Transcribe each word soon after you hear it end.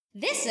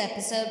This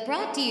episode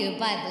brought to you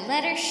by the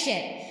letter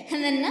shit,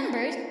 and the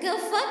numbers go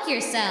fuck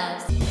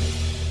yourselves.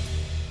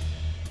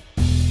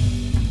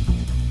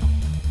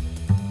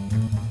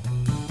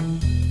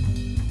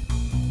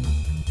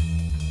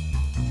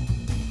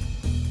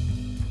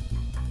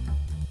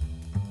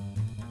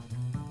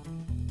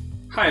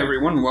 Hi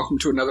everyone, and welcome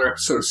to another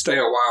episode of Stay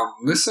a While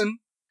and Listen,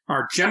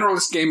 our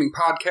generalist gaming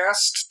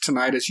podcast.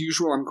 Tonight, as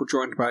usual, I'm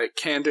joined by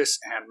Candace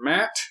and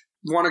Matt.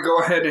 Want to go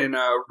ahead and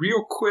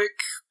real quick,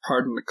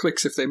 pardon the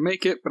clicks if they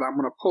make it, but I'm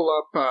going to pull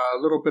up a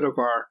little bit of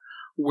our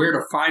where to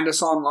find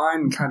us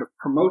online and kind of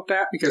promote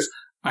that, because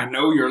I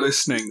know you're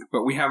listening,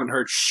 but we haven't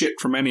heard shit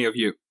from any of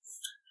you.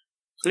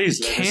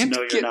 Please let us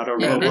know you're not a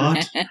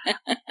robot.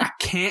 I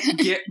can't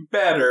get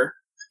better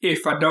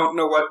if I don't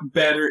know what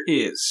better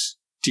is.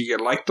 Do you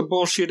like the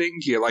bullshitting?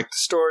 Do you like the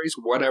stories?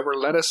 Whatever,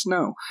 let us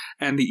know.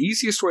 And the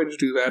easiest way to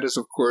do that is,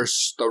 of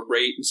course, the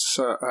rate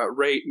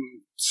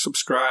and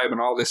subscribe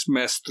and all this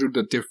mess through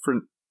the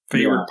different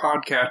favorite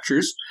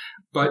podcatchers.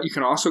 But you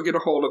can also get a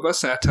hold of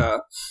us at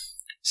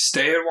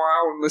Stay a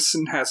While and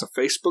Listen has a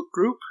Facebook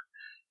group.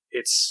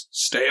 It's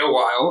Stay a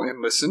While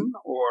and Listen,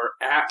 or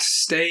at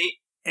Stay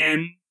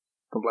N,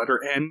 the letter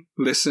N,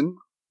 Listen,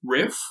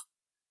 Riff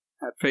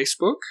at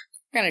Facebook.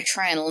 We're going to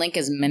try and link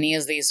as many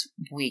of these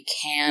we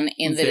can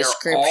in the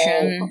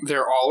description.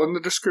 They're all in the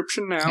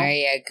description now. There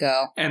you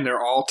go. And they're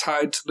all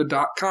tied to the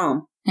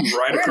 .com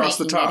right across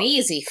the top. We're making it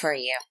easy for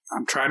you.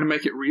 I'm trying to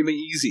make it really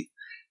easy.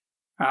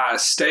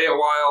 Stay a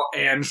While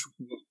and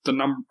the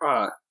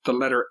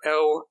letter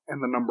L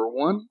and the number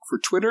 1 for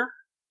Twitter.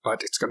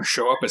 But it's going to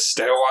show up as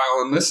Stay a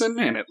While and Listen,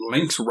 and it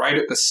links right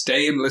at the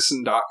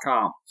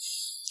stayandlisten.com.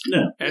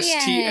 Yeah.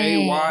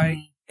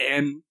 STAYNLISTN.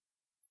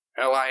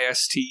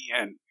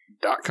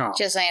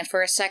 Just saying,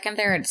 for a second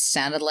there, it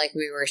sounded like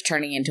we were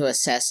turning into a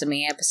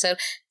Sesame episode.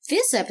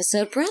 This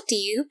episode brought to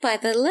you by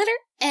the letter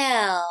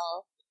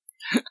L.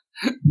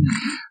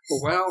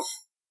 Well,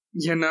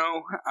 you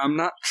know, I'm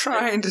not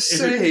trying to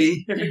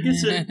say... If it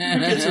gets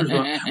a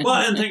response.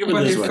 Well, and think of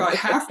it this way. But if I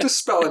have to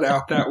spell it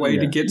out that way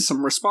to get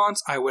some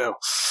response, I will.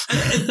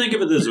 And think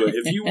of it this way.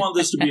 If you want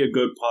this to be a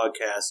good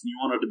podcast, and you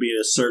want it to be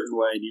a certain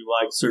way, and you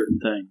like certain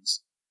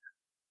things,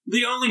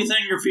 the only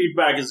thing your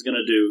feedback is going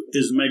to do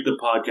is make the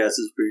podcast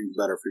experience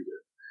better for you.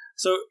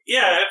 So,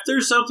 yeah, if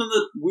there's something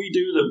that we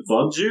do that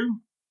bugs you,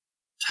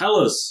 tell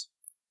us.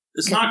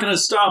 It's not going to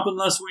stop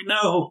unless we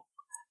know.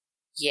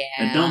 Yeah.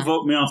 And don't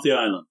vote me off the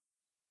island.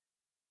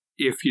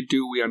 If you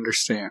do, we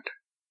understand.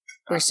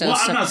 We're so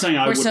I'm not saying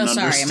I wouldn't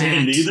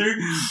understand either,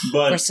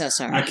 but we're so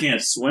sorry. I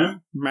can't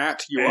swim.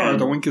 Matt, you are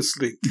the Winkus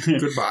League.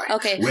 Goodbye.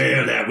 Okay.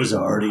 Well, that was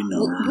already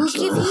known. We'll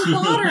give you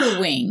water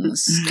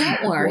wings.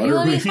 Don't worry,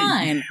 you'll be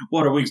fine.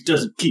 Water wings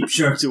doesn't keep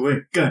sharks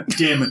away. God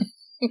damn it.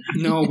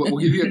 No, but we'll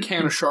give you a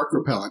can of shark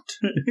repellent.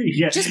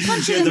 Yeah. Just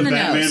punch it in the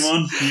Batman nose.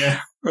 One?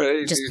 Yeah.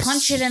 Just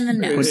punch it in the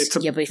nose. It's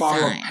a You'll be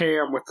bottle fine. of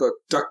Pam with the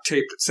duct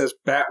tape that says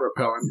bat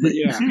repellent. But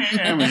yeah.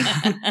 I mean,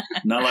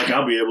 not like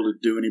I'll be able to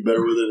do any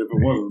better with it if it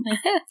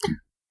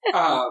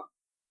wasn't.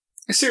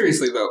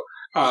 Seriously, though,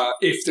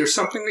 if there's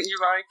something that you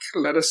like,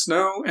 let us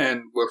know,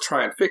 and we'll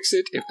try and fix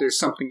it. If there's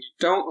something you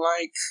don't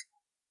like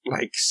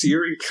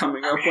Siri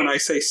coming up when I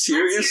say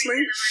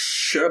seriously,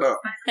 shut up.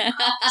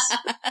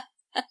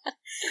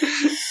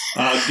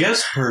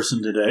 Guest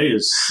person today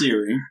is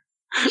Siri.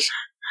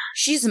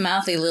 She's a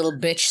mouthy little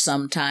bitch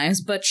sometimes,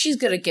 but she's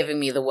good at giving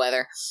me the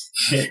weather.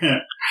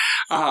 Yeah.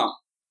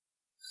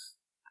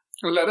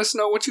 Let us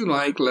know what you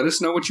like. Let us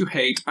know what you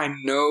hate. I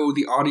know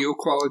the audio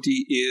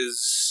quality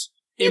is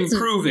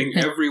improving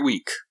every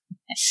week,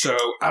 so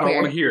I don't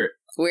want to hear it.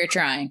 We're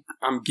trying.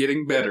 I'm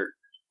getting better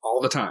all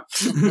the time.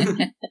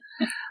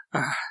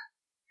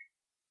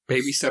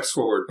 Baby steps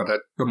forward, but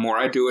the more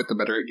I do it, the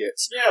better it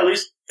gets. Yeah, at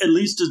least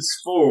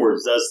it's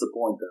forwards. That's the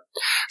point, though.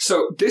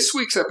 So this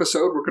week's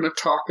episode, we're going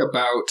to talk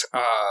about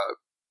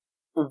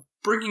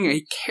bringing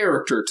a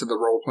character to the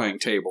role-playing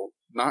table,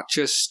 not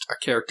just a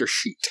character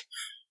sheet.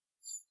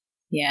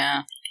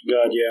 Yeah.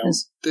 God, yeah.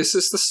 This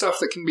is the stuff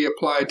that can be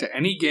applied to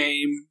any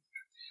game.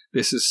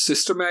 This is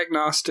system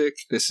agnostic.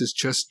 This is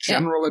just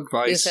general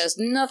advice. This has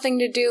nothing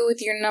to do with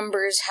your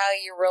numbers, how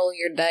you roll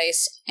your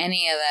dice,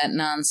 any of that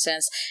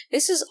nonsense.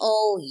 This is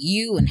all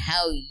you and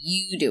how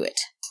you do it.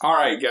 All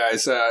right,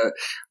 guys.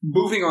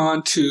 Moving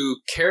on to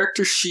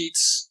character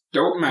sheets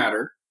don't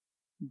matter.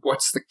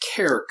 What's the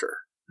character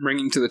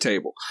bringing to the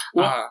table?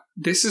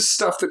 This is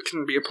stuff that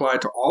can be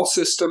applied to all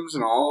systems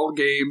and all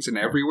games and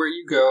everywhere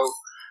you go,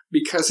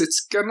 because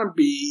it's going to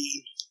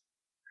be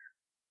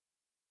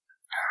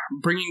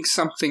bringing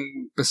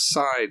something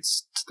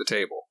besides to the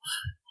table.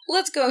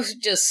 Let's go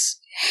just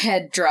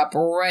head drop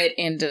right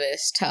into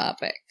this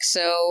topic.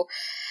 So,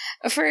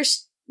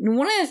 first,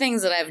 one of the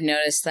things that I've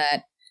noticed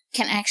that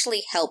can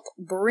actually help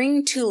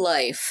bring to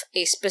life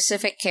a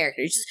specific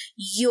character, just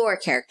your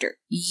character,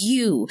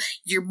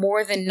 you're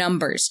more than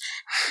numbers,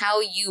 how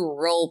you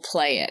role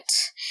play it,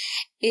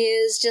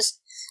 is just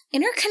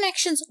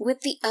interconnections with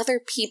the other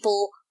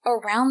people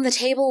around the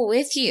table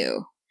with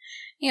you.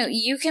 You know,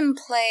 you can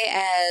play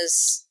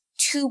as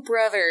two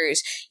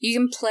brothers. You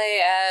can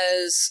play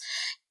as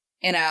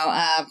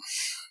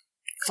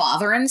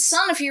father and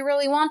son if you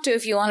really want to.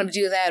 If you want to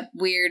do that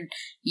weird,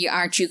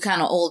 aren't you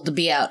kind of old to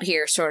be out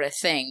here sort of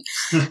thing.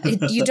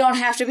 You don't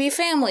have to be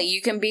family.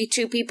 You can be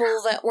two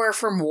people that were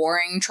from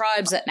warring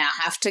tribes that now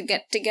have to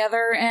get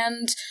together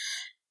and,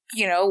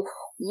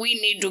 we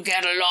need to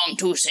get along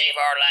to save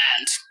our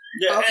land.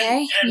 Yeah,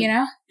 okay,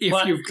 and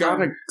If you've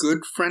got a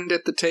good friend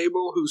at the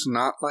table who's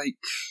not,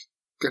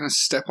 gonna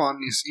step on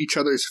each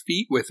other's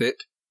feet with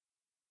it.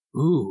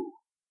 Ooh,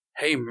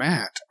 hey,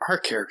 Matt, our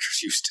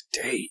characters used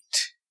to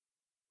date.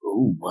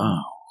 Oh,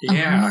 wow.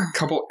 Yeah, a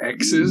couple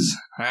exes.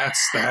 That's.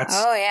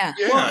 Oh, yeah.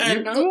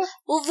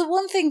 Well, the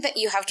one thing that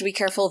you have to be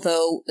careful,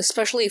 though,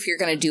 especially if you're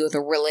going to do the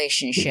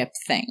relationship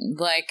thing.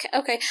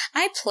 Okay,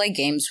 I play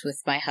games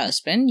with my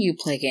husband. You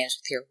play games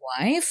with your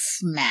wife.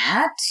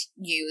 Matt,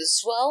 you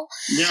as well.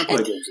 Yeah, I play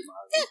games with my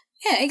husband.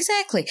 Yeah,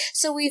 exactly.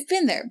 So we've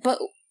been there. But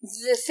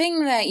the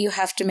thing that you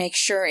have to make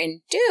sure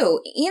and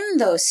do in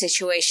those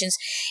situations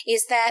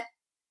is that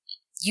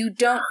you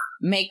don't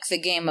make the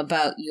game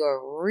about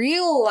your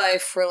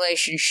real-life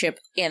relationship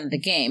in the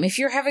game. If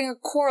you're having a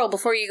quarrel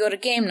before you go to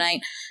game night,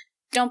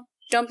 don't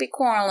be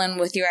quarreling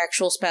with your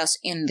actual spouse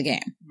in the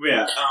game.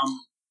 Yeah,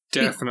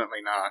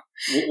 definitely not.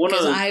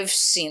 Because I've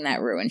seen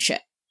that ruin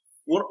shit.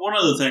 One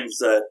of the things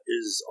that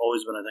has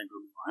always been, I think,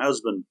 with my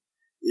husband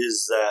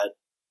is that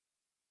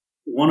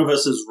one of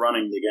us is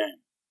running the game.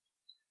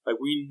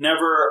 We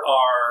never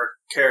are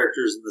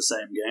characters in the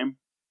same game.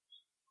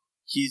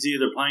 He's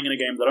either playing in a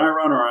game that I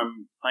run or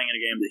I'm playing in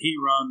a game that he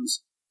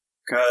runs,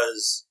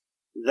 because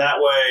that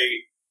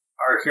way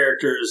our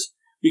characters,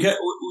 because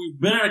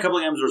we've been in a couple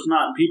of games where it's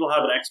not, and people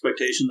have an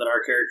expectation that our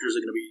characters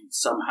are going to be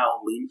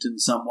somehow linked in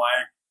some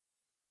way,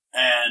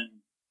 and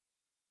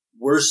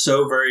we're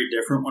so very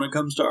different when it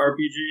comes to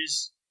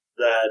RPGs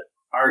that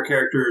our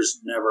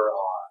characters never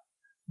are.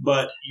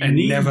 But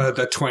never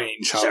the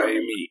twain shall they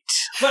meet.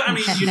 But I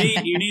mean,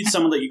 you need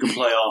someone that you can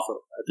play off of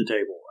at the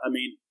table. I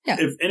mean,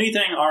 if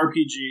anything,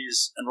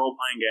 RPGs and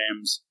role-playing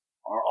games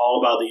are all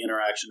about the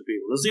interaction of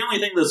people. That's the only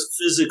thing that's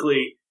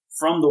physically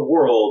from the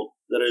world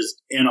that is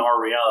in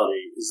our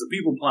reality is the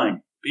people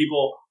playing,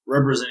 people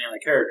representing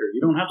the character.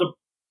 You don't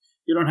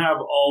have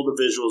all the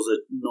visuals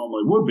that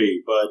normally would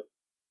be, but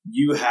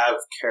you have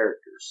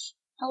characters.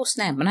 Oh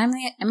snap! And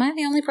am I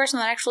the only person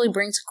that actually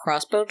brings a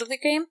crossbow to the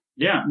game?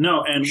 Yeah,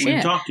 no, and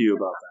we talked to you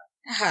about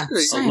that.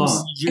 A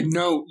lot. You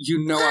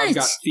know, I've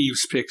got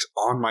thieves' picks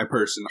on my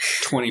person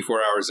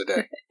 24 hours a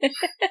day.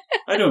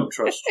 I don't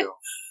trust you.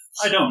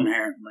 I don't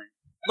inherently,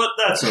 but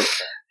that's okay.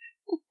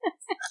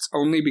 That's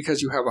only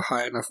because you have a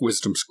high enough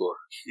wisdom score.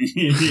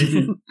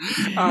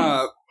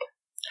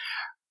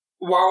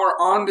 While we're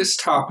on this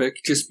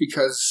topic, just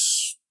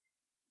because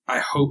I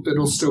hope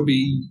it'll still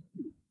be.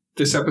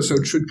 This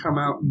episode should come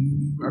out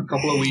in a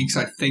couple of weeks.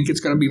 I think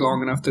it's going to be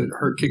long enough that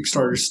her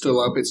Kickstarter's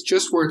still up. It's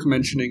just worth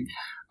mentioning.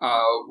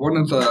 One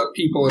of the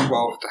people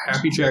involved with the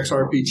Happy Jacks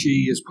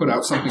RPG has put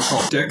out something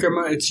called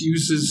Decima. It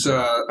uses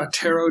a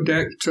tarot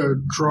deck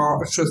to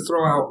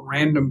throw out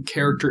random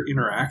character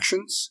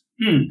interactions.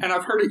 And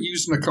I've heard it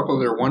used in a couple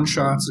of their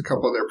one-shots, a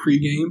couple of their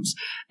pre-games.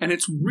 And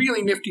it's a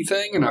really nifty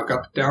thing, and I've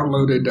got it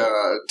downloaded,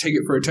 take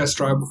it for a test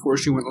drive before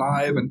she went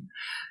live. And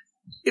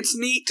it's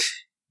neat.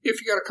 If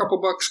you got a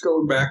couple bucks, go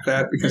and back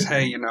that, because,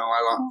 hey,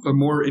 the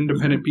more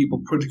independent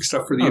people putting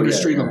stuff for the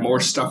industry, the more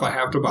stuff I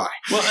have to buy.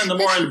 Well, and the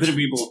more independent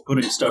people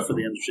putting stuff for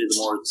the industry, the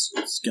more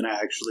it's going to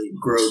actually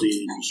grow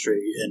the industry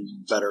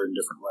in better and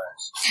different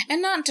ways.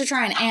 And not to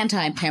try and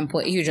anti-pimp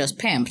what you just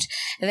pimped,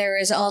 there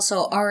is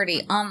also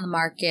already on the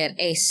market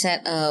a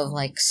set of,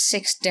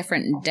 6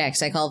 different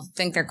decks. I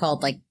think they're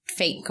called,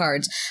 fate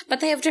cards,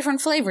 but they have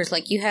different flavors.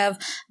 You have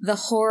the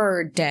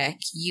horror deck,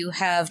 you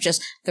have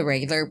just the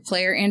regular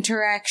player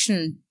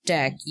interaction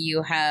deck,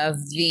 you have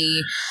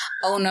the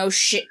oh no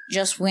shit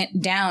just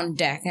went down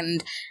deck,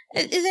 and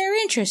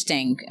they're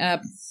interesting.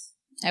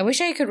 I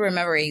wish I could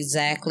remember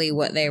exactly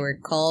what they were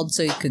called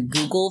so you could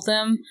Google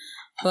them,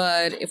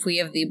 but if we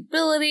have the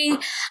ability,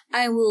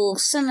 I will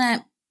send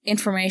that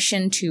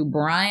information to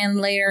Brian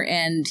later,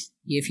 and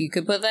if you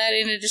could put that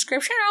in a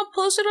description, I'll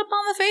post it up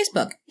on the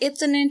Facebook.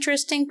 It's an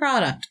interesting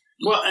product.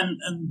 Well, and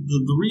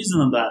the reason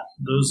of that,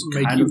 those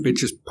make you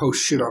bitches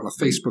post shit on the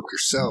Facebook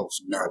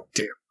yourselves. No,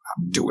 damn,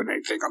 I'm not doing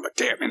anything on the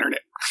damn internet.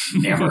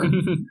 Never.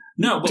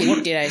 No, but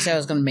did I say I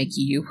was going to make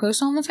you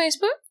post on the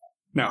Facebook?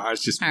 No, I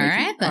was just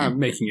I'm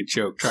making a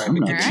joke, trying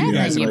to get you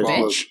guys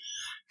involved.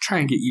 Try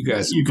and get you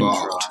guys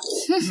involved.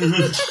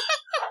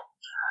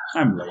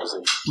 I'm lazy.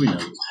 We know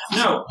this.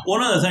 No,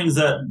 one of the things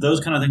that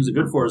those kind of things are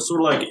good for is sort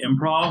of like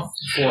improv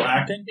for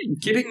acting.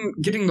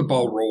 Getting the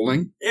ball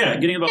rolling. Yeah,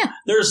 getting the ball. Yeah.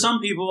 There are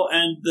some people,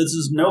 and this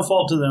is no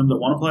fault to them, that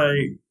want to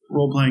play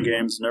role-playing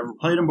games, never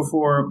played them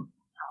before,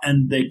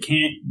 and they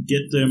can't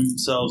get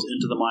themselves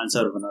into the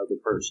mindset of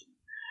another person.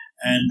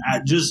 And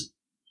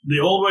the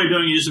old way of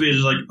doing it used to be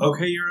just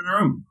okay, you're in a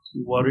room.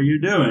 What are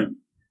you doing?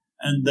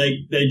 And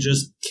they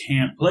just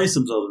can't place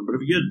themselves in. But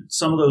if you get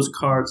some of those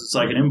cards, it's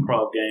like an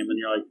improv game, and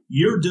you're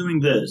you're doing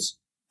this,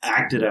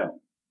 act it out.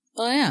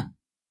 Oh, yeah.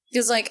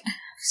 Because,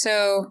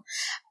 so,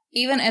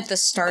 even at the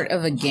start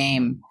of a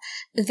game,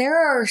 there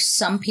are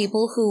some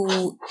people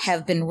who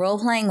have been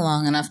role-playing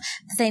long enough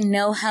that they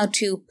know how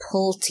to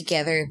pull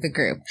together the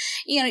group.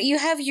 You know, you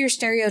have your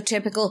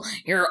stereotypical,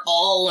 you're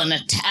all in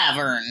a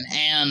tavern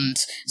and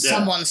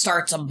someone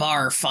starts a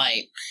bar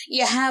fight.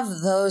 You have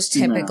those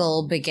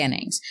typical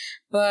beginnings.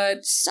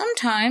 But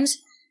sometimes,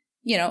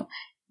 you know,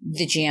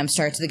 the GM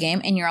starts the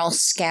game and you're all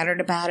scattered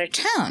about a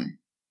town.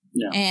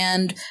 Yeah.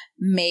 And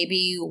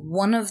maybe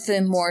one of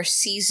the more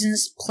seasoned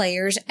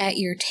players at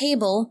your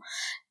table,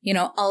 you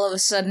know, all of a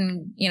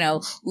sudden, you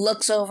know,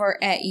 looks over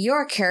at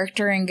your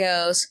character and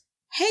goes,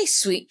 "Hey,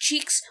 sweet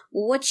cheeks,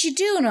 what you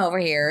doing over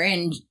here?"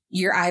 And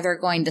you're either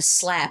going to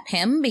slap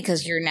him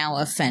because you're now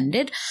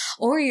offended,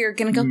 or you're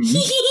going to go, "Yeah,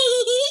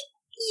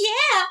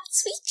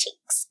 sweet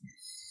cheeks."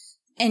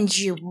 And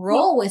you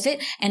roll with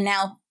it, and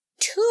now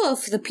 2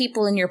 of the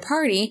people in your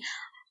party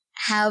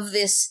have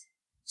this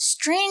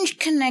strange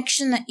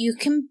connection that you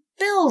can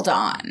build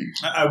on.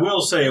 I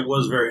will say it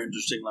was very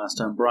interesting last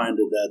time Brian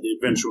did that. The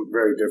adventure was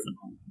very different.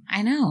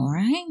 I know,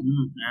 right?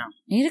 Yeah.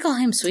 You need to call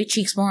him Sweet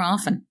Cheeks more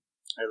often.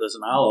 Hey,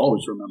 listen, I'll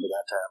always remember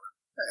that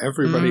time.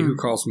 Everybody who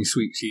calls me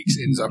Sweet Cheeks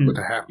ends up with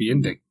a happy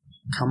ending.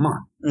 Come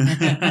on.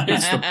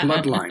 It's the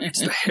bloodline. It's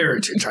the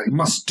heritage. I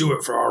must do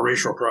it for our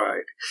racial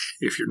pride.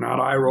 If you're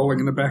not eye-rolling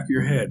in the back of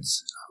your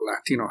heads,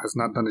 Latino has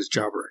not done his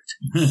job right.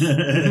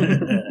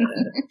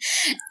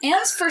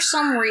 And for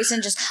some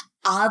reason, just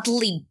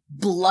oddly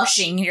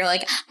blushing. You're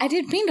like, I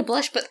didn't mean to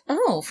blush, but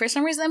for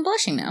some reason I'm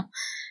blushing now.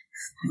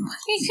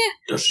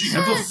 Does she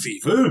have a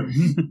fever?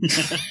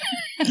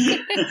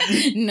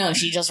 No,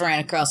 she just ran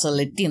across a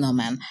Latino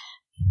man.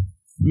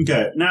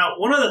 Okay, now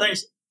one of the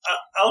things,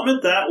 I'll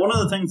admit that, one of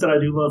the things that I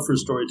do love for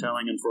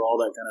storytelling and for all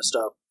that kind of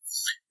stuff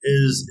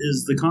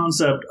is the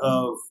concept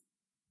of,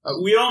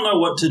 we all know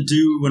what to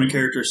do when a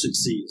character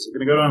succeeds. They're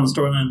going to go down the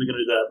storyline, they're going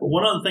to do that. But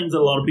one of the things that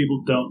a lot of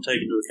people don't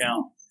take into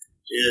account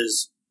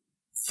is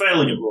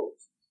failing at roles.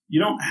 You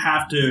don't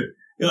have to,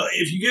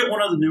 if you get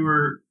one of the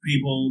newer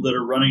people that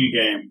are running a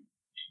game,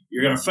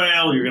 you're going to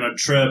fail, you're going to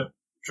trip,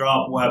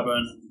 drop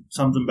weapon,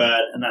 something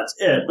bad, and that's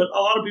it. But a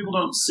lot of people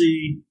don't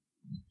see,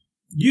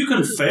 you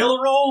can fail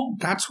a roll,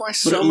 That's why but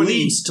so it many.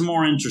 leads to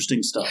more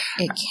interesting stuff.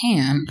 It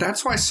can.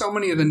 That's why so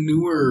many of the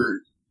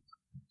newer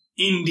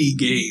indie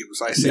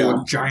games, I say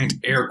with giant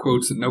air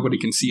quotes that nobody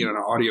can see in an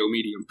audio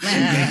medium.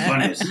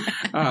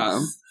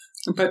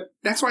 But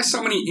that's why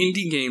so many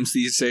indie games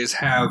these days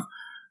have,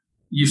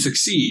 you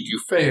succeed, you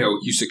fail,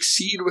 you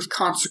succeed with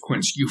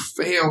consequence, you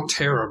fail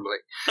terribly.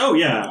 Oh,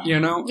 yeah. You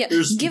know? Yeah,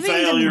 There's giving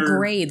failure. them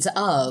grades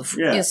of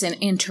Yeah. is an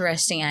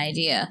interesting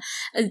idea.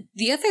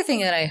 The other thing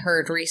that I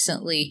heard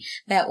recently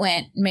that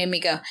made me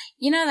go,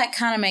 you know, that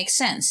kind of makes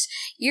sense.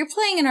 You're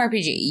playing an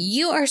RPG.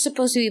 You are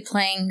supposed to be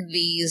playing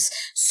these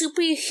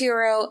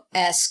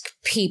superhero-esque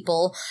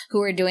people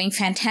who are doing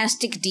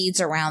fantastic deeds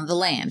around the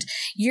land.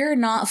 You're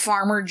not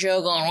Farmer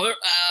Joe going, "Well,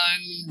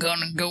 I'm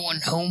gonna go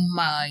and home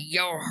my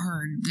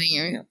yard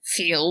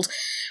field."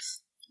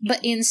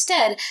 But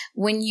instead,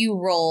 when you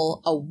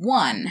roll a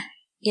 1,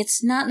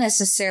 it's not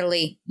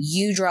necessarily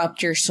you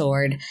dropped your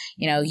sword.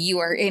 You know,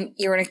 you're an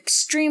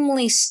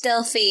extremely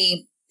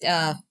stealthy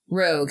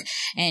rogue,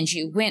 and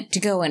you went to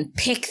go and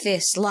pick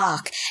this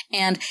lock.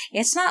 And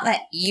it's not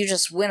that you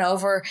just went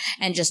over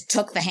and just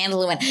took the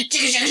handle and went,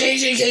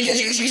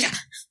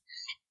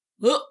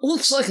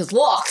 looks like it's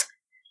locked.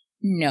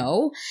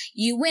 No,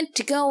 you went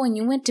to go and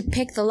you went to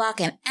pick the lock,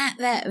 and at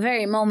that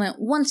very moment,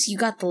 once you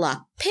got the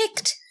lock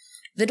picked,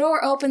 the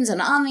door opens,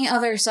 and on the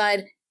other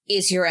side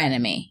is your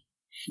enemy.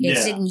 You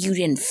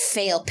didn't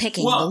fail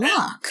picking the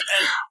lock.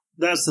 And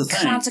that's the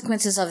thing.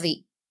 Consequences of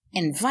the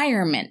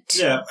environment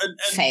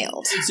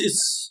failed.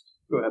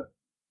 Go ahead.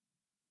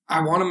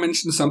 I want to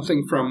mention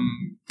something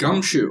from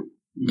Gumshoe.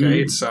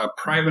 Okay, It's a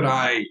Private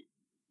Eye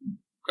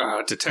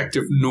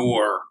detective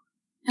noir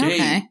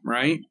game,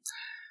 right?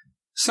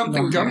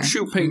 Something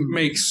Gumshoe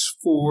makes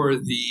for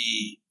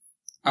the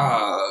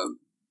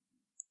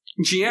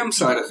GM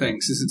side of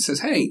things is it says,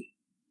 hey,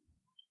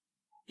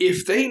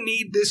 if they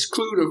need this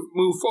clue to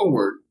move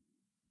forward,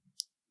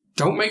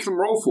 don't make them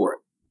roll for it.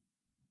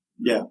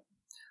 Yeah.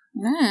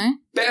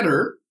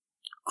 Better,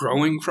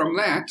 growing from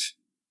that,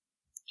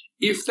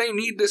 if they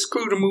need this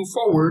clue to move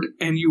forward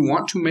and you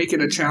want to make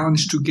it a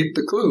challenge to get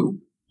the clue,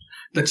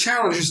 the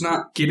challenge is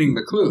not getting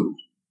the clue.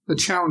 The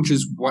challenge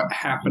is what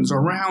happens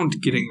around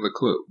getting the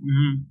clue.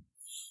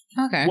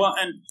 Mm-hmm. Okay. Well,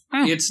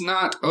 and it's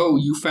not,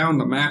 you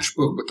found the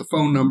matchbook with the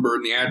phone number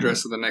and the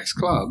address of the next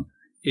club.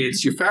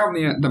 It's you found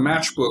the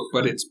matchbook,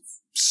 but it's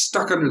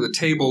stuck under the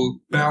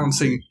table,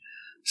 balancing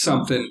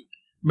the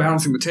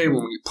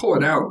table. When you pull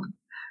it out,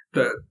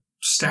 the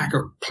stack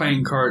of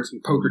playing cards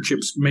and poker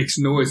chips makes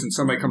noise, and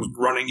somebody comes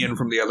running in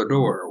from the other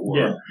door. Or,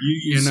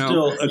 you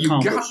still you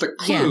got the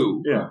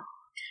clue. Yeah.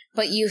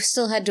 But you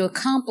still had to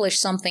accomplish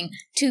something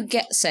to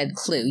get said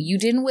clue. You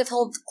didn't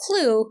withhold the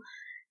clue.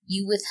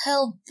 You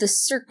withheld the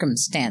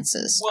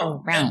circumstances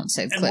around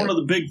said clue. And one of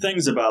the big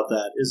things about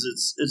that is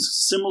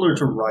it's similar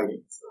to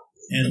writing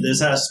in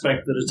this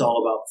aspect that it's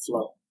all about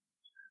flow.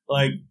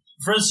 Like,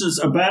 for instance,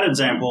 a bad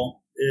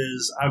example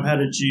is I've had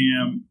a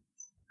GM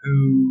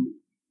who,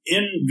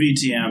 in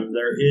VTM,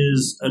 there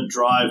is a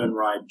drive and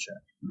ride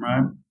check,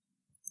 right?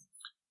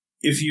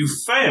 If you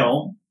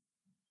fail,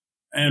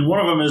 and one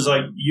of them is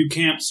like, you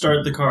can't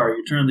start the car,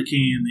 you turn the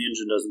key and the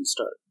engine doesn't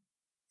start.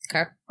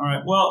 Okay. All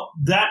right, well,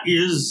 that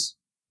is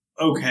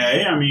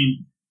okay. I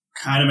mean,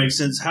 kind of makes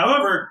sense.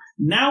 However,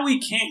 now we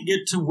can't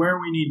get to where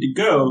we need to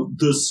go.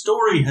 The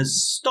story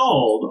has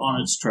stalled on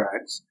its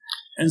tracks.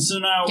 And so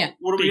now,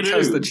 what are we going to do?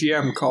 Because the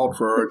GM called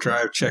for a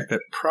drive check that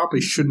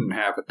probably shouldn't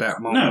have at that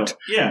moment.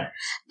 No, yeah.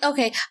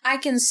 Okay, I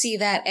can see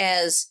that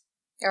as,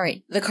 all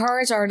right, the car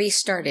is already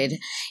started.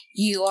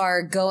 You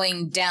are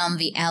going down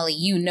the alley.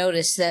 You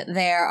notice that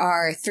there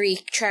are 3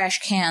 trash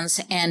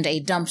cans and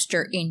a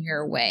dumpster in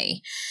your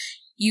way.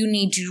 You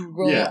need to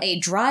roll a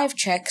drive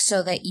check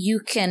so that you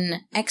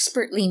can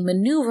expertly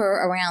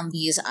maneuver around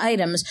these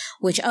items,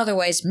 which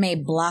otherwise may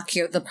block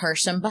the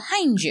person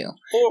behind you.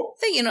 Or,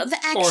 the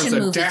action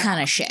movie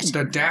kind of shit.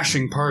 The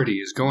dashing party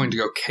is going to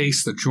go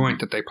case the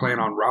joint that they plan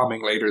on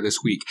robbing later this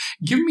week.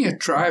 Give me a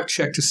drive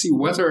check to see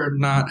whether or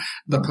not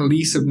the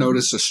police have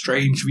noticed a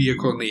strange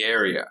vehicle in the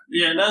area.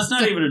 Yeah, that's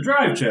not even a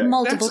drive check.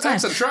 Multiple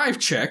times. That's a drive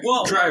check.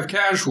 Well, drive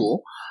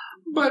casual.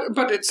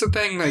 But it's a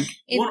thing like...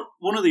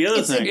 One of the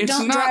other things...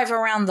 Don't drive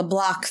around the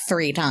block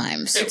 3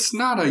 times. It's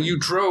not a you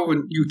drove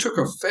and you took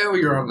a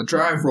failure on the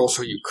drive roll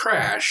so you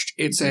crashed.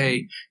 It's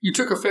a you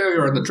took a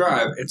failure on the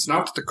drive. It's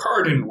not that the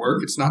car didn't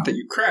work. It's not that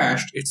you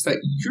crashed. It's that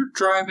you're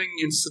driving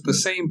into the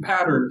same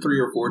pattern 3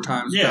 or 4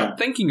 times without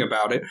thinking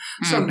about it.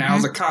 So now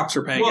the cops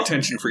are paying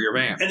attention for your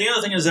van. And the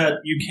other thing is that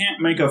you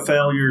can't make a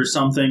failure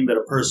something that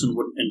a person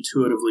wouldn't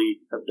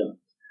intuitively have done.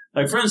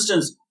 Like, for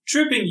instance,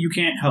 tripping you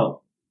can't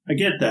help. I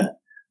get that.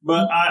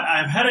 But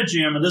I've had a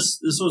GM, and this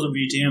was a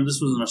VTM,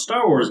 this was in a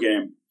Star Wars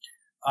game.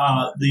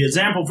 The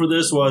example for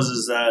this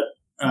is that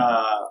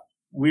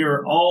we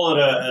were all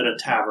at a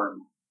tavern,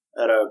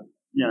 at a,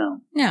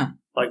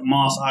 like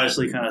Mos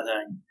Eisley kind of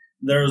thing.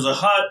 There was a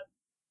hut,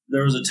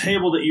 there was a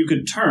table that you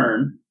could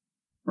turn,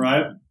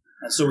 right?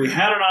 And so we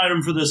had an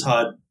item for this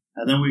hut,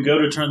 and then we go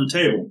to turn the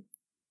table.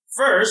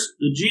 First,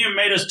 the GM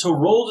made us to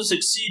roll to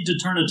succeed to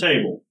turn a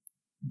table.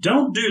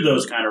 Don't do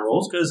those kind of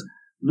rolls, because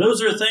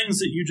those are things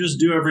that you just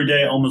do every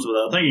day almost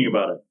without thinking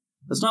about it.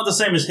 That's not the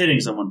same as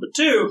hitting someone. But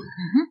 2,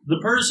 the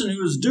person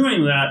who was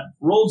doing that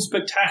rolled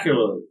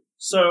spectacularly.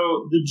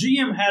 So the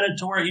GM had it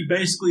to where he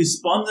basically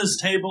spun this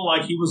table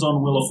like he was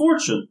on Wheel of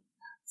Fortune,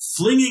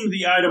 flinging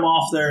the item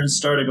off there and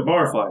starting a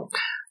bar fight.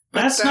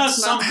 That's not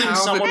something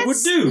someone would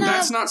do.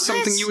 That's not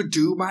something you would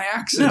do by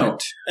accident. No.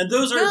 And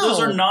those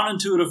are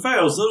non-intuitive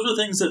fails. Those are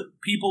things that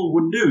people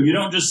wouldn't do. You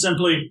don't just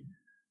simply...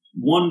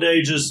 one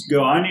day just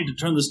go, I need to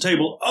turn this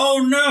table.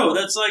 Oh no,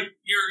 that's like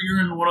you're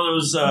in one of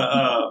those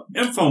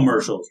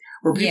infomercials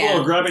where people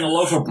are grabbing a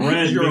loaf of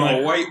bread. You're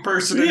a white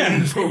person in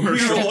an infomercial.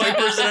 You're a white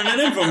person in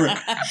an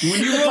infomercial.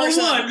 When you roll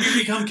 1, you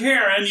become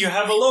Karen, you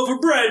have a loaf of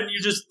bread, and you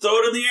just throw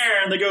it in the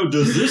air, and they go,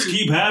 does this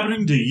keep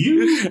happening to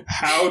you?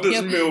 How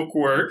does milk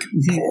work?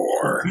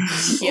 Pour.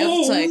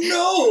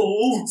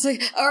 No! It's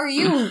like, are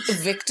you a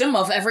victim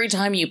of every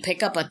time you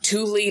pick up a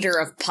 2 liter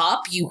of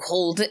pop, you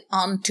hold it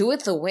onto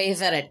it the way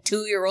that a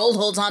 2-year-old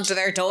holds onto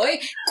their toy?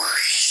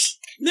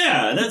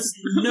 Yeah, that's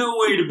no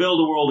way to build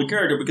a world of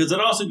character, because it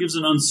also gives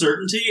an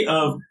uncertainty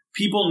of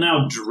people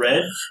now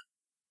dread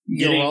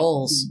getting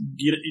rolls.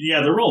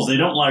 The rolls. They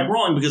don't like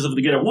rolling because if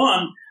they get it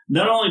 1,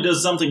 not only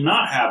does something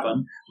not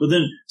happen, but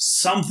then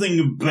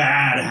something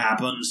bad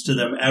happens to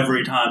them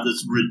every time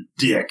that's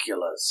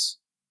ridiculous.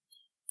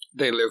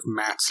 They live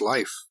Matt's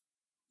life.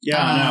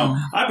 Yeah, I know.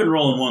 I've been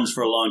rolling 1s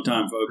for a long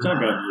time, folks. I've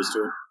gotten used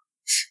to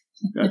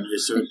it.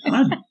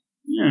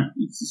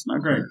 It's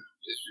not great.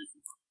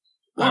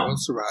 I will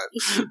survive.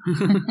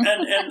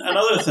 and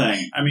another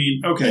thing, I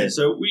mean, okay,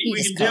 so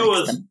we can deal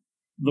with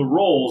the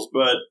roles,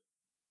 but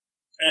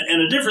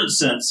in a different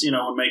sense,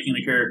 when making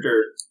the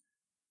character,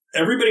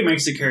 everybody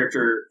makes a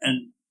character,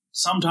 and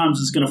sometimes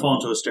it's going to fall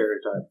into a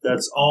stereotype.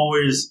 That's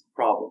always a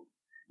problem.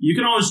 You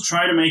can always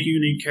try to make a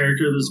unique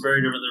character that's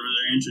very different, that's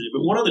very interesting,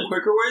 but one of the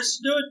quicker ways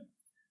to do it,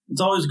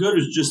 it's always good,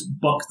 is just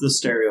buck the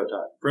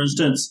stereotype. For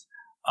instance,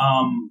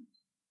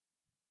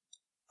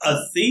 a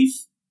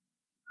thief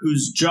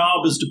whose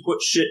job is to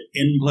put shit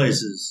in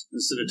places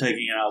instead of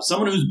taking it out.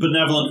 Someone who's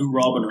benevolent who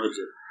Robin Hoods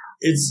it.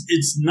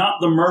 It's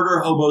not the murder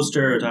hobo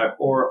stereotype,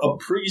 or a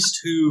priest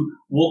who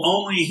will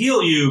only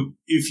heal you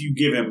if you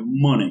give him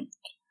money.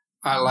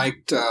 I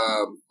liked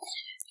the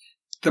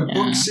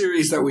book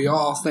series that we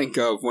all think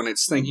of when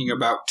it's thinking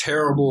about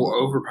terrible,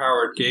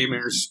 overpowered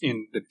gamers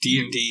in the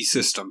D&D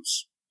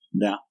systems.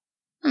 Yeah.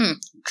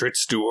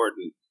 Dritz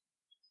Duorden.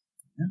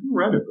 I haven't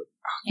read it, but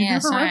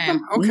Yes, never read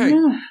them? Okay.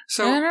 Yeah.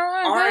 So,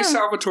 R.A.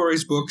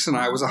 Salvatore's books, and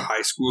I was a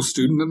high school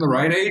student in the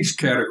right age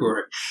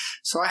category.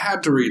 So I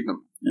had to read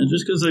them. And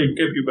just because they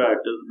kept you back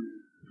doesn't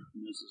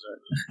mean necessary.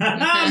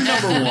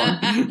 Number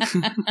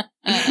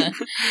 1.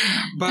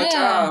 But,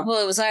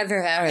 well, it was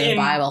either that or the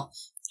Bible.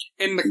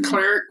 In the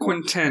Cleric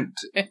Quintet,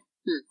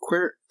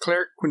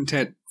 Cleric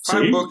Quintet,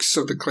 5 books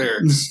of the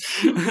clerics.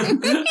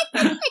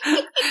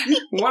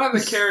 One of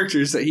the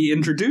characters that he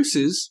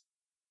introduces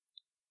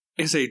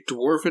is a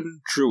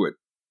dwarven druid.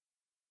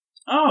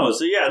 Oh,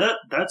 so yeah,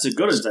 that's a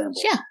good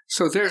example. Yeah.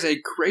 So there's a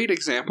great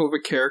example of a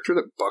character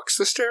that bucks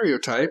the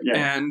stereotype,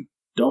 and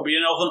don't be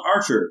an elven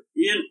archer.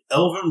 Be an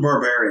elven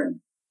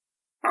barbarian.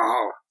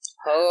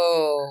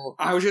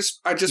 I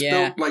just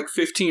built like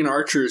 15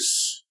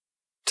 archers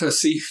to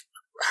see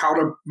how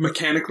to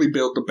mechanically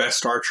build the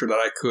best archer that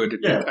I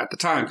could at the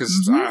time,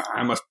 because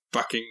I'm a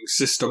fucking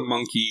system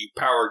monkey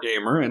power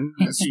gamer, and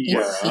that's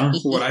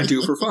what I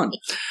do for fun.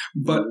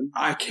 But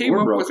I came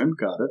up with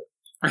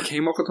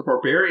a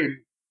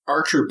barbarian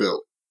archer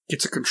build.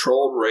 It's a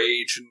controlled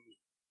rage and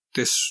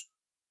this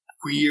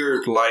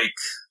weird like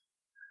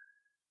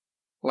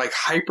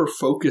hyper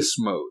focus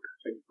mode,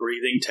 like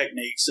breathing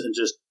techniques, and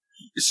just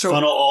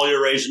funnel all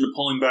your rage into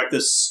pulling back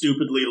this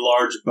stupidly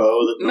large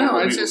bow that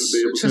I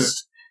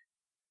just.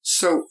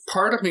 So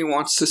part of me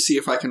wants to see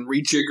if I can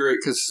rejigger it,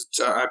 because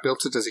I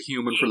built it as a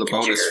human for the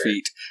bonus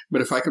feat.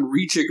 But if I can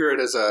rejigger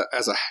it as a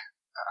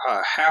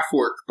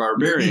half-orc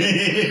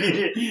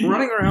barbarian,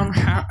 running around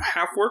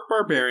half-orc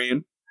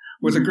barbarian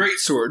with a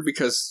greatsword,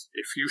 because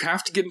if you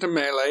have to get into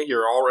melee,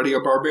 you're already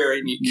a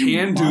barbarian. You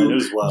can do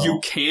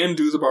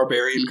the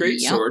barbarian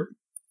greatsword.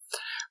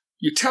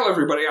 You tell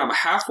everybody I'm a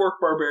half-orc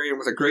barbarian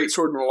with a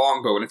greatsword and a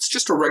longbow, and it's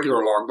just a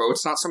regular longbow.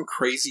 It's not some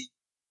crazy,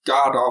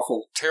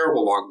 god-awful,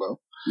 terrible longbow.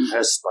 It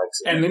has spikes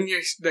in it. And then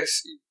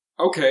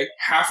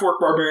half-orc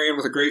barbarian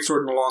with a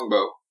greatsword and a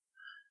longbow.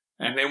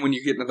 And then when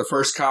you get into the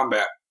first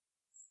combat,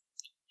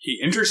 he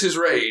enters his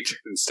rage.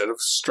 Instead of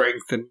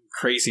strength and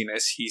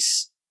craziness, he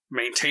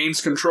maintains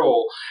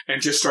control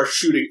and just starts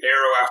shooting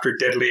arrow after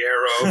deadly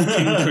arrow,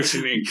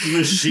 cushioning.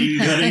 Machine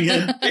gunning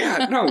it.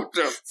 Yeah, no.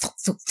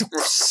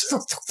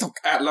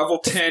 At level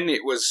 10,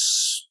 it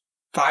was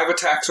 5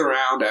 attacks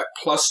around at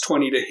plus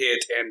 20 to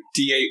hit and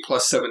D8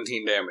 plus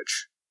 17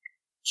 damage.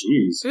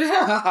 Jeez.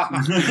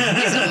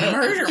 He's a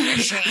murder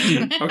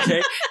machine.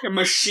 Okay, a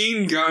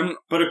machine gun.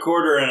 Put a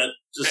quarter in it.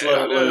 Just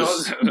let it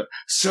loose.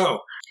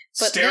 So,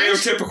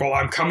 stereotypical.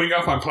 I'm coming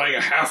up. I'm playing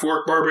a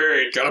half-orc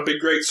barbarian. Got a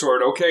big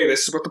greatsword. Okay,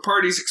 this is what the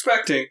party's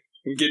expecting.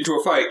 And get into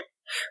a fight.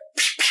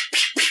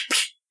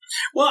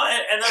 Well,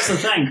 and that's the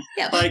thing.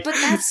 Yeah, but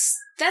that's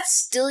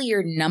still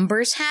your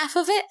numbers half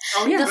of it.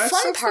 Oh yeah, the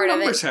fun part of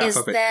it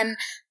is then,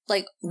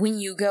 like, when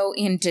you go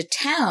into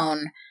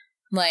town,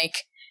 like,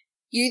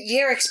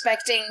 you're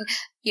expecting,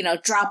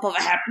 drop of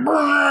a hat,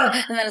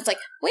 and then it's like,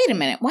 wait a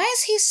minute, why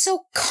is he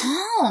so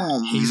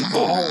calm? He's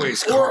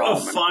always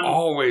calm,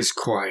 always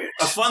quiet.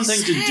 A fun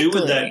thing to do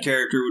with that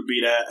character would be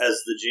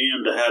as the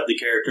GM, to have the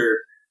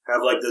character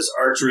have like this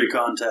archery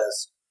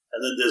contest,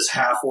 and then this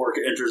half-orc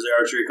enters the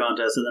archery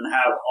contest, and then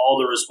have all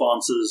the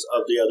responses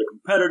of the other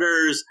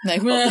competitors,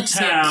 of the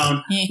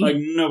town, like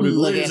nobody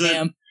believes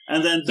it.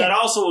 And then that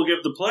also will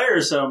give the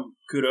players some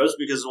kudos,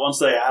 because once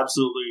they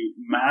absolutely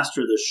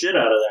master the shit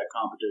out of that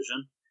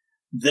competition,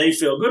 they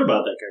feel good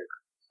about that character.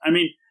 I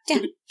mean,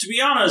 to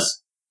be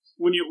honest,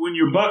 when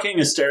you're bucking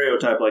a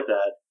stereotype like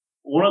that,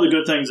 one of the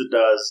good things it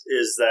does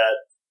is that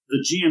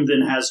the GM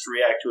then has to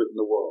react to it in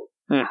the world.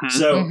 Mm-hmm.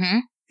 So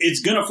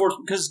it's going to force,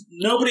 because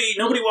nobody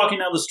walking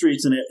down the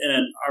streets in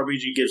an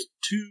RPG gives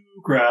two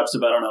craps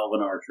about an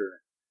elven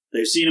archer.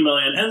 They've seen a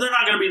million, and they're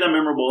not going to be that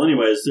memorable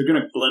anyways. They're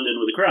going to blend in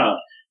with the crowd.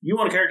 You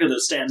want a character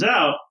that stands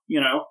out,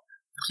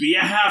 be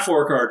a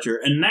half-orc archer.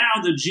 And now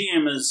the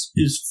GM is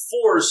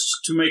forced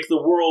to make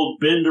the world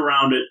bend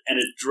around it and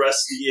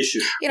address the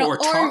issue. Or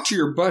talk to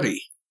your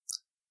buddy.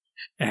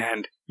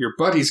 And your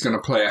buddy's going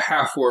to play a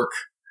half-orc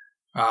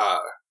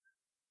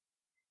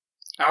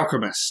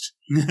alchemist.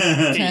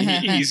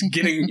 He's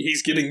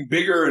getting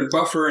bigger and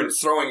buffer and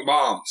throwing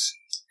bombs.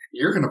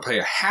 You're going to play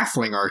a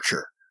halfling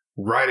archer,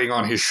 riding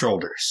on his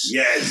shoulders.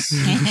 Yes.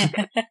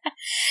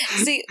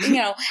 See,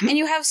 and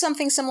you have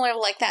something similar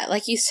like that.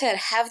 Like you said,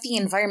 have the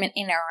environment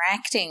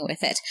interacting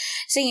with it.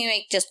 So you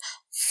make just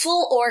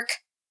full orc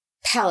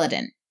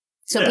paladin.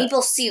 So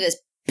people see this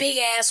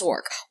big-ass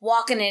orc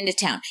walking into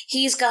town.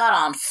 He's got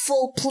on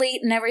full plate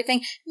and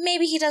everything.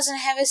 Maybe he doesn't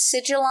have his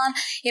sigil on,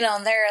 and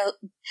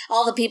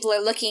all the people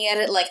are looking at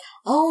it like,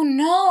 oh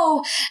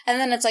no. And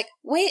then it's like,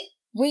 wait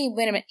a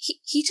minute.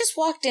 He just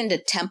walked into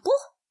temple?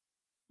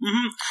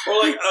 Mm-hmm. Or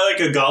like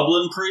a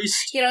goblin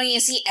priest. You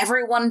see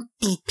everyone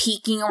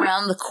peeking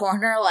around the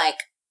corner like,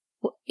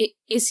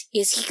 is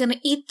he going to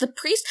eat the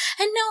priest?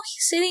 And no,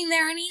 he's sitting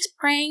there and he's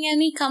praying,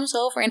 and he comes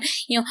over and,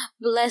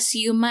 bless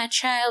you, my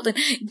child, and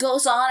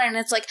goes on, and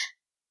it's like,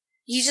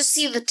 you just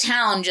see the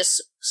town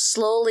just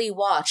slowly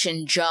watch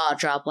and jaw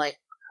drop like,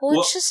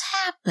 what just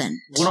happened?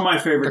 One of my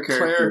favorite characters.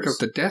 The cleric of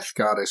the death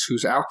goddess,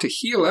 who's out to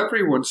heal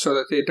everyone so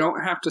that they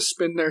don't have to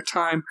spend their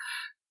time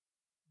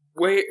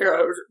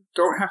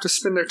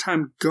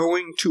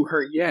going to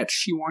her yet.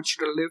 She wants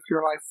you to live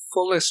your life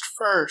fullest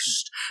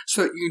first,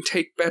 so that you can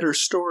take better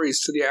stories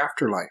to the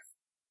afterlife.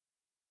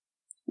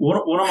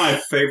 One of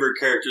my favorite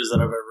characters that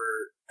I've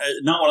ever,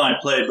 not one I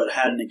played, but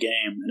had in a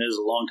game, and it was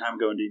a long time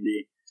ago in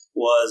D&D,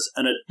 was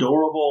an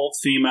adorable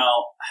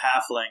female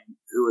halfling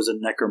who was a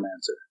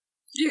necromancer.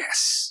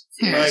 Yes.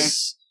 Like,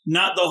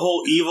 not the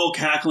whole evil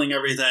cackling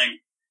everything.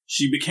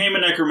 she became a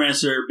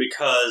necromancer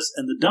because,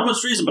 and the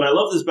dumbest reason, but I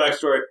love this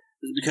backstory,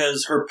 is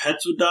because her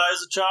pets would die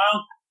as a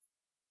child.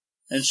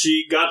 And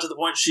she got to the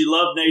point she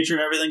loved nature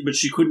and everything, but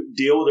she couldn't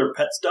deal with her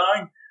pets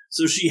dying.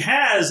 So she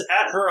has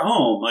at her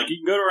home, like you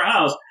can go to her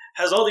house,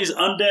 has all these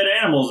undead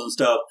animals and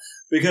stuff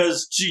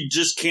because she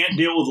just can't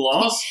deal with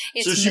loss.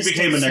 So she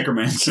became a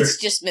necromancer. It's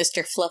just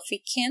Mr.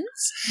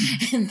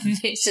 Fluffykins, and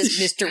this is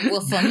Mr.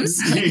 Woofums.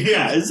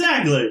 Yeah,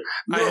 exactly.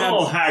 They're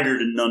all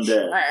haggard and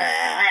undead.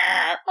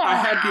 I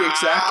had the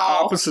exact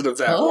opposite of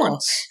that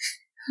once.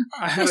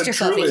 I had Mr.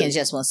 Fluffykins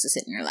just wants to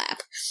sit in your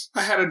lap.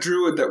 I had a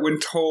druid that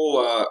went whole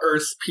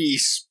Earth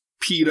Peace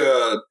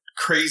PETA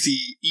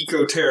crazy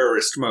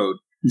eco-terrorist mode.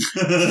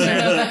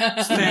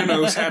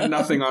 Thanos had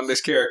nothing on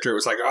this character. It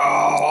was like, oh,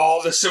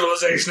 all the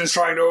civilization is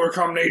trying to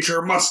overcome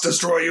nature, must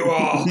destroy you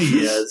all.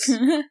 Yes.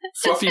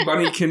 Fluffy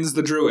Bunnykins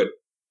the druid.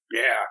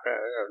 Yeah.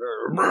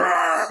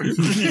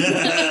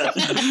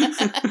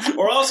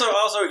 Or also,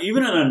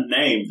 even in a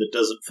name that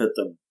doesn't fit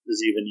them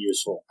is even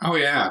useful. Oh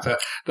yeah,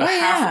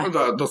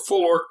 the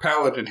full orc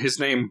paladin. His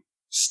name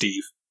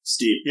Steve.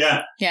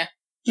 Yeah. Yeah.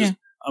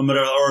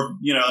 Or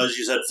as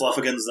you said,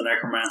 Fluffykins the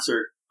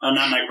necromancer.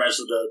 Not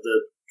necromancer,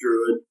 the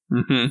druid,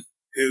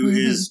 who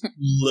is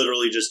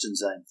literally just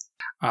insane.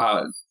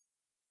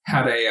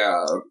 Had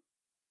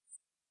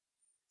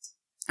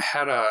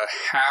a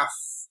half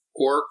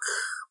orc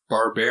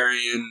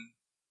barbarian.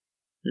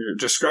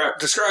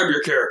 Describe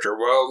your character.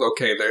 Well,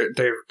 okay,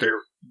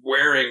 they're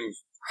wearing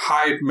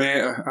hide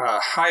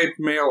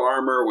mail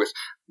armor with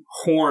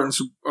horns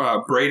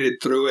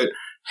braided through it,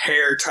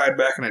 hair tied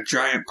back in a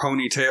giant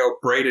ponytail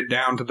braided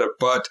down to their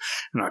butt,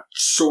 and a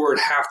sword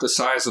half the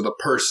size of the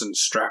person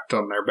strapped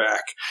on their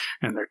back,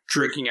 and they're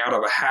drinking out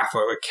of a half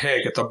of a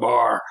keg at the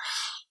bar.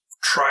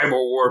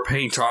 Tribal war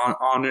paint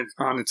on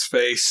its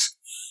face.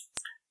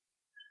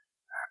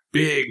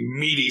 Big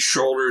meaty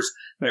shoulders.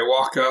 They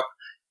walk up.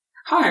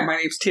 Hi, my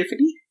name's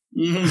Tiffany.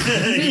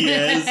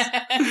 Yes.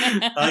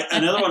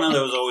 Another one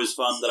that was always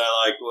fun that I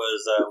liked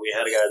was we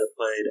had a guy that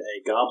played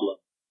a goblin,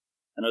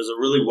 and it was a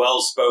really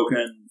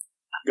well-spoken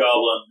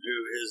goblin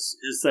who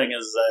his thing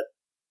is that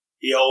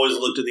he always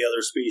looked at the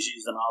other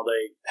species and how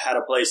they had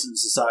a place in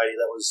society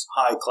that was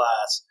high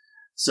class.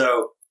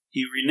 So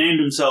he renamed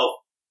himself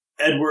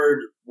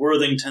Edward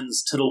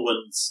Worthington's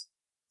Tiddlewin's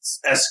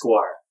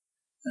Esquire,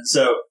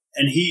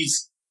 and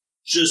he's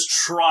just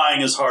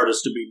trying his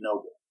hardest to be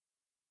noble.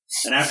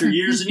 And after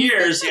years and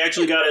years, he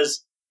actually got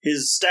his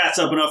stats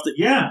up enough that,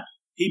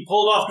 he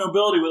pulled off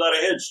nobility without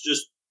a hitch.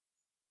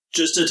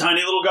 Just a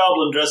tiny little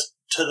goblin dressed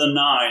to the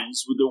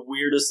nines with the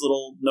weirdest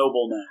little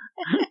noble name.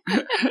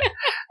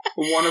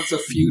 One of the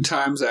few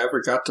times I ever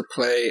got to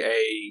play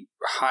a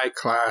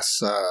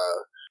high-class,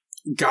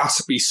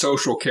 gossipy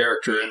social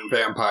character in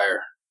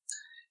Vampire.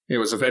 It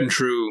was a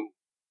Ventru.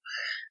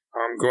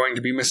 I'm going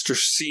to be Mr.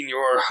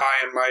 Senior,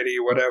 high and mighty,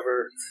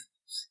 whatever.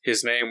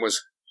 His name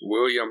was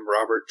William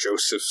Robert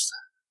Joseph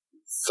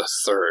the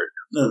Third.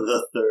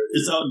 The Third.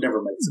 It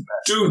never makes it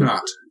back.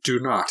 Do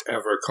not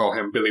ever call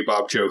him Billy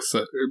Bob Joe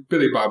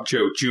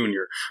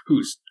Jr.,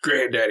 whose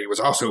granddaddy was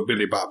also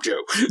Billy Bob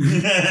Joe.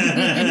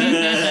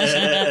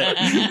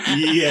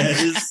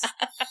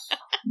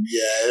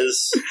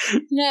 Yes.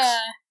 Yeah.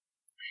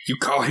 You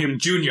call him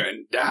Junior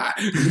and die.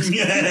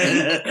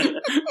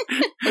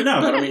 No,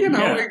 but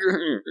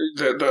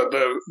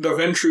the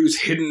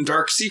Ventru's hidden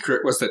dark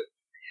secret was that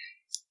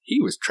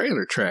he was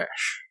trailer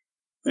trash.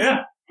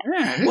 Yeah.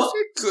 Yeah,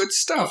 it's good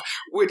stuff.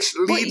 Which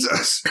leads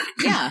us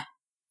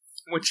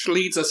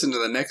into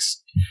the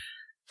next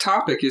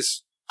topic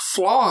is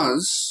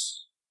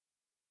flaws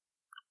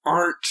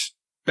aren't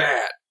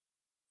bad.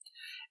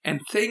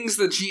 And things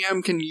the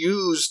GM can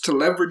use to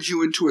leverage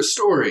you into a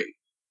story.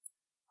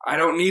 I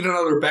don't need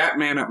another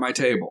Batman at my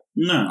table.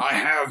 No. I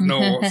have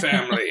no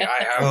family.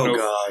 I have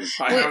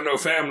no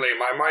family.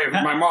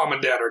 My mom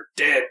and dad are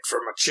dead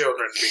from my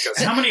children because...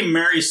 How many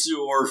Mary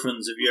Sue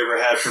orphans have you ever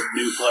had from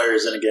new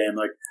players in a game?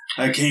 Like,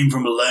 I came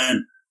from a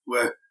land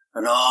where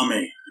an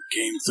army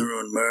came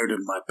through and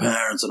murdered my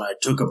parents, and I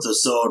took up the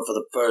sword for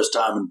the first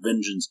time in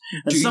vengeance.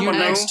 And someone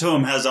next to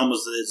him has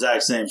almost the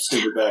exact same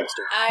stupid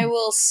backstory. I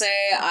will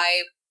say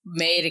I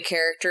made a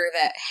character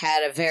that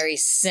had a very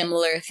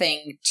similar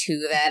thing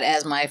to that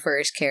as my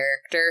first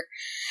character.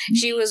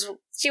 She was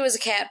a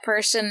cat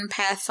person,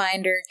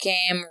 Pathfinder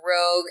game,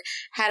 rogue,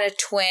 had a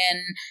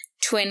twin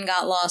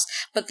got lost,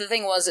 but the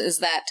thing is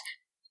that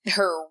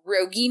her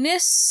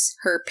roguiness,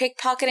 her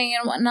pickpocketing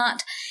and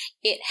whatnot,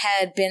 it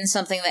had been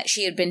something that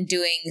she had been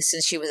doing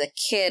since she was a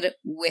kid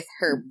with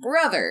her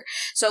brother.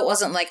 So it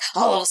wasn't like,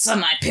 all of a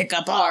sudden I pick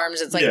up arms.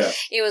 It's like,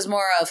 It was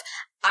more of,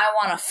 I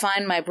want to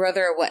find my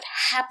brother, what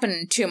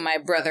happened to my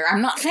brother.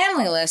 I'm not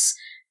familyless,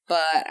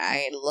 but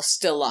I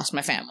still lost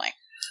my family.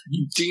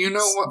 Do you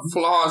know what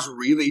flaws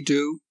really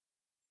do?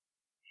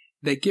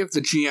 They give the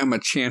GM a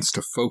chance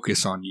to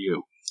focus on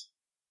you.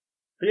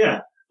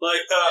 Yeah.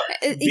 Like,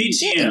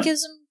 VTM. It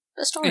gives them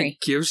a story.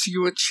 It gives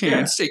you a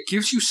chance. Yeah. It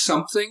gives you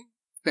something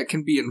that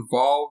can be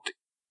involved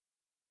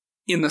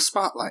in the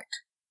spotlight.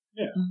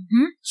 Yeah.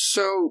 Mm-hmm.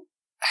 So,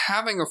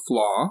 having a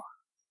flaw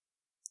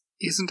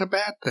isn't a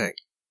bad thing.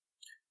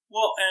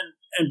 Well,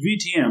 and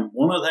VTM,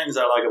 one of the things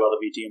I like about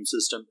the VTM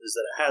system is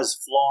that it has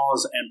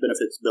flaws and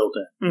benefits built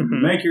in. Mm-hmm.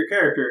 You make your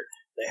character,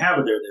 they have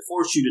it there. They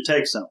force you to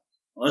take some.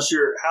 Unless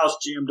your house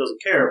GM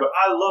doesn't care. But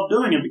I love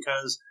doing it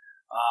because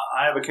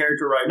I have a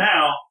character right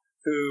now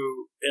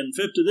who, in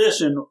 5th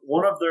edition,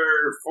 one of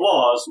their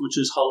flaws, which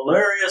is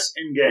hilarious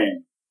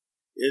in-game,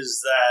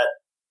 is that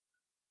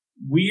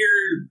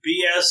weird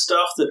BS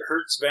stuff that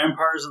hurts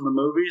vampires in the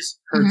movies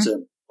hurts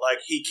him. Like,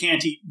 he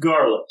can't eat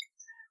garlic.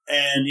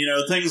 And,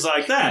 things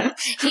like that.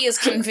 He has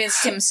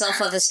convinced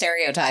himself of the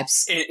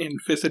stereotypes. In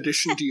 5th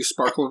edition, do you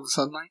sparkle in the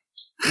sunlight?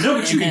 No,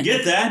 but you can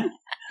get that.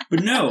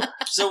 But no.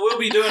 So we'll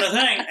be doing a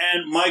thing,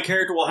 and my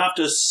character will have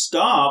to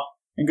stop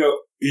and go,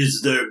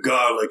 is there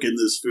garlic in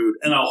this food?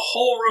 And a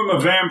whole room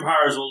of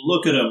vampires will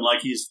look at him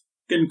like he's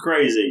fucking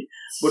crazy.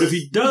 But if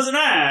he doesn't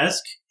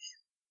ask,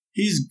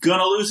 he's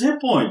gonna lose hit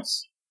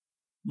points.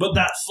 But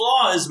that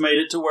flaw has made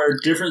it to where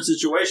different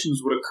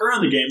situations would occur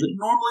in the game that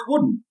normally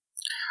wouldn't.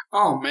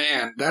 Oh,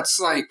 man, that's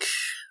like...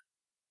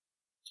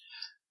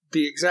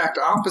 The exact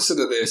opposite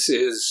of this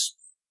is...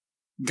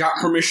 Got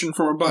permission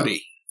from a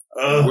buddy.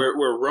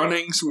 We're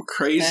running some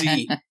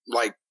crazy,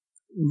 like,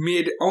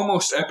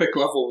 almost epic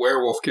level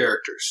werewolf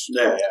characters.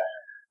 Yeah.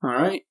 All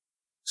right?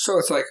 So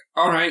it's like,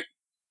 all right,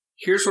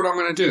 here's what I'm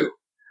going to do.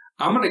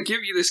 I'm going to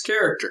give you this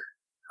character.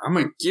 I'm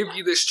going to give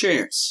you this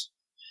chance.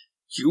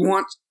 You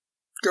want to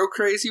go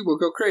crazy? We'll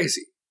go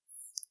crazy.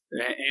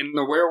 And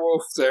the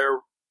werewolf, they're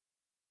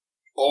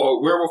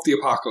Werewolf the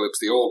Apocalypse,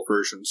 the old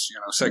versions,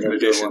 second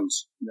edition.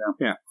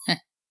 Yeah.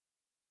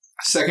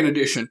 Second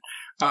edition.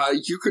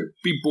 You could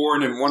be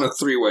born in one of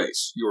 3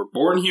 ways. You were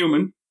born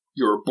human,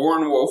 you were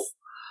born wolf,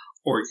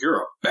 or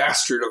you're a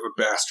bastard of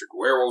a bastard.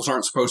 Werewolves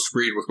aren't supposed to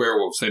breed with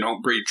werewolves. They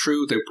don't breed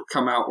true. They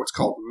come out what's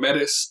called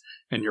metis,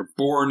 and you're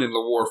born in the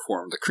war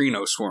form, the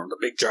Krenos form, the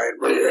big giant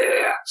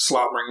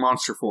slobbering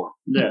monster form.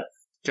 Yeah.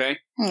 Okay?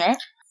 Okay.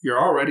 You're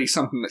already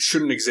something that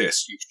shouldn't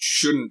exist. You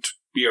shouldn't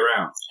be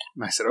around.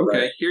 And I said,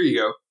 okay, Here you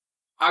go.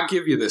 I'll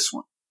give you this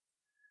one.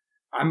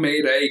 I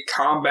made a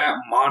combat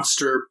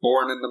monster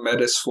born in the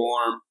metis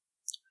form,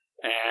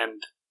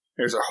 and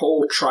there's a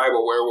whole tribe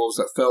of werewolves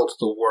that fell to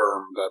the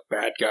worm, the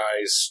bad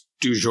guys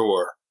du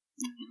jour.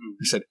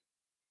 I said,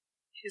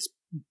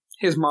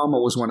 his mama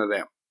was one of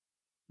them.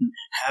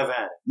 Have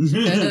at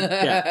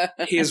it.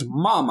 Yeah. His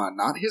mama,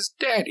 not his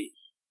daddy.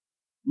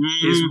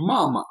 His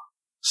mama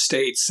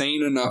stayed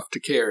sane enough to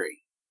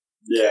carry.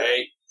 Yeah.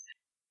 Okay?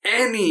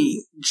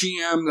 Any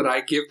GM that I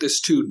give this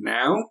to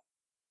now,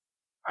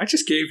 I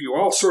just gave you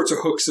all sorts of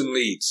hooks and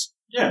leads.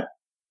 Yeah.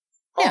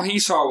 All he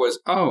saw was,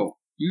 oh,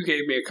 you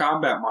gave me a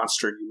combat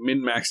monster and you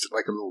min-maxed it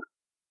like a little...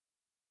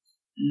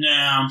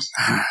 No.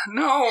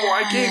 No,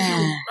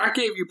 I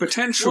gave you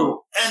potential.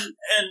 Well,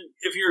 and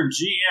if you're a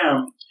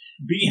GM,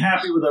 be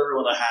happy with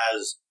everyone that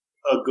has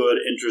a good,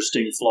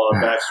 interesting,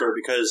 flawed backstory,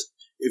 because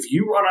if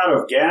you run out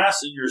of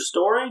gas in your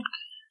story,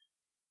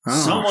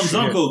 someone's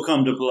uncle will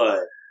come to play.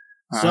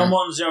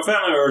 Someone's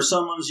family, or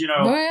someone's,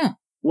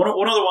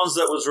 One of the ones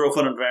that was real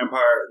fun in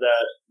Vampire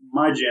that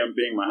my GM,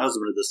 being my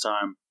husband at this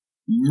time,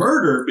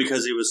 murdered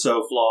because he was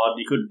so flawed and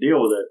he couldn't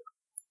deal with it,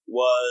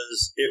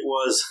 was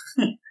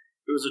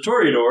a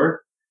Toreador,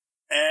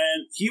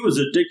 and he was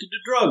addicted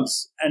to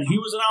drugs, and he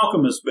was an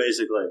alchemist,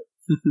 basically.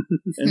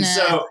 And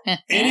so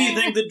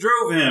anything that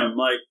drove him,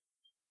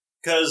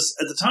 because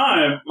at the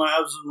time, my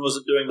husband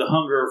wasn't doing the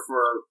hunger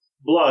for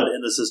blood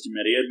in the system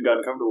yet. He hadn't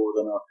gotten comfortable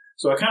with it enough.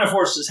 So I kind of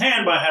forced his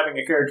hand by having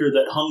a character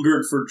that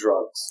hungered for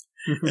drugs.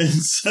 And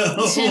so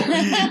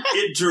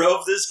it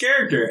drove this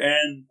character.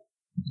 And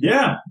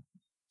yeah.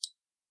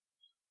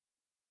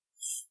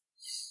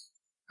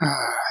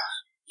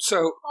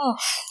 So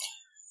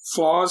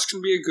flaws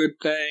can be a good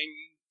thing.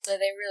 So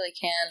they really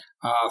can.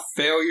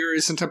 Failure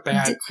isn't a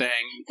bad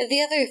thing.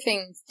 The other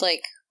thing,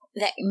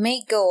 that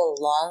may go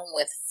along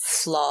with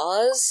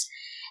flaws,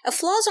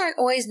 flaws aren't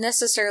always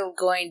necessarily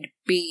going to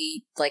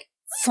be,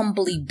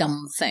 fumbly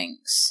dumb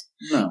things.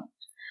 No.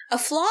 A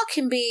flaw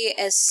can be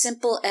as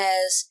simple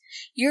as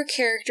your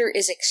character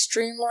is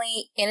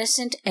extremely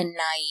innocent and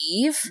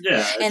naive,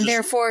 and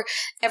therefore,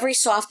 every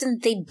so often,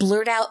 they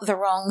blurt out the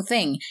wrong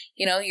thing.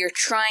 You're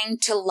trying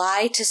to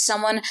lie to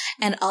someone,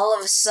 and all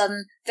of a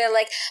sudden, they're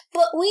like,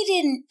 but we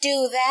didn't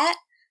do that.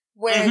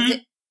 Where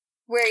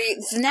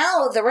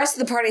now the rest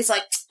of the party's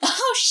like,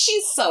 oh,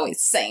 she's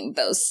always saying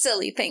those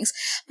silly things.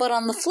 But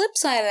on the flip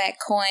side of that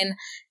coin,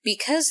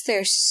 because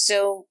they're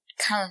so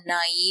kind of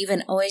naive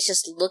and always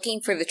just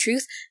looking for the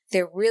truth,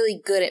 they're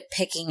really good at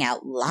picking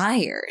out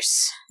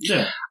liars.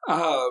 Yeah.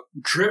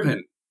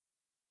 Driven.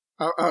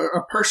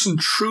 A person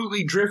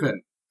truly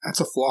driven.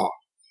 That's a flaw.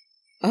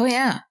 Oh,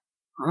 yeah.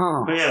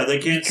 Oh. But yeah, they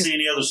can't see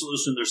any other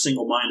solution they're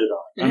single-minded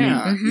on.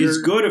 Yeah. It's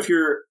good if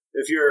you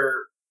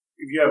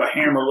have a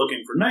hammer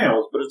looking for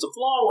nails, but it's a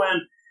flaw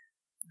when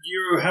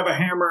you have a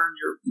hammer and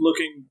you're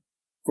looking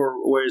for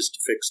ways to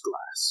fix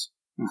glass.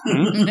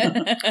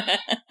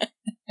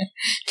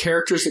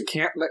 Characters that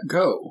can't let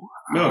go.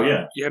 Oh,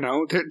 yeah.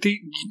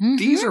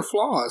 These are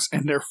flaws,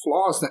 and they're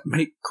flaws that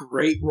make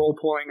great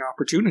role-playing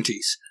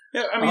opportunities.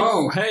 Yeah, I mean,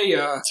 oh, hey,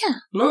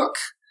 look,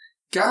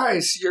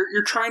 guys,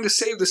 you're trying to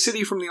save the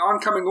city from the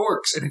oncoming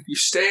orcs, and if you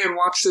stay and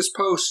watch this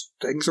post,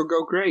 things will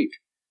go great.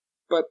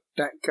 But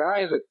that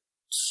guy that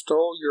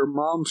stole your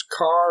mom's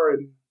car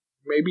and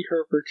maybe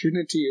her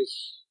virginity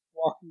is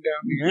walking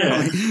down the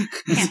alley.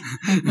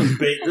 Let's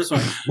bait this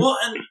one. Well,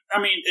 and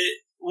I mean,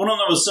 one of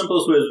the most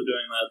simplest ways of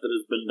doing that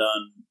has been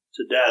done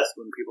to death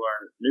when people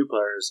are new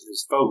players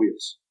is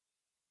phobias.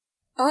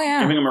 Oh,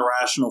 yeah. Giving them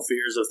irrational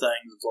fears of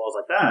things and laws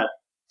like that.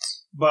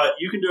 But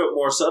you can do it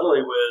more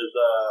subtly with,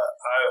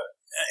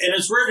 and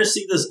it's rare to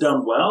see this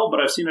done well, but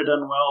I've seen it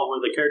done well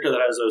with a character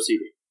that has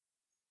OCD.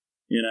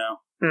 You know?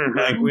 Mm-hmm.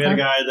 Like, we had a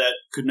guy that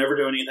could never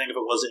do anything if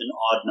it wasn't in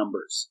odd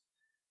numbers.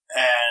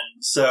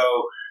 And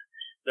so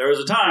there was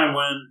a time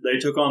when they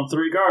took on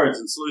 3 guards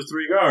and slew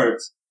 3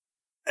 guards,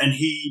 and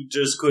he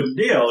just couldn't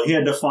deal. He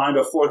had to find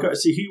a 4th guard.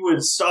 See, he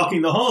was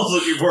stalking the halls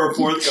looking for a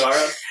 4th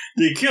guard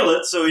to kill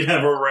it so he'd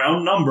have a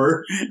round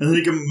number, and then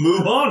he can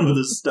move on with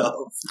his stuff.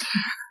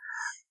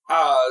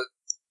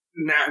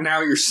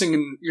 Now you're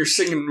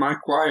singing my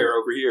choir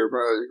over here,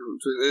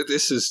 but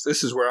this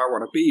is where I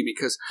want to be,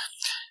 because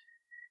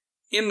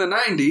in the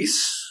 90s,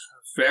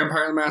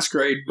 Vampire the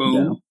Masquerade, boom,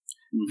 Yeah.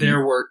 Mm-hmm.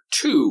 there were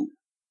 2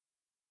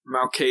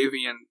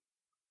 Malkavian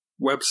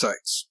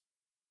websites.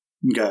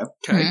 Okay.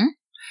 Mm-hmm.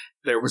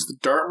 There was the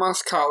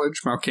Dartmouth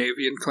College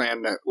Malkavian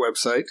Clannet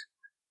website,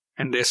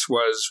 and this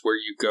was where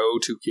you go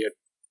to get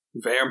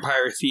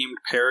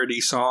vampire-themed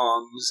parody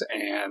songs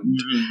and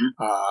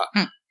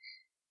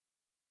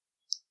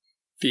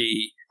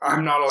the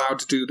I'm not allowed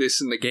to do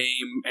this in the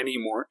game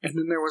anymore. And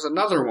then there was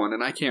another one,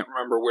 and I can't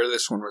remember where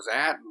this one was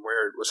at and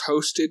where it was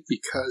hosted,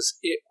 because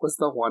it was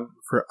the one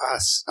for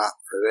us, not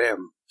for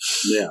them.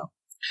 Yeah.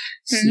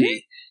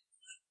 See,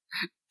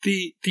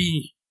 the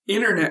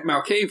internet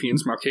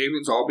Malkavians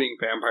all being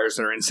vampires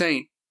that are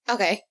insane,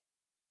 Okay.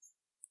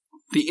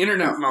 the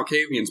internet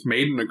Malkavians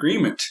made an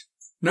agreement.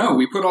 No,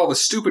 we put all the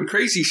stupid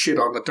crazy shit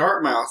on the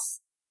Dartmouth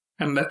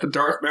and let the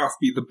Dartmouth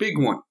be the big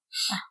one.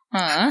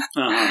 Huh?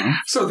 Uh-huh.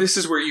 So this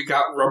is where you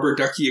got rubber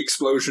ducky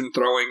explosion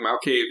throwing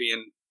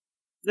Malkavian,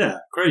 Yeah,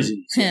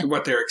 crazy.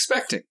 what they're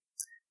expecting.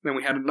 Then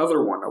we had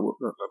another one,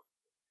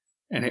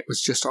 and it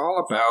was just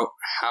all about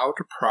how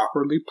to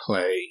properly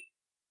play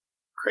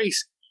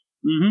crazy.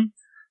 Mm-hmm.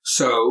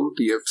 So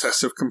the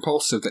obsessive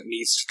compulsive that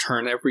needs to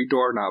turn every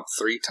doorknob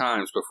 3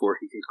 times before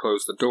he can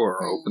close the door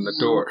or open the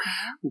door,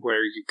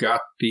 where you got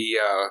the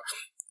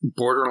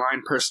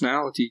borderline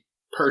personality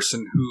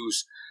person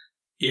who's,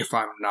 if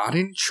I'm not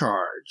in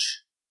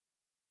charge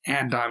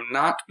and I'm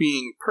not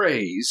being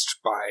praised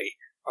by,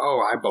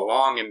 I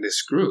belong in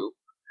this group,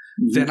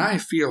 then I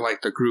feel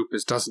like the group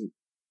doesn't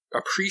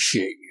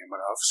appreciate me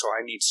enough, so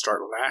I need to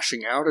start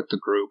lashing out at the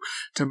group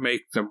to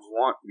make them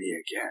want me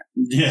again.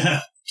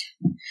 Yeah.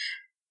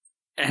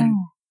 And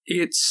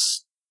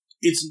it's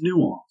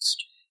nuanced.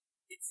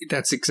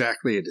 That's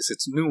exactly it.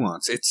 It's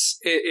nuance. It's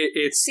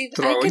See,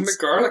 throwing the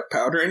garlic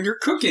powder in your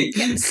cooking.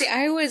 Yeah, see,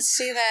 I would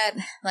see that,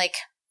 like,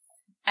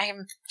 I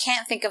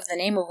can't think of the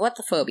name of what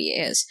the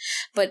phobia is,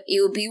 but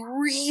it would be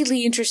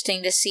really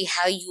interesting to see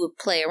how you would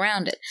play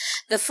around it.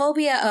 The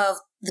phobia of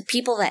the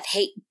people that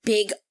hate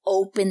big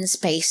open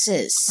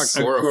spaces.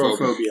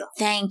 Agoraphobia.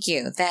 Thank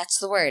you. That's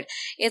the word.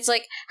 It's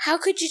like, how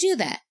could you do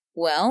that?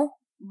 Well,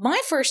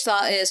 my first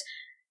thought is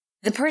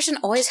the person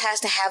always has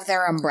to have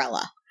their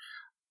umbrella.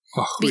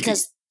 A hoodie.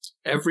 Because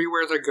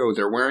everywhere they go,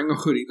 they're wearing a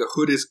hoodie. The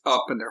hood is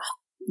up and they're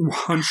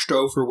hunched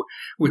over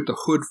with the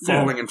hood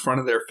falling in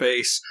front of their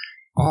face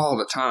all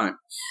the time.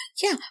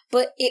 yeah,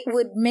 but it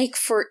would make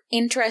for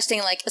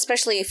interesting, like,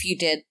 especially if you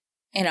did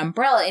an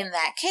umbrella in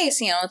that case,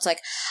 it's like,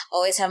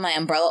 always have my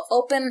umbrella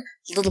open,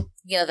 little,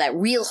 that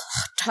real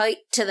tight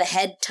to the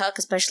head tuck,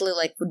 especially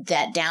like with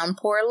that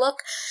downpour look.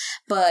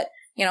 But,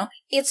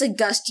 it's a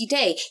gusty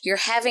day. You're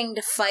having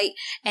to fight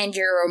and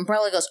your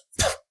umbrella goes,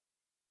 poof.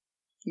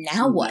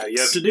 Now what? Yeah,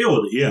 you have to deal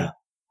with it, yeah.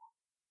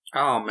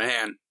 Oh,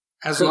 man.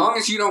 As long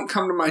as you don't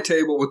come to my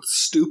table with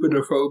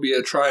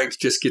stupidophobia trying to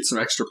just get some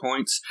extra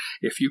points,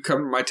 if you come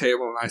to my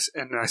table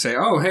and I say,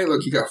 oh, hey,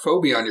 look, you got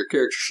phobia on your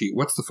character sheet.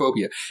 What's the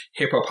phobia?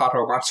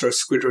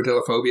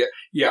 Hippopotomonstrosquidrodillophobia.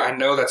 Yeah, I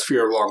know that's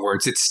fear of long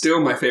words. It's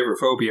still my favorite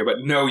phobia,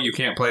 but no, you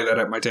can't play that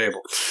at my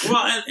table.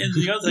 Well, and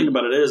the other thing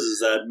about it is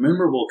that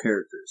memorable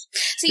characters.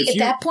 See, at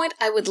that point,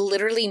 I would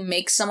literally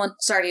make someone,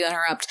 sorry to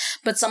interrupt,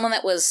 but someone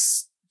that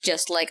was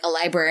just like a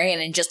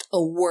librarian and just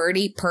a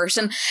wordy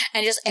person,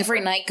 and just every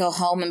night go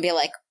home and be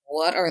like,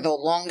 what are the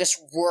longest,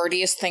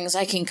 wordiest things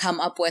I can come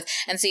up with,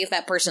 and see if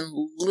that person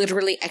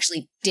literally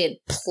actually did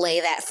play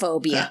that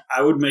phobia.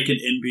 I would make an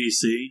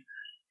NPC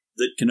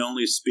that can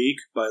only speak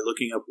by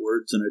looking up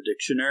words in a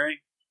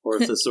dictionary or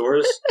a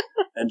thesaurus,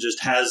 and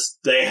just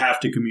they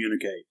have to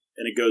communicate,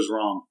 and it goes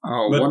wrong.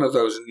 Oh, one of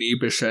those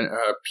neebish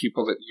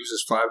people that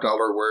uses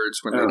 $5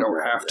 words when they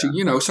don't have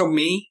to. So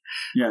me.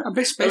 Yeah.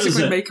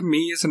 Basically make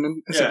me as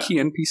a key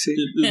NPC.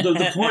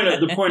 The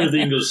point of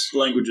the English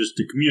language is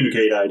to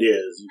communicate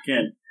ideas. You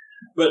can't.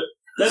 But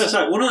that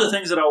aside, one of the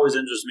things that always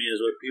interests me is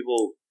what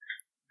people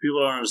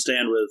don't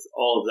understand with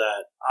all of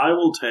that. I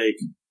will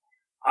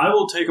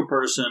take a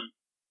person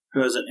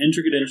who has an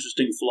intricate,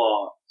 interesting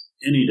flaw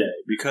any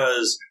day.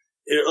 Because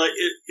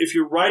if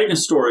you're writing a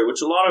story,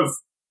 which a lot of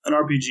an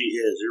RPG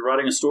is, you're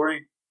writing a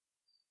story,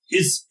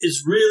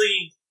 it's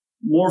really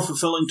more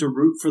fulfilling to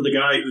root for the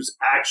guy who's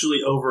actually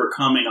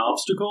overcoming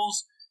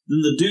obstacles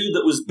than the dude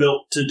that was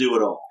built to do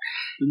it all.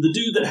 Than the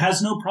dude that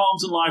has no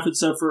problems in life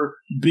except for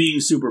being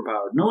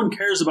superpowered. No one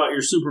cares about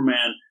your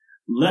Superman.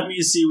 Let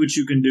me see what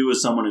you can do with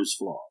someone who's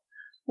flawed.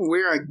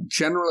 We're a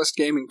generalist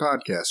gaming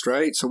podcast,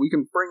 right? So we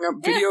can bring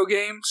up video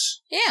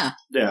games. Yeah.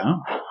 Yeah.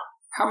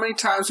 How many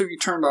times have you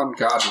turned on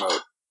God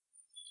mode?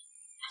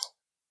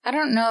 I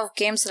don't know of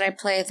games that I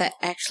play that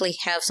actually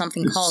have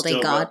something called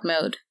a God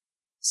mode.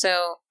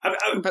 So,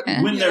 but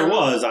when there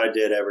was, I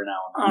did every now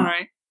and then. All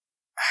right.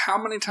 How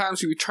many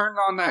times have you turned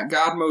on that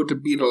God mode to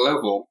beat a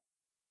level,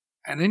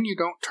 and then you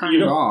don't turn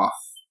it off?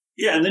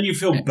 Yeah, and then you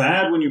feel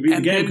bad when you beat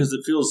the game because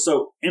it feels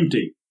so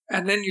empty.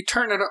 And then you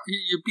turn it up,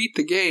 you beat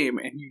the game,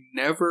 and you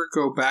never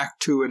go back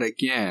to it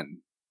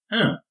again.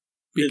 Yeah.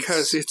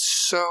 Because it's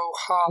so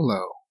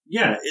hollow.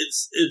 Yeah,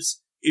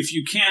 it's if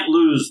you can't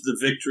lose, the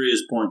victory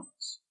is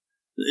pointless.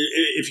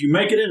 If you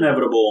make it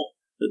inevitable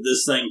that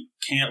this thing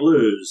can't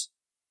lose,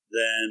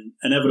 then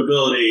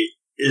inevitability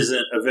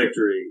isn't a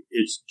victory.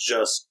 It's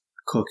just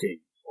cooking,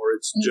 or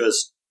it's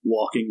just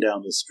walking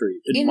down the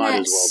street. It in might that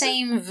as well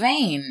same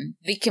vein,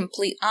 the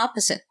complete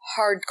opposite,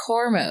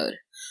 hardcore mode.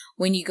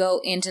 When you go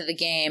into the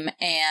game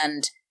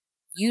and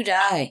you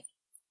die,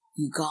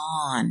 you're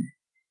gone.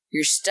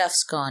 Your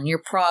stuff's gone.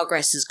 Your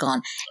progress is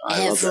gone.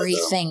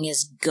 Everything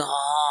is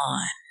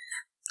gone.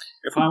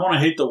 If I want to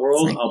hate the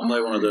world, I'll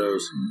play one of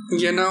those.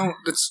 You know,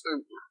 it's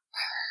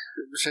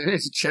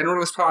a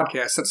generalist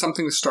podcast. That's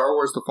something that Star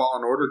Wars The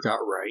Fallen Order got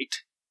right.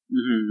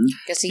 Mm-hmm.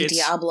 Because see,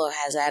 Diablo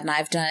has that, and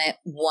I've done it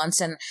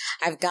once, and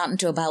I've gotten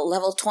to about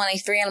level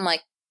 23, and I'm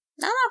like,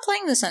 I'm not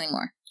playing this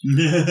anymore.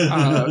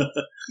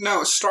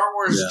 No, Star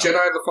Wars Jedi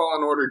The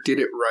Fallen Order did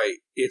it right.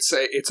 It's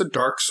a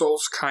Dark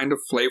Souls kind of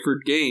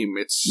flavored game.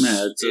 It's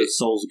a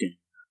Souls game.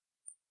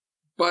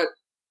 But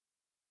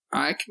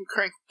I can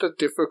crank the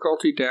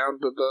difficulty down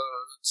to the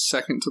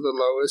second to the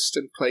lowest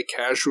and play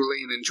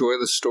casually and enjoy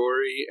the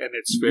story, and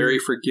it's very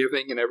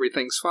forgiving and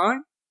everything's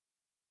fine.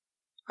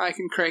 I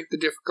can crank the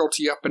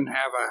difficulty up and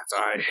have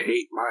I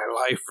hate my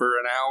life for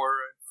an hour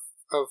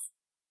of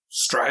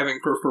striving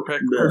for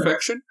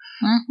perfection,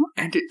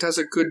 and it does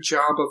a good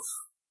job of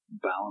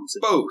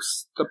balancing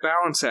both. The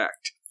balance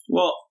act.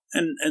 Well,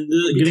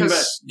 getting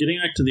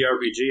back to the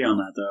RPG on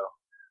that though,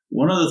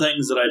 one of the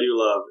things that I do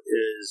love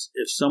is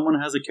if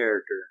someone has a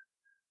character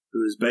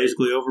who's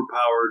basically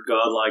overpowered,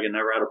 godlike, and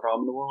never had a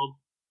problem in the world,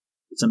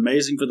 it's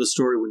amazing for the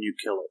story when you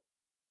kill it.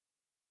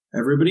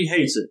 Everybody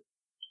hates it,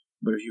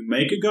 but if you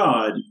make a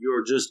god,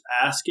 you're just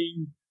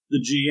asking the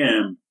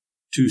GM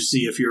to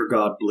see if your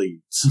god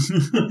bleeds.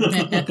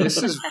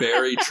 This is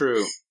very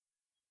true.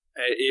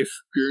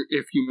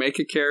 If you make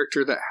a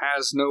character that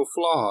has no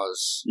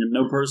flaws and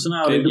no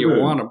personality, then you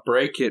want to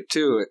break it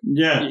to it.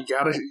 Yeah, you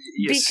gotta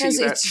because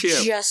see that it's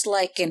chip. Just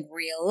like in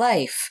real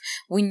life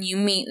when you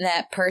meet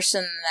that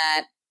person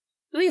that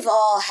we've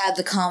all had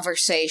the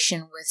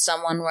conversation with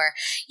someone where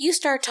you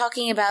start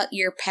talking about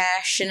your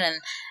passion and.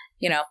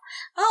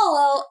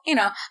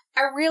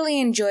 I really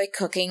enjoy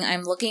cooking.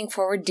 I'm looking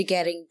forward to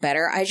getting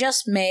better. I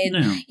just made,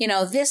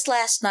 this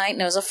last night,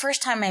 and it was the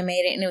first time I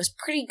made it, and it was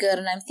pretty good,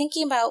 and I'm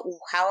thinking about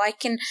how I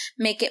can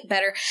make it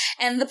better.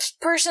 And the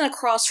person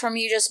across from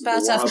you just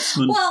spouts out,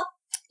 well,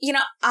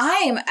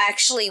 I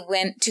actually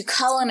went to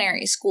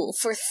culinary school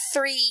for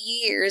 3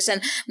 years,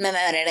 and I'm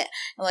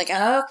like,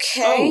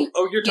 okay.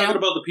 Oh, you're talking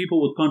about the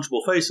people with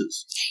punchable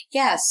faces.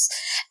 Yes.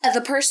 The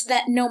person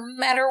that no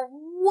matter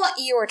what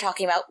you are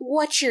talking about,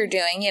 what you're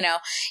doing,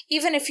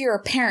 even if you're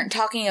a parent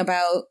talking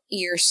about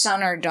your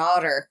son or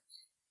daughter,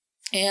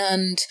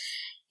 and,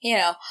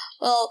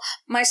 well,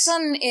 my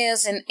son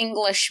is an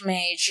English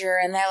major,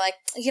 and they're like,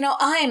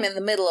 I'm in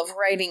the middle of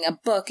writing a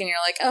book, and you're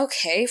like,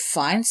 okay,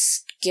 fine,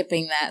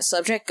 skipping that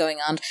subject, going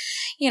on,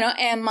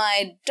 and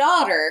my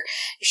daughter,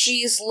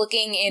 she's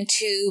looking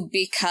into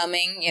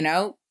becoming,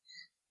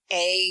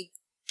 a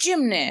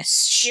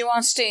gymnast. She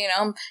wants to,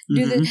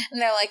 do this,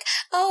 and they're like,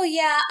 "Oh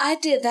yeah, I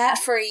did that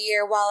for a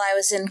year while I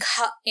was in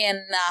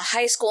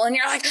high school." And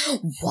you're like,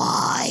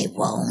 "Why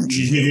won't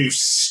you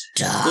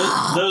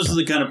stop?" Those are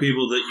the kind of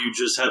people that you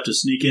just have to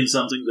sneak in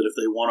something that if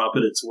they one up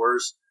it, it's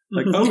worse.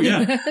 Like, oh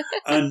yeah,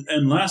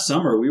 and last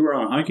summer we were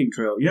on a hiking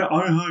trail. Yeah,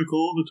 I hike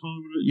all the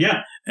time.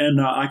 Yeah,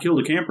 and I killed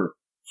a camper.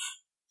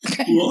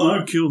 Well,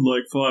 I've killed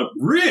like 5.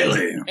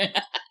 Really?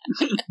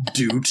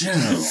 Do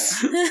tell.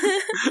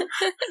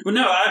 But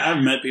no,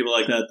 I've met people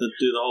like that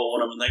do the whole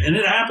one-up thing. And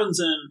it happens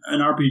in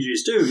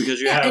RPGs too,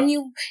 because you have... And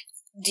you,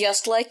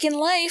 just like in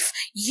life,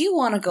 you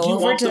want to go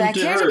over to that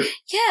character.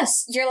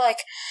 Yes, you're like,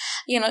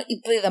 you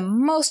play the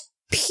most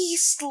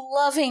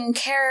peace-loving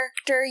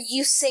character.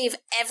 You save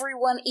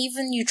everyone,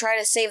 even you try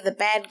to save the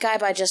bad guy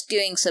by just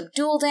doing some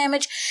dual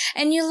damage.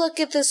 And you look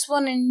at this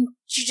one and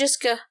you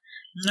just go...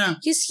 No.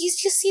 You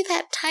see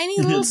that tiny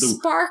little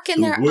spark in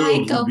their eye. The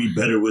world would be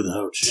better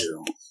without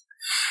you.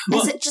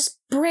 as it just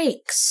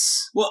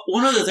breaks. Well,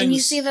 one of the things... And you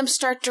see them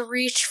start to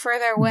reach for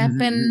their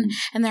weapon,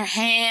 and their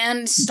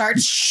hand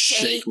starts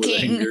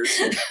shaking.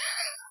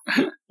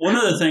 One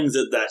of the things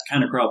that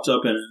kind of crops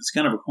up in it, it's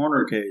kind of a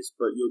corner case,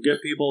 but you'll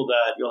get people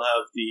that you'll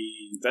have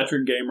the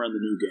veteran gamer and the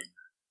new gamer.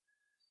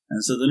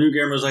 And so the new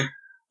gamer's like,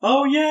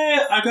 oh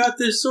yeah, I got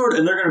this sword,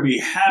 and they're going to be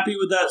happy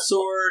with that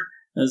sword.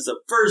 And it's the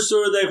first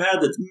sword they've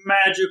had that's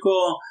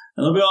magical,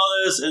 and they'll be all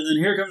this, and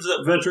then here comes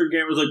that veteran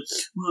gamer's like,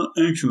 well,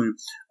 actually,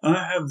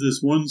 I have this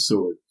one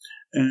sword,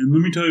 and let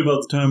me tell you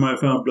about the time I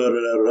found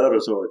blah-da-da-da-da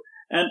sword.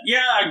 And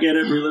yeah, I get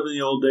it, reliving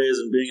the old days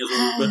and being as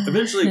old, but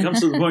eventually it comes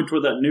to the point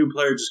where that new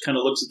player just kind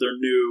of looks at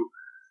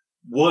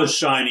their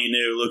shiny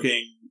new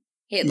looking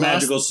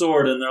magical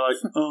sword, and they're like,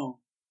 oh.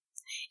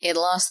 It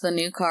lost the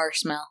new car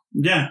smell.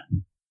 Yeah.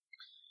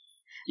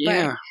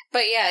 Yeah.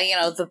 But yeah,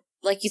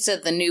 like you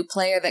said, the new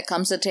player that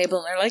comes to the table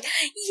and they're like,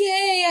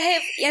 yay,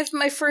 I have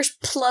my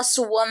first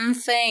 +1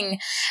 thing.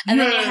 And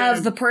then you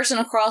have the person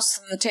across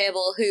from the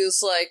table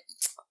who's like,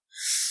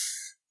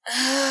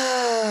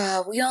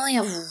 we only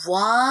have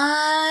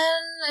one?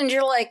 And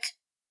you're like,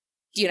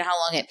 do you know how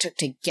long it took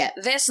to get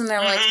this? And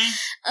they're like,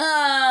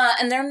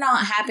 and they're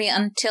not happy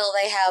until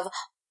they have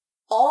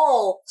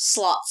all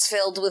slots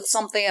filled with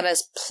something that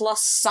is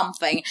plus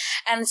something.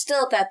 And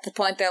still at that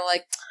point, they're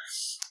like,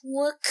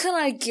 what can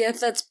I get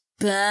that's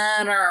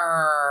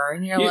better?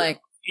 And you're like...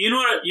 You know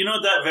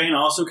what that vein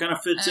also kind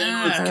of fits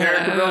in with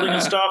character building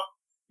and stuff?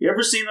 You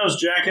ever seen those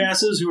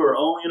jackasses who are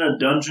only in a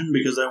dungeon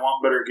because they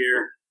want better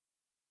gear?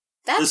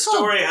 The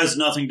story has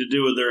nothing to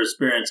do with their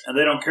experience, and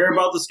they don't care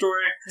about the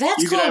story.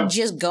 That's called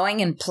just going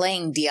and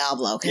playing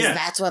Diablo, because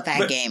that's what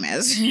that game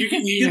is. You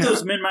get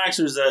those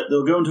min-maxers that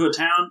they'll go into a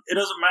town. It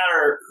doesn't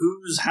matter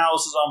whose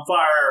house is on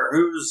fire, or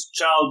whose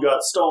child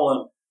got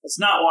stolen. That's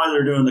not why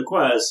they're doing the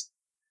quest.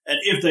 And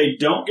if they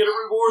don't get a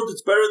reward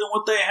that's better than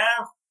what they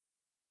have,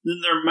 then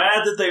they're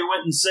mad that they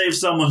went and saved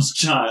someone's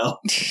child.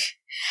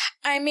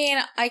 I mean,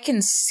 I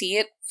can see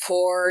it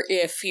for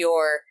if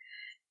you're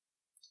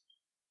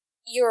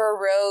a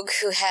rogue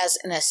who has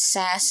an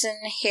assassin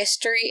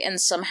history and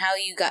somehow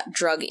you got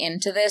drug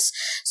into this.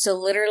 So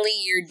literally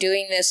you're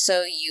doing this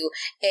so you,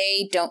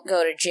 A, don't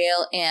go to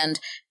jail, and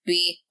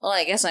B, well,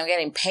 I guess I'm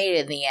getting paid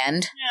in the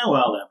end. Yeah,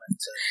 well, that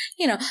makes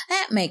sense.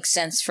 That makes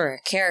sense for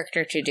a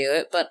character to do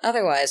it, but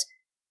otherwise,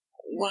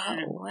 why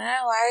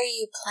are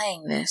you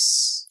playing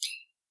this?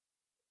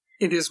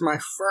 It is my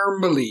firm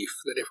belief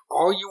that if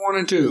all you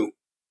want to do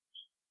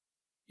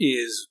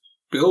is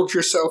build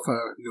yourself a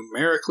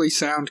numerically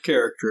sound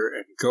character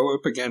and go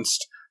up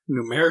against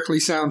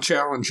numerically sound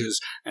challenges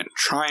and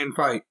try and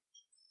fight,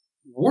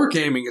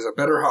 wargaming is a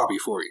better hobby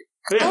for you.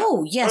 Yeah.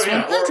 Oh, yes,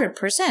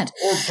 100%.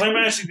 Or play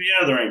Magic the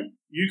Gathering.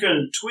 You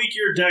can tweak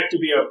your deck to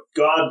be a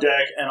god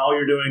deck, and all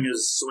you're doing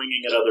is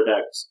swinging at other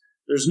decks.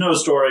 There's no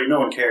story, no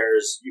one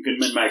cares. You can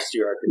min-max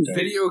your archetype.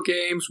 Video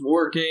games,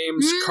 war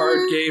games,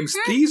 card games,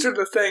 these are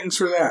the things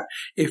for that.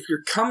 If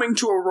you're coming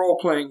to a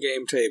role-playing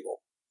game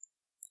table,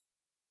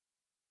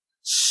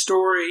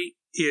 story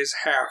is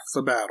half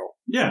the battle.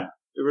 Yeah,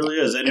 it really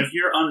is. And if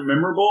you're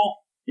unmemorable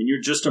and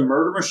you're just a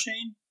murder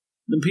machine,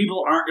 then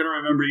people aren't going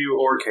to remember you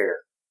or care.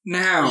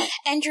 Now.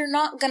 And you're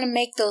not going to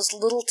make those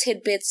little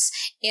tidbits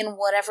in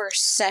whatever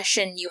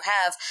session you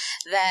have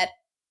that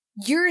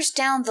years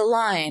down the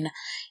line,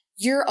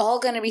 you're all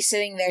going to be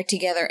sitting there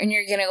together and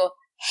you're going to go,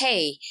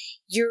 hey,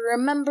 you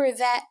remember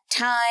that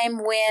time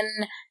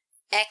when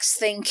X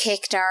thing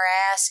kicked our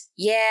ass?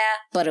 Yeah,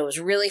 but it was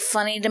really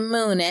funny to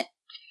moon it.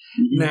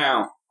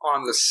 Now,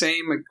 on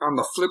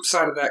the flip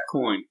side of that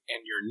coin,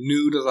 and you're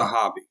new to the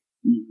hobby,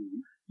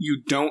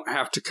 you don't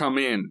have to come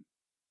in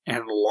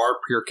and LARP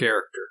your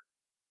character.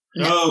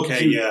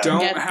 Okay, you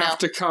don't have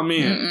to come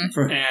in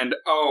and,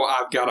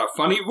 I've got a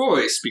funny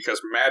voice,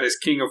 because Matt is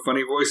king of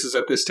funny voices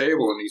at this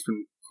table, and he's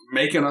been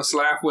making us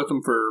laugh with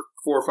him for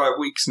 4 or 5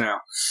 weeks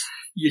now.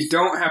 You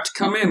don't have to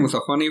come in with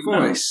a funny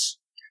voice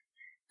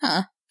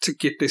to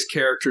get this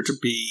character to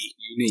be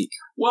unique.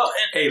 Well,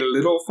 a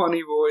little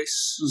funny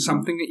voice,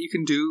 something that you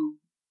can do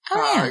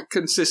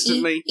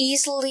consistently.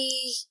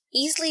 Easily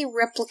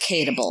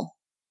replicatable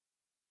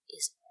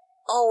is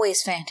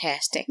always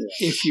fantastic.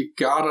 If you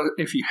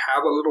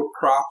have a little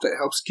prop that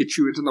helps get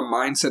you into the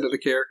mindset of the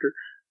character,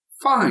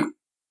 fine.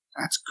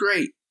 That's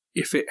great.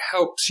 If it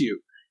helps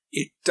you,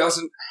 it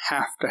doesn't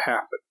have to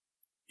happen.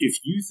 If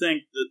you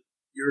think that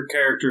your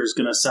character is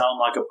going to sound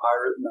like a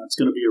pirate and that's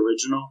going to be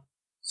original,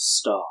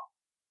 stop.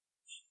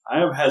 I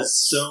have had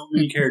so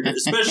many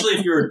characters, especially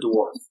if you're a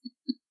dwarf.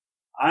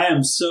 I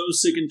am so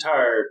sick and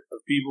tired of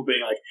people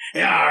being like,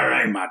 yeah,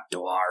 I'm a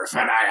dwarf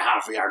and I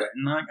have your...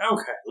 And I'm like,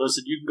 okay,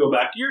 listen, you can go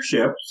back to your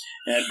ship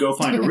and go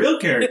find a real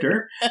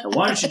character. And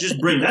why don't you just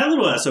bring that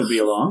little SOB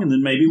along and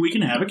then maybe we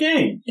can have a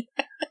game.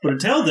 But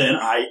until then,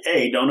 I,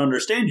 A, don't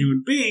understand you,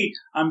 and B,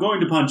 I'm going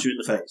to punch you in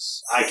the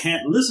face. I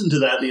can't listen to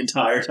that the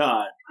entire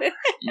time.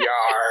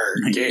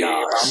 Yar, Gabe,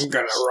 I'm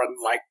gonna run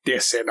like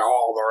this in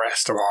all the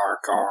rest of our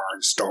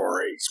Karn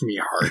stories, me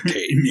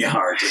hearty. Me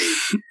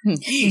hearty.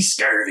 He's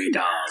scurvy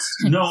dolls.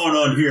 No one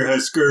on here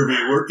has scurvy.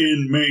 We're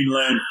in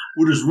mainland.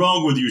 What is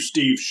wrong with you,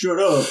 Steve? Shut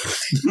up.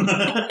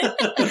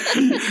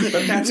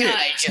 But that's it.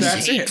 I just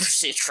That's hate it.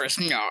 citrus.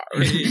 Yar.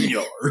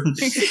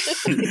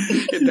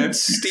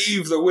 That's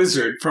Steve the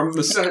Wizard from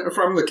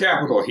the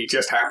capital. He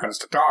just happens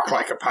to talk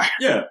like a pirate.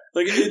 Yeah,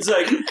 like it's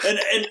like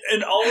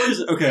and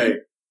always okay.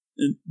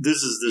 This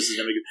is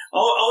gonna be good.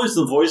 Always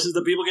the voices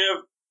that people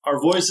give are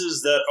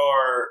voices that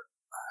are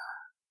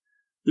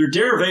they're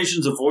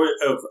derivations of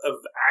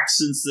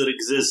accents that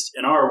exist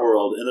in our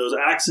world, and those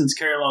accents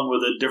carry along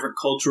with a different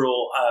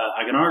cultural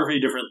iconography,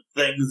 different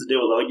things to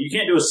deal with. Like you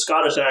can't do a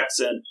Scottish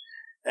accent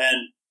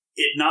and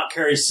it not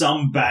carry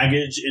some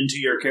baggage into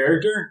your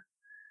character.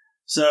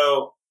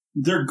 So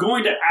they're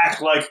going to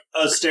act like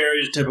a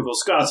stereotypical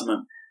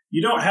Scotsman.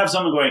 You don't have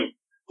someone going,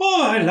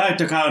 "Oh, I like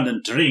to go out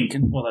and drink,"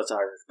 and well, that's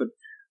Irish, but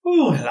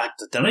 "Oh, I like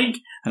to drink,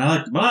 and I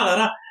like to blah blah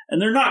blah."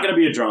 And they're not going to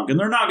be a drunk, and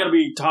they're not going to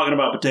be talking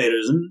about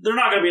potatoes, and they're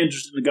not going to be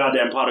interested in a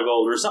goddamn pot of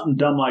gold or something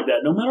dumb like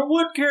that. No matter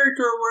what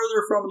character or where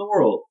they're from in the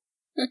world,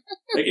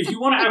 like if you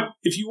want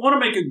to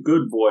make a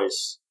good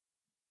voice,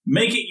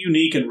 make it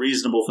unique and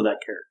reasonable for that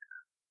character.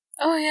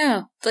 Oh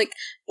yeah, like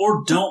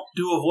Or don't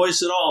do a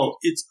voice at all.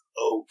 It's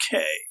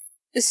okay.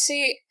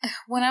 see,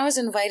 when I was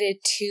invited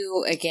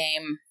to a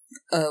game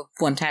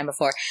one time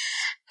before,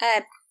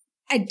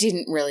 I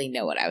didn't really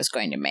know what I was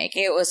going to make.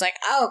 It was like,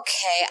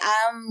 okay,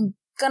 I'm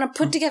gonna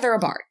put together a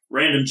bard.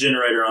 Random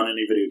generator on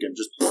any video game,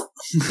 just.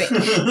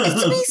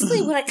 That's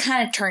basically what it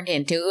kind of turned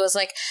into. It was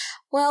like,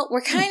 well,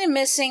 we're kind of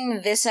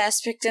missing this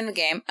aspect in the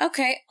game.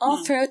 Okay,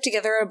 I'll throw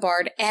together a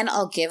bard and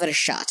I'll give it a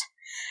shot.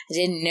 I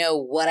didn't know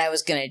what I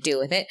was going to do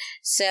with it,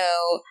 so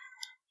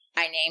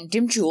I named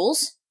him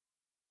Jules.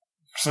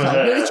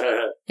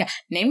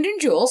 Named him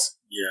Jules.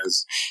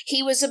 Yes.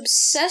 He was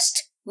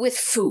obsessed with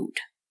food.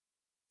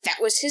 That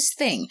was his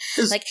thing.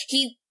 Like,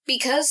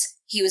 because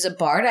he was a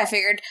bard, I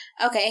figured,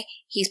 okay,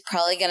 he's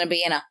probably going to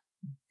be in a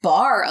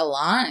bar a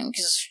lot,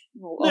 because,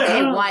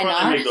 okay, why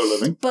not? Make their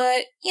living.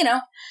 But,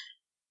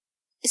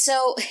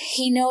 so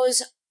he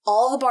knows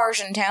all the bars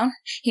in town,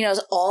 he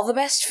knows all the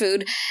best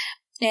food,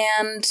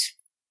 and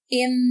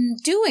in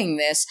doing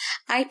this,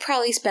 I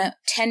probably spent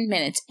 10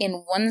 minutes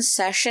in one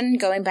session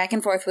going back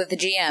and forth with the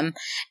GM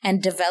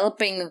and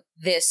developing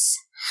this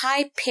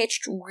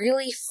high-pitched,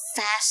 really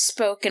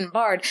fast-spoken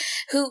bard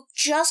who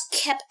just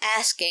kept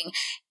asking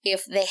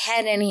if they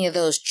had any of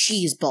those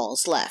cheese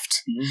balls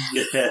left.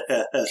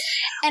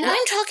 And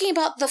I'm talking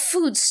about the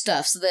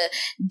foodstuffs, the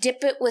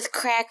dip it with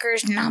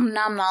crackers, nom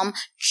nom nom,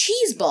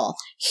 cheese ball.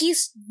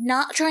 He's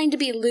not trying to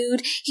be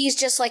lewd. He's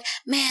just like,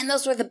 man,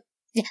 those were the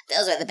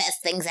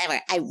best things ever.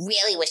 I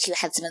really wish you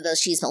had some of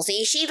those cheese balls.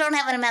 You sure you don't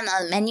have them on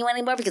the menu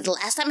anymore? Because the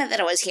last time that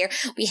I was here,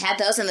 we had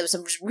those, and there was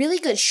some really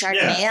good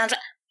Chardonnay. Yeah.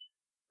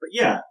 But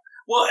yeah,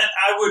 well, and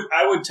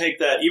I would take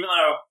that,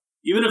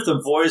 even if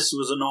the voice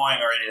was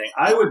annoying or anything,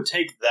 I would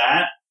take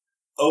that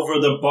over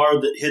the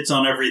bard that hits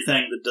on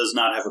everything that does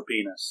not have a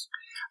penis.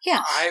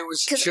 Yeah, I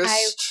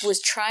was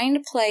trying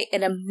to play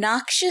an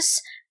obnoxious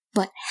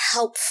but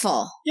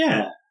helpful.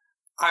 Yeah,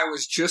 I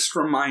was just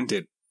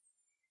reminded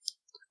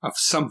of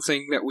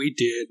something that we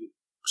did,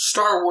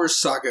 Star Wars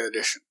Saga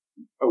Edition.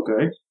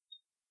 Okay.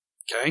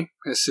 Okay,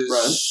 this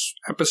is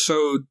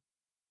episode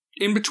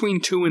in between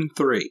 2 and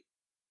 3.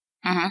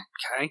 Uh-huh.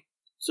 Okay.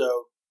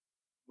 So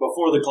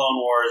before the Clone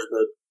Wars,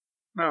 but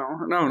No.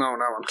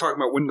 I'm talking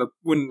about when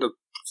the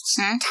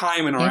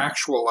time in our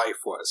actual life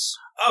was.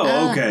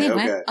 oh, okay.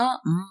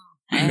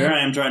 Here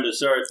I am trying to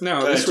start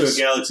this to was a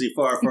galaxy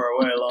far, far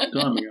away a long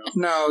time ago.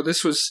 No,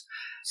 this was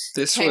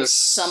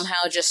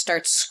somehow just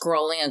starts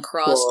scrolling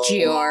across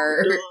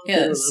GR.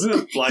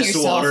 Flash Your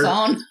to water.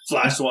 cell phone.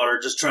 Flash to water,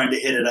 just trying to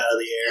hit it out of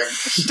the air.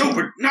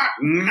 Stupid, not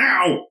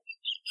now!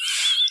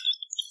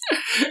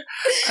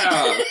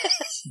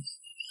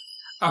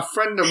 A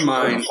friend of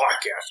mine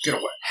Podcast, get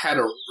away. had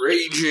a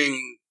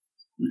raging,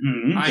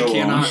 I Go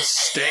cannot on.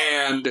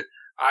 stand,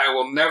 I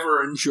will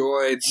never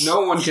enjoy,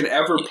 no one can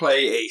ever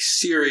play a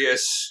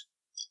serious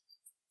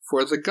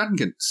for the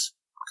Gungans.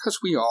 Because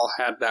we all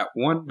had that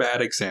one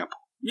bad example.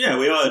 Yeah,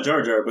 we all had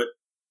Jar Jar, but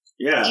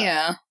yeah.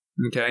 Yeah.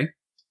 Okay?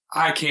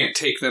 I can't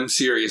take them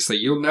seriously.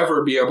 You'll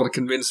never be able to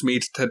convince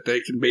me that they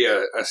can be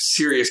a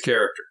serious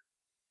character.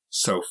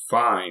 So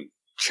fine.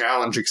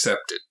 Challenge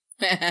accepted.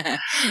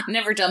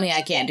 Never tell me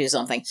I can't do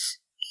something.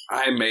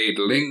 I made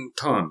Ling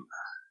Tun,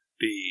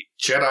 the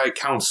Jedi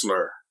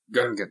Counselor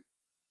Gungan.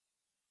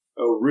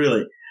 Oh,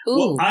 really? Ooh.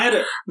 Well, I had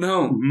a...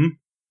 No. Mm-hmm.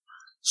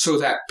 So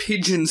that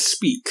pigeon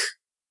speak.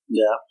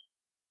 Yeah.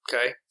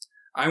 Okay?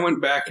 I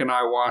went back and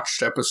I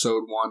watched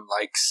episode 1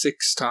 like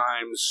 6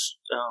 times.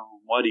 Oh,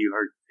 why do you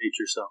hate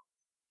yourself?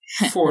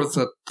 For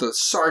the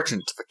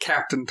sergeant, the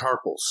Captain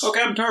Tarples. Oh,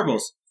 Captain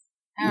Tarples.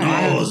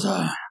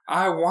 Oh.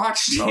 I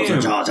watched him.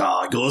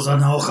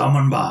 no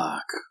coming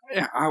back.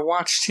 Yeah, I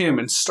watched him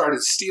and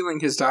started stealing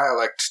his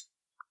dialect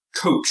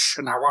coach,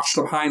 and I watched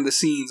the behind the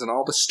scenes and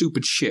all the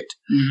stupid shit.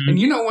 Mm-hmm. And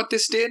you know what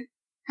this did?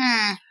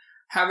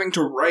 having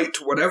to write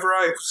whatever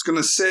I was going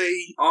to say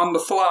on the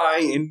fly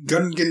in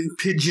Gungan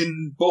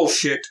pigeon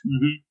bullshit,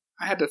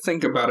 I had to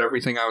think about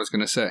everything I was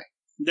going to say.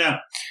 Yeah.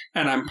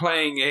 And I'm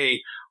playing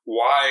a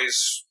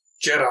wise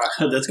Jedi.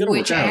 That's going to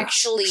Which work out.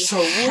 actually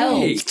So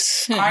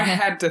helped. I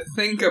had to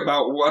think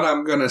about what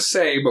I'm going to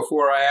say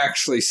before I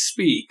actually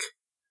speak.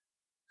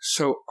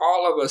 So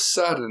all of a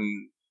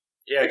sudden,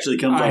 He actually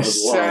comes off as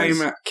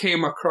wise.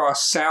 came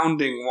across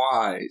sounding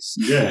wise.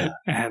 Yeah.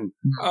 And,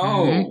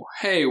 oh,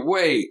 hey,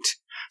 wait.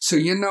 So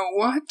you know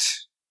what?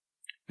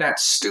 That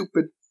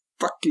stupid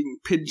fucking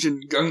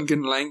pigeon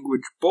Gungan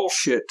language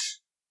bullshit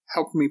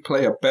helped me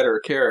play a better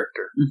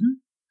character.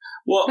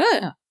 Well,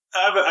 Yeah.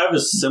 I have a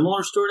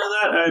similar story to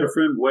that. I had a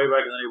friend way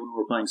back in the day when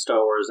we were playing Star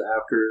Wars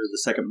after the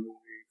second movie.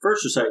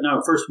 First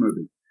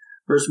movie.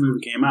 First movie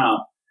came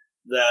out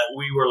that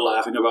we were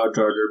laughing about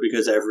Jar Jar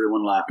because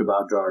everyone laughed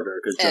about Jar Jar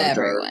because Jar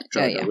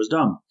Jar was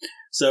dumb.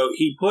 So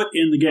he put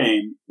in the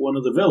game, one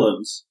of the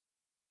villains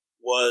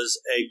was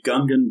a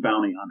Gungan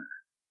bounty hunter.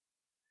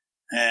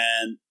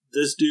 And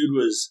this dude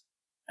was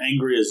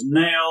angry as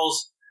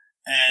nails,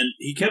 and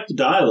he kept the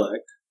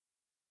dialect,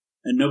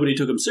 and nobody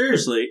took him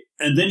seriously,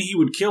 and then he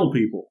would kill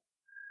people.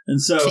 And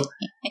so,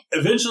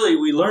 eventually,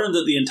 we learned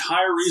that the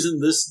entire reason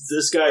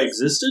this guy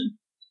existed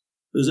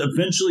was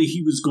eventually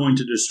he was going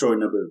to destroy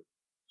Naboo.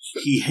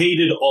 He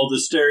hated all the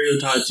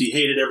stereotypes. He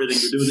hated everything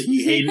to do with it.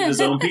 He hated his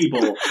own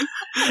people,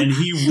 and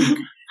he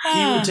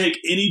would take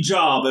any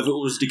job if it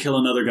was to kill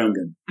another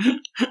Gungan.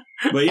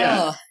 But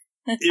yeah,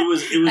 it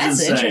was That's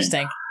insane.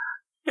 interesting.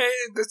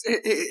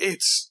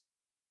 It's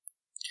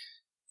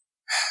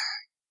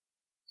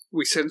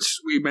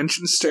we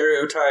mentioned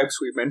stereotypes,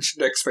 we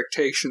mentioned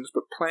expectations,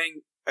 but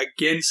playing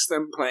against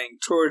them, playing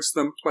towards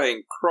them,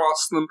 playing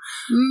across them,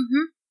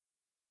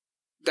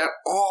 that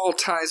all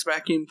ties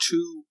back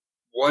into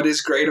what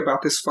is great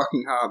about this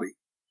fucking hobby.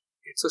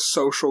 It's a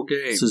social game.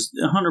 It's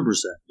 100%.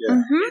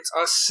 Yeah. It's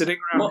us sitting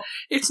around. Well,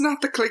 it's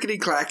not the clickety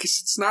clack.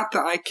 It's not the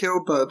I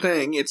killed the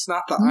thing. It's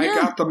not the I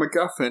got the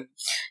MacGuffin.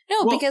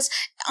 No, because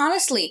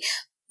honestly,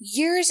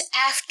 years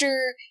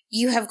after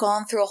you have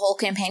gone through a whole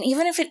campaign,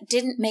 even if it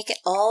didn't make it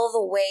all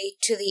the way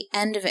to the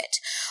end of it,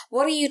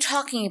 what are you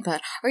talking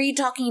about? Are you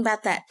talking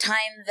about that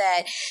time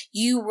that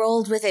you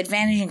rolled with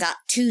advantage and got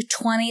 2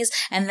 20s,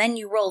 and then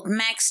you rolled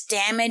max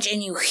damage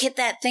and you hit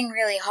that thing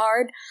really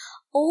hard?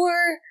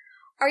 Or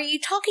are you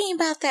talking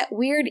about that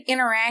weird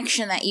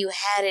interaction that you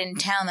had in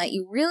town that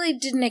you really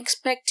didn't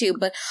expect to,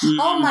 but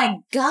oh my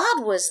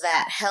god, was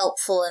that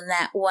helpful in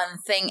that one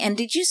thing? And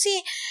did you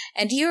see,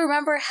 and do you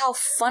remember how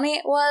funny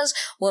it was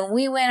when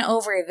we went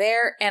over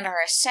there and our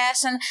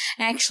assassin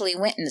actually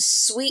went and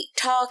sweet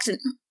talked and...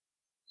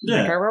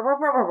 Yeah.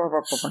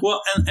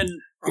 Well, and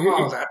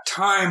that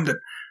time that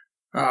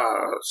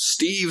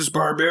Steve's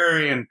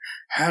barbarian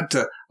had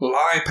to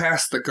lie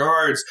past the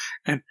guards,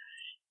 and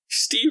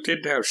Steve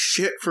didn't have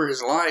shit for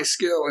his lie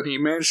skill, and he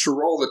managed to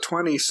roll the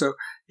 20, so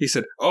he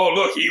said, "Oh,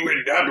 look, he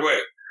went that way."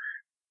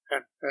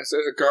 And as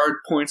a guard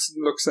points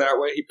and looks that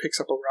way, he picks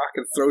up a rock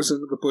and throws it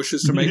into the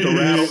bushes to make a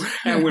rattle,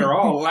 and we're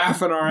all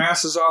laughing our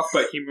asses off,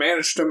 but he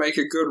managed to make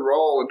a good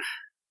roll, and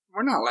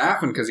we're not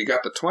laughing because he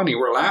got the 20.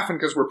 We're laughing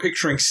because we're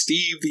picturing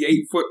Steve, the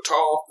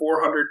 8-foot-tall,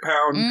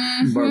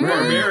 400-pound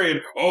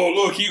barbarian. Oh,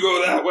 look, you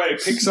go that way.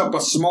 Picks up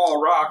a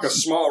small rock. A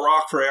small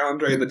rock for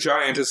Andre the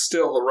Giant is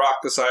still the rock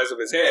the size of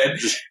his head.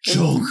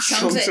 Chunks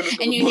it,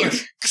 into and the you hear...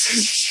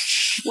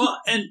 bush. well,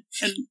 and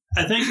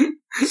I think...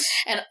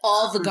 And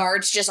all the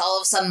guards just all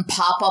of a sudden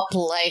pop up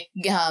like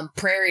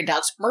prairie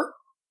dogs.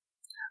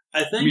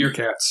 I think...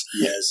 Meerkats.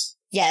 Yes.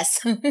 Yes.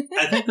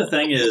 I think the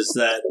thing is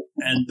that,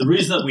 and the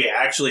reason that we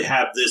actually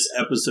have this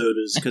episode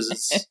is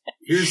because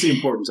here's the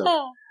importance of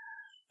it.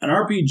 An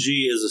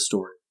RPG is a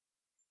story.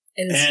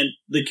 And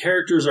the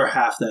characters are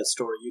half that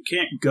story. You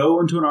can't go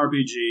into an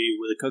RPG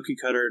with a cookie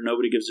cutter,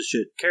 nobody gives a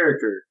shit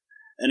character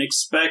and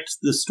expect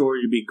the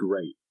story to be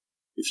great.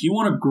 If you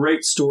want a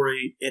great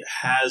story, it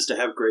has to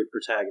have great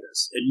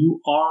protagonists. And you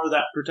are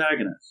that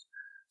protagonist.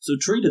 So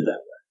treat it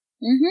that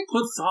way.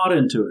 Put thought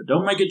into it.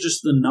 Don't make it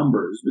just the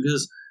numbers,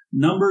 because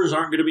numbers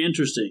aren't going to be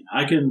interesting.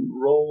 I can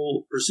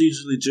roll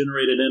procedurally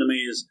generated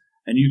enemies,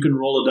 and you can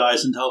roll a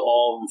dice until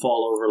all of them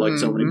fall over like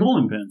so many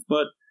bowling pins.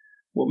 But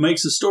what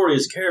makes a story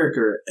is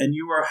character, and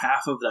you are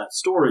half of that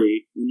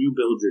story when you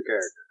build your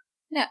character.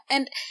 Yeah,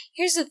 and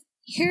here's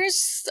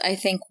I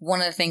think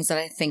one of the things that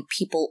I think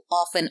people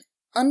often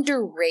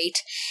underrate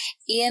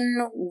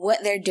in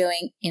what they're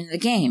doing in the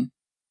game.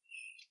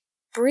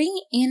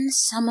 Bring in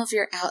some of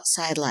your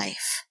outside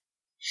life.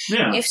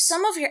 Yeah. If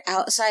some of your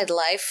outside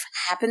life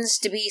happens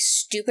to be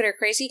stupid or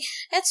crazy,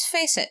 let's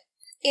face it,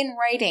 in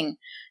writing,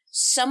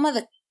 some of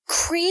the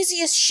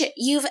craziest shit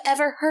you've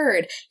ever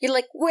heard, you're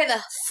like, where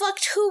the fuck,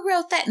 who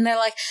wrote that? And they're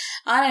like,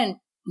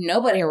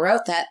 nobody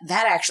wrote that.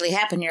 That actually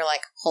happened. You're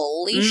like,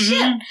 holy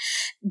shit.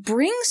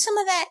 Bring some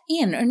of that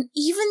in, and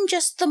even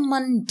just the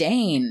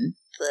mundane.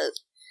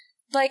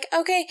 Like,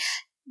 okay,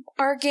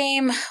 our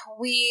game,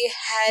 we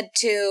had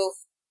to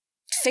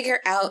figure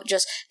out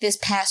just this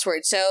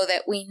password so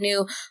that we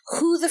knew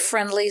who the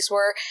friendlies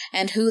were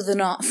and who the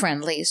not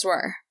friendlies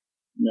were.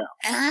 Yeah.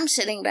 And I'm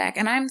sitting back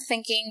and I'm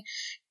thinking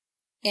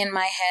in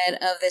my head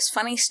of this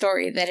funny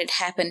story that had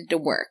happened to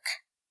work.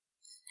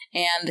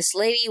 And this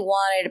lady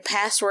wanted a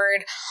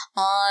password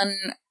on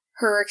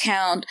her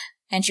account,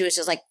 and she was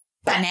just like,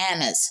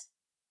 bananas.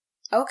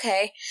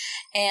 Okay.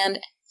 And,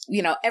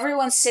 you know,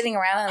 everyone's sitting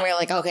around and we're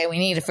like, okay, we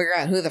need to figure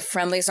out who the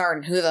friendlies are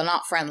and who the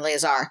not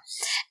friendlies are.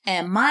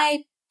 And my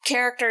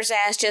character's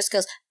ass just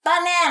goes,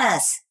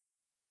 bananas!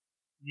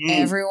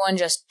 Everyone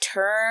just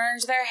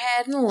turns their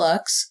head and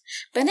looks.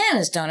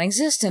 Bananas don't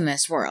exist in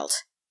this world.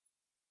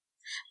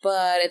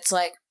 But it's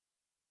like,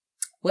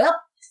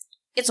 well,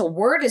 it's a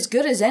word as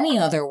good as any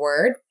other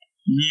word.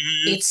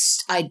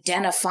 It's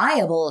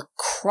identifiable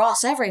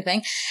across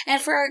everything. And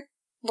for,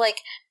 like,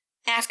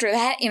 after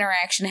that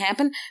interaction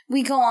happened,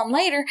 we go on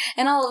later,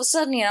 and all of a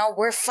sudden, you know,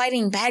 we're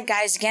fighting bad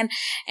guys again,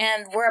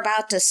 and we're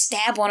about to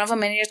stab one of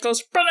them, and he just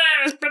goes,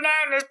 bananas,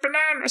 bananas,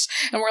 bananas.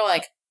 And we're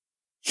like,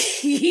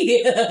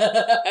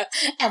 yeah.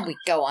 And we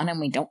go on and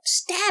we don't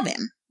stab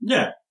him.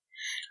 Yeah.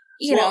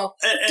 You know.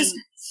 And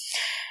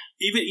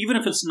even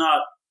if it's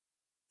not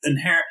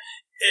inherent,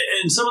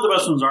 and some of the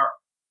best ones aren't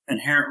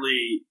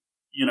inherently,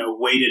 you know,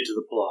 weighted to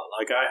the plot.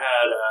 Like, I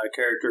had a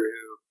character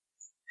who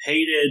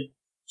hated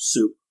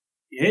soup.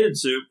 He hated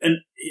soup, and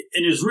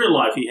in his real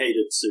life, he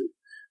hated soup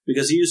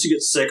because he used to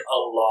get sick a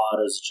lot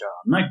as a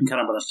child. And I can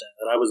kind of understand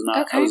that. I was a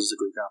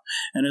sickly child,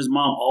 and his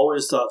mom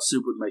always thought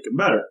soup would make him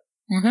better.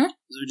 Mm-hmm.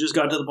 So we just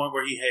got to the point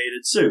where he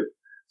hated soup.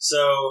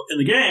 So in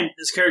the game,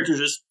 his character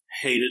just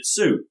hated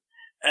soup,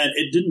 and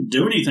it didn't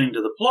do anything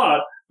to the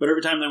plot. But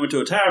every time they went to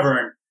a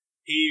tavern,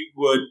 he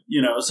would,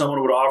 you know,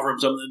 someone would offer him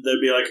something. They'd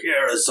be like,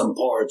 "Here is some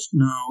porridge."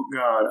 No,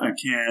 God, I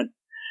can't.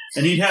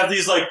 And he'd have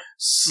these, like,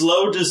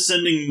 slow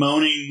descending,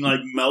 moaning,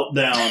 like,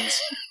 meltdowns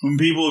when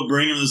people would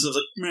bring him this stuff.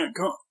 Like, man,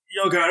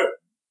 y'all got it.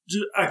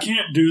 I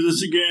can't do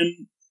this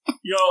again.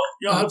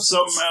 Y'all have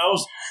something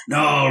else? No,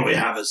 all we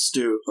have is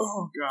stew.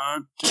 Oh,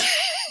 God.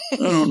 I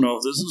don't know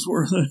if this is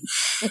worth it.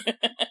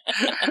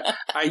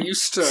 I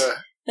used to...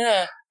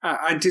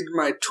 I did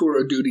my tour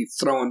of duty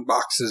throwing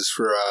boxes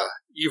for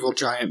Evil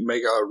Giant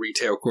Mega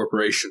Retail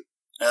Corporation.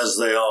 As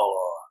they all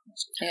are.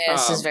 Yeah,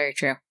 this is very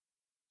true.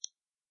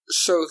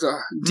 So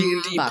the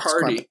D&D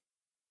party...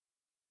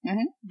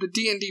 Mm-hmm. The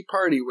D&D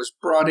party was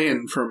brought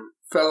in from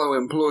fellow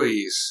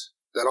employees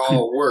that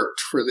all worked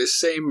for this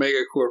same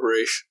mega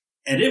corporation.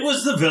 And it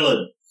was the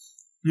villain.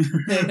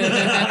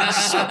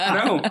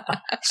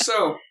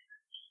 So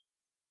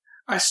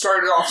I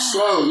started off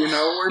slow, you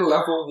know, we're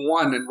level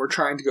 1 and we're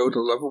trying to go to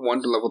level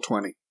 1 to level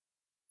 20.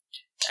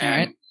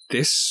 And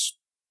this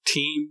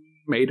team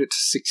made it to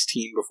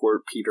 16 before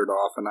it petered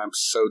off, and I'm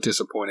so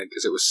disappointed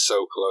because it was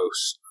so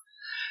close.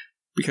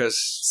 Because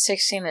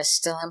 16 is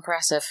still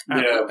impressive.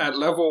 At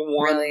level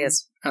 1, really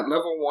is. At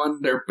level 1,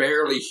 they're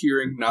barely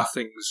hearing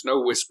nothing. There's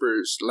no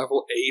whispers.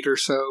 Level 8 or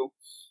so,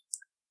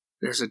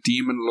 there's a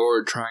demon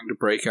lord trying to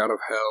break out of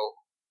hell.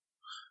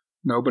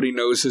 Nobody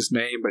knows his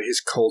name, but his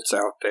cult's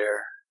out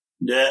there.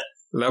 Yeah.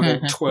 Level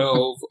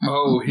 12,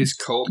 his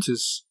cult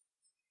is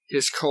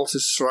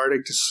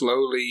starting to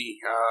slowly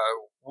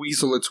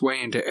weasel its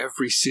way into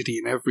every city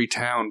and every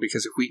town,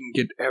 because if we can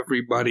get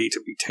everybody to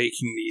be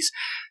taking these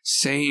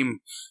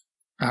same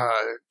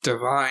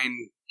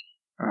divine,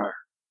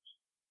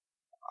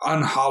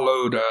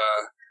 unhallowed,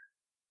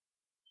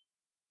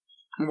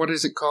 what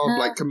is it called?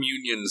 Like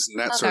communions and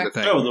that sort of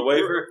thing. Oh, the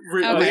wafer?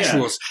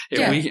 Rituals.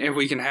 If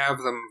we can have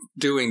them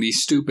doing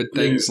these stupid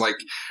things like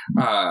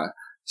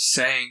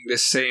saying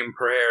this same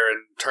prayer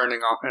and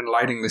turning off and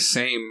lighting the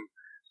same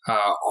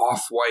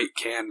off-white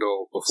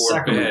candle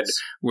before bed,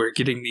 we're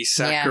getting these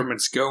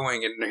sacraments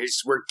going, and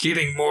we're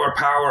getting more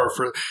power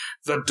for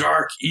the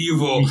dark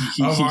evil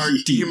of our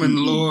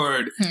demon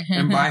lord.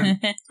 And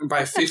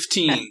by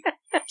 15,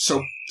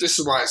 so this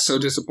is why it's so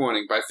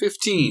disappointing. By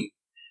 15,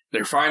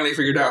 they finally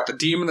figured out the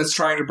demon that's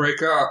trying to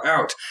break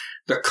out.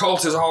 The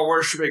cult is all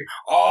worshiping.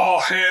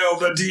 All hail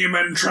the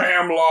demon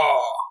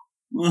Tramlaw.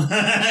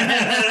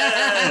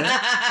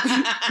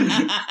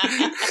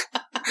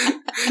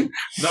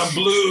 The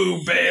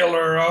blue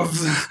bailer of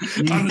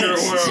the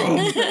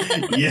underworld.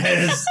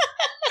 Yes.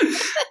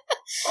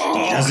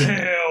 All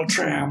hail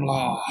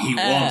Tramlaw. He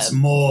wants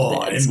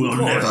more and will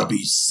never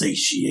be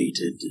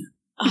satiated.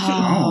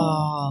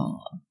 Oh.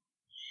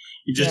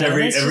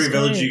 Every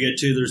village you get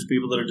to, there's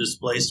people that are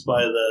displaced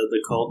by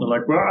the cult. They're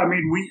like, well, I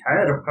mean, we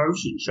had a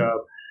potion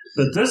shop,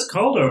 but this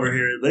cult over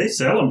here, they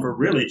sell them for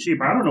really cheap.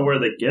 I don't know where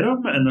they get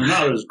them, and they're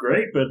not as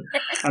great, but,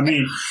 I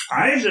mean,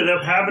 I ended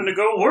up having to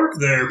go work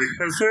there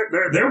because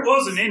there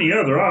wasn't any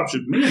other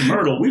option. Me and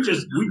Myrtle, we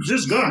just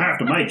gonna have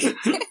to make it.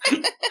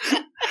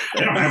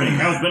 They don't have any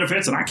health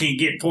benefits, and I can't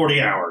get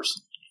 40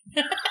 hours.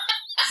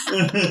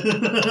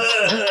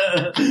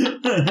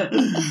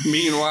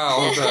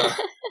 Meanwhile,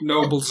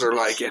 nobles are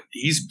like, and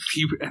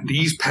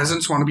these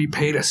peasants want to be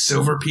paid a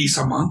silver piece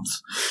a month?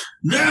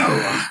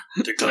 No!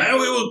 Declare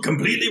we will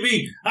completely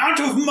be out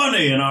of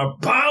money and our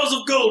piles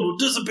of gold will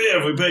disappear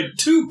if we pay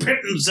 2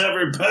 pittance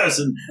every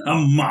person a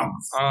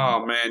month.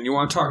 Oh, man, you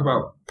want to talk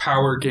about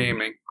power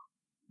gaming?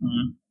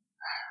 Mm-hmm.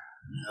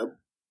 Yep.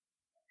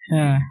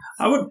 Yeah.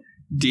 I would...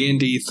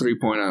 D&D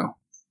 3.0.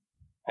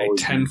 A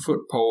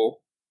 10-foot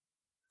pole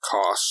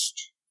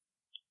cost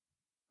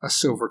a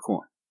silver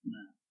coin.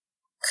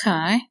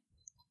 Okay.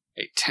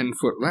 A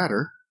 10-foot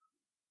ladder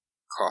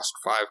cost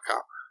 5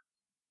 copper.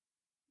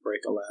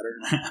 Break a ladder.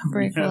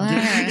 Break a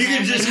ladder. You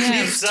can just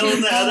keep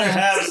selling the other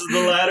halves of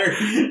the ladder.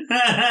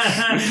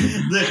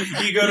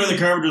 You go to the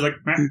carpenter, like,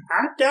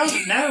 I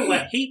don't know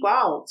what he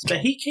wants,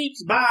 but he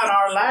keeps buying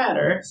our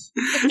ladders.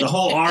 The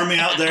whole army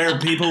out there,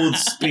 people with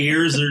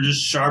spears, they're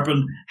just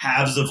sharpened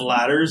halves of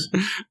ladders.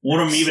 One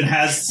of them even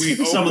has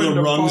some of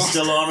the rungs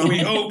still on them.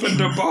 We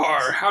opened a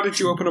bar. How did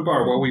you open a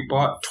bar? Well, we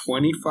bought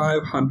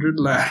 2,500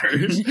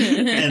 ladders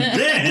And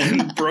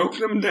then broke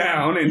them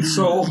down and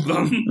sold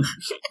them.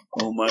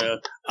 Oh my God.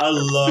 I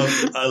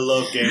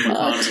love game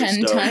economy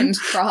 10 stuff. times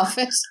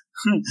profit.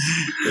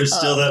 There's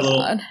still that little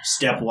God.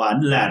 step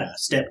 1, ladder.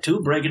 Step 2,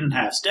 break it in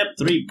half. Step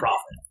 3,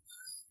 profit.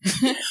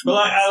 But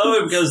I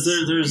love it because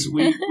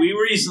we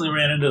recently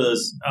ran into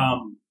this.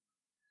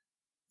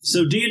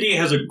 So D&D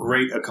has a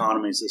great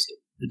economy system.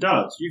 It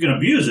does. You can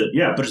abuse it,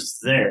 yeah, but it's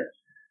there.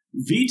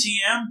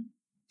 VTM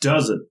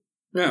doesn't.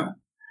 No.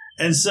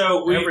 And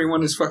so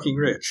everyone is fucking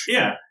rich.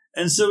 Yeah.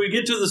 And so we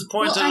get to this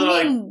point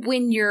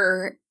when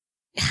you're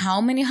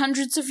how many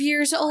hundreds of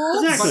years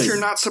old? Exactly. But you're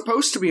not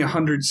supposed to be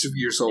hundreds of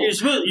years old.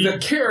 The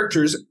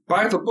characters,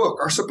 by the book,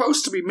 are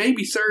supposed to be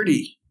maybe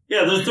 30.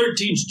 Yeah, they're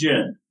 13th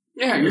gen.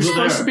 Yeah, you're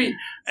supposed to be...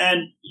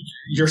 And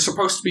you're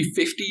supposed to be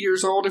 50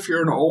 years old if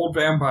you're an old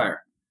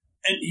vampire.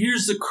 And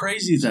here's the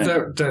crazy thing.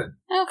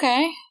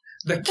 Okay.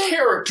 The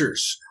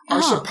characters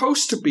are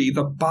supposed to be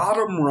the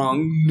bottom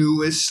rung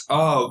newest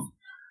of...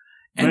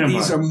 And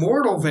these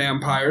immortal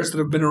vampires that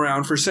have been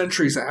around for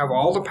centuries that have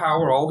all the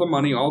power, all the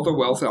money, all the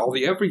wealth, all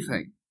the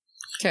everything.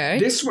 Okay.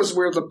 This was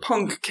where the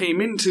punk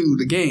came into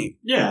the game.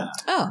 Yeah.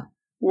 Oh.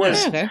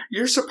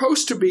 You're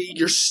supposed to be,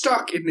 you're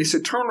stuck in this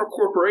eternal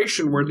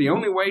corporation where the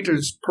only way to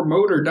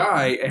promote or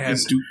die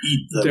is to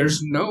eat them.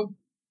 There's no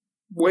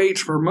way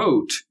to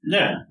promote.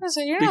 Yeah. So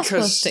you're not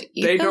supposed to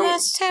eat them.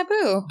 That's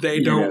taboo. They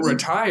don't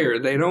retire.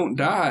 They don't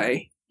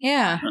die.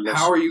 Yeah.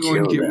 How are you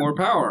going to get more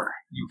power?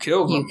 You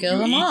kill them. You kill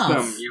them eat off.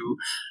 them.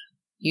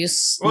 You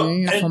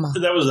snuff them off.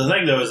 That was the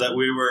thing, though, is that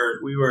we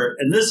were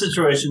in this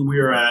situation. We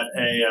were at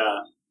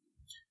a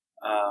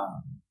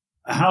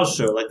house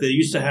show. Like they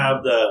used to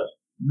have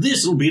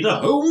this will be the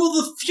home of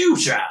the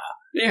future.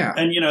 Yeah.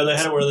 And, they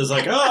had it where there's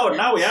like, oh,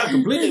 now we have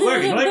completely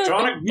working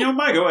electronic,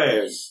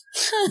 microwaves.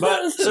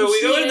 But, so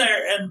we go in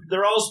there, and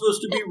they're all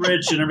supposed to be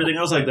rich and everything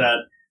else like that.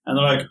 And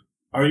they're like,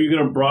 are you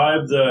going to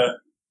bribe the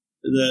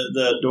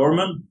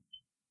doorman?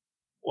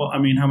 Well, I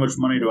mean, how much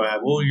money do I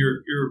have? Well,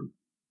 you're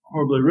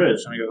horribly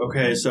rich. And I go,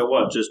 okay, so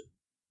what? Just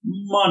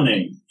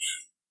money.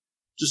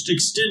 Just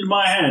extend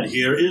my hand.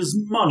 Here is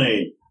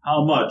money.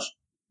 How much?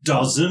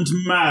 Doesn't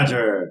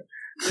matter.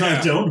 Yeah.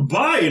 I don't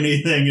buy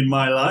anything in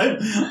my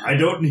life. I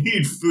don't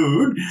need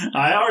food.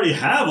 I already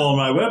have all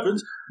my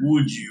weapons.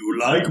 Would you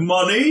like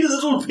money,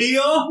 little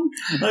peon?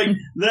 Like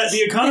that,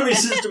 the economy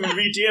system in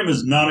VTM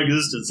is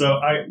non-existent.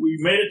 So we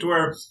made it to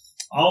where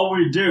all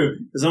we do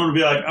is I'm going to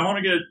be like, I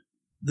want to get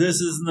this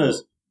and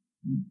this.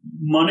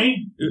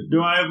 Money?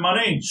 Do I have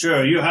money?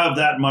 Sure, you have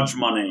that much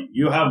money.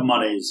 You have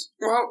monies.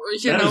 Well,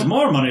 that is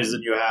more monies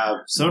than you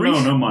have. So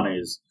no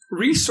monies.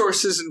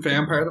 Resources in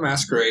Vampire the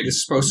Masquerade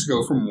is supposed to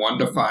go from 1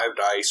 to 5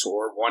 dice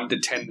or 1 to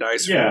 10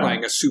 dice for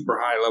playing a super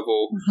high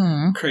level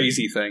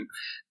crazy thing.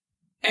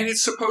 And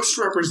it's supposed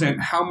to represent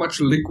how much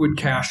liquid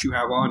cash you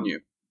have on you.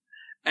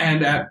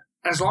 And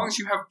as long as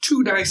you have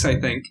 2 dice, I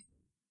think,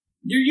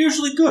 you're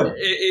usually good.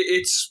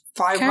 It's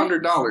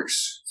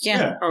 $500.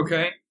 Yeah.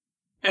 Okay?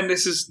 And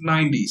this is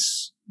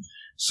 90s.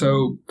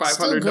 So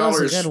 $500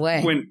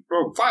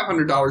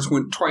 $500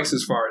 went twice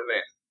as far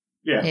then.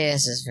 Yeah.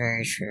 This is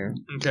very true.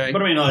 Okay.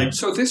 But I mean,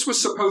 so this was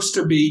supposed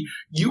to be,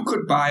 you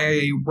could buy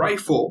a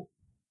rifle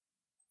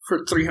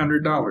for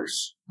 $300.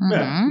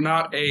 Mm-hmm.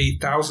 Not a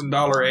 $1,000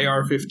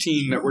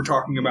 AR-15 that we're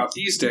talking about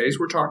these days.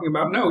 We're talking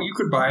about, no, you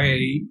could buy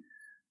an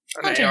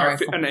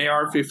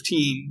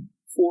AR-15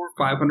 for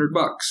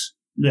 $500.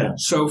 Yeah.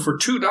 So for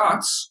 2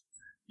 dots,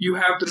 you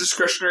have the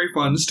discretionary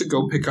funds to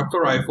go pick up the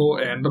rifle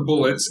and the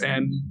bullets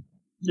and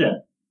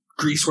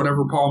grease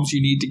whatever palms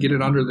you need to get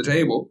it under the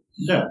table.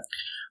 Yeah.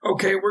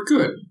 Okay, we're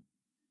good.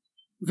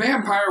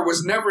 Vampire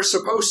was never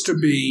supposed to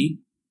be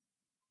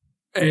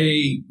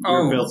a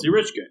filthy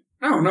rich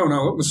guy.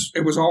 No.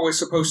 It was always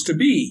supposed to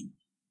be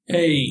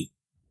a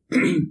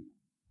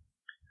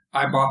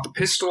I bought the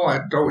pistol,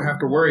 I don't have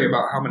to worry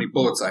about how many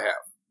bullets I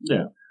have.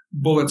 Yeah.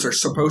 Bullets are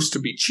supposed to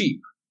be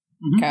cheap.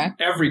 Okay.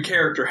 Every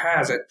character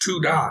has at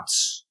 2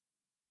 dots.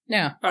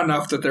 Yeah.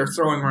 Enough that they're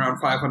throwing around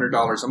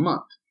 $500 a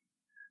month.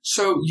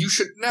 So you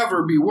should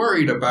never be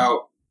worried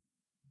about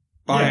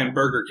buying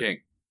Burger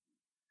King.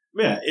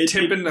 Yeah,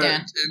 tipping the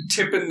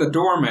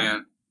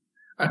doorman.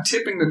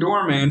 Tipping the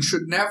doorman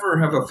should never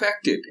have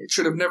affected. It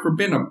should have never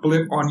been a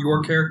blip on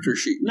your character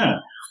sheet. No.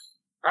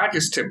 I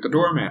just tipped the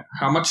doorman.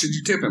 How much did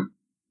you tip him?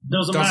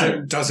 Doesn't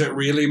matter. Does it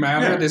really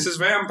matter? Yeah. This is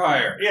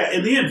vampire. Yeah,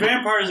 in the end,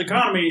 vampire's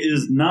economy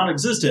is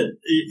non-existent.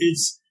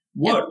 It's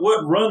what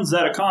runs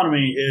that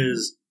economy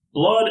is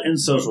blood and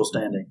social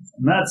standing.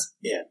 And that's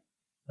it.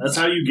 That's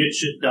how you get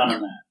shit done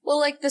in that. Well,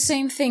 like the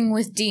same thing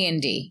with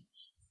D&D.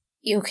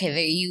 Okay,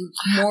 there you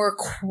more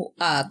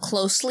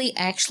closely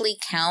actually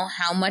count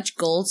how much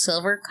gold,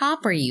 silver,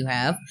 copper you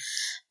have.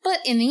 But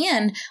in the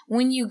end,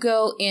 when you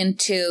go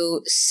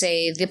into,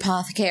 say, the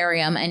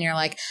apothecarium and you're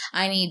like,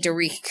 I need to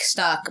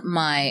restock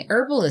my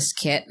herbalist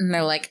kit, and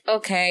they're like,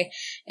 okay,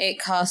 it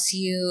costs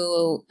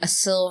you a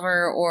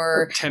silver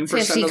or 10%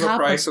 50 of the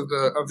copper. price of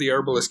the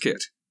herbalist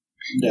kit.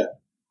 Yeah.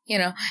 You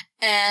know,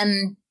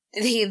 and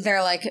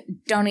they're like,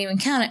 don't even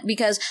count it,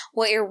 because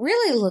what you're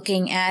really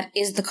looking at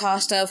is the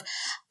cost of,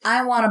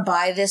 I want to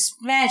buy this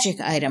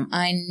magic item.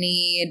 I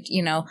need,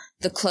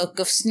 the cloak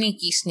of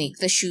sneaky sneak,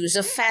 the shoes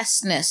of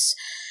fastness,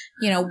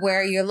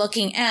 where you're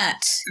looking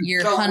at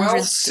your the hundreds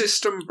wealth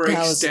system breaks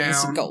thousands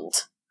down of gold.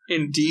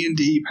 in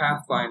D&D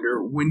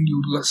Pathfinder when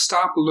you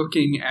stop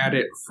looking at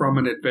it from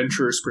an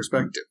adventurer's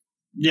perspective.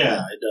 Yeah,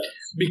 it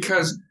does.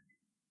 Because,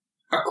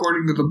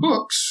 according to the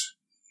books,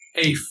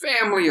 a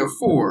family of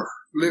 4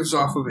 lives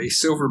off of a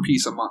silver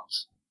piece a month.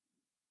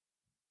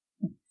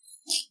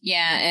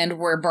 Yeah, and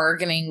we're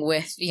bargaining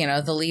with,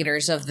 the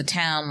leaders of the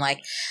town,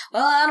 like,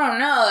 well, I don't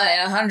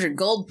know, 100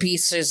 gold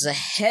pieces a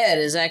head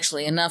is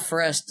actually enough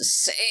for us to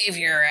save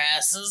your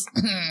asses.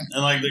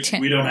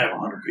 And we don't have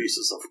 100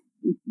 pieces of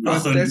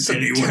nothing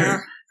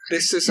anywhere.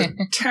 This is a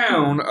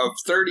town of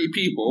 30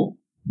 people.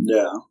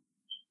 Yeah.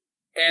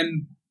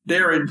 And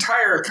their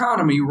entire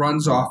economy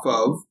runs off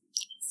of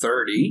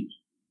 30.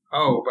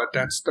 Oh, but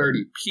that's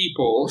 30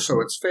 people, so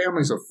it's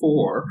families of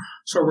 4.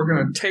 So we're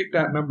going to take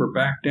that number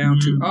back down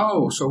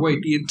to, so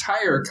wait, the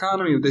entire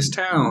economy of this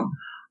town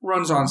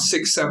runs on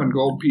 6-7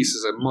 gold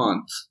pieces a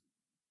month.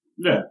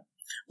 Yeah.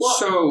 Well,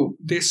 so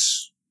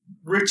this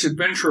rich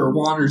adventurer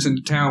wanders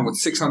into town with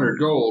 600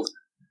 gold.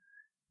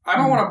 I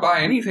don't want to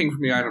buy anything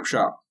from the item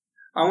shop.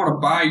 I want to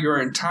buy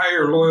your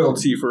entire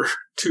loyalty for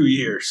 2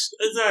 years.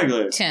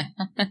 Exactly.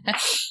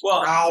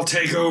 Well, I'll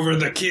take over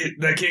the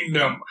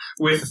kingdom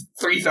with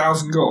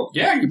 3,000 gold.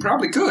 Yeah, you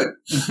probably could.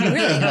 You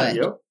really could.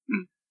 Yep.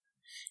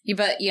 Yeah,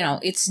 but,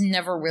 it's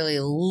never really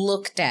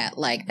looked at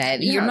like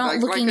that. Yeah, You're not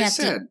looking like I at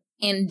said.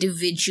 the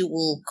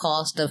individual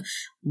cost of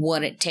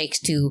what it takes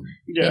to,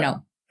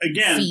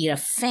 again, feed a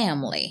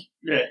family.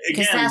 Yeah,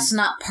 Because again, that's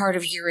not part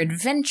of your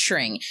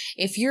adventuring.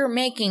 If you're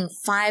making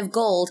 5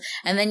 gold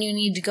and then you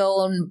need to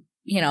go on,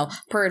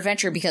 per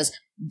adventure because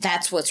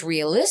that's what's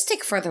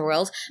realistic for the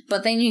world,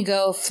 but then you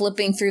go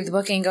flipping through the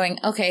book and going,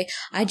 okay,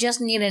 I just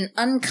need an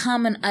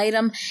uncommon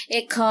item.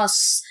 It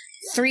costs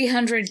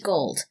 300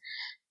 gold.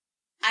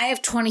 I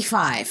have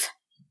 25.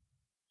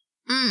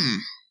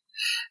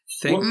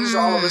 Things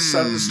all of a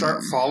sudden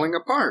start falling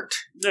apart.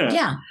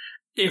 Yeah.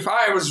 If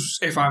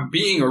I'm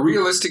being a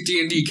realistic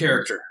D&D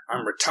character,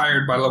 I'm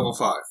retired by level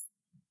 5.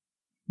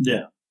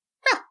 Yeah.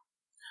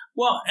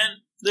 Well,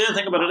 and the other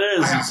thing about it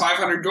is, I have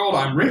 500 gold.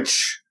 I'm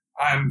rich.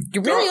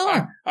 You really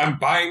are. I'm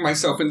buying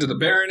myself into the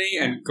barony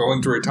and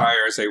going to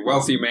retire as a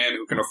wealthy man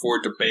who can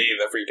afford to bathe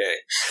every day.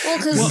 Well,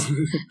 because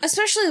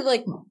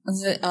especially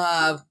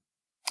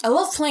I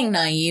love playing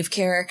naive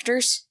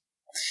characters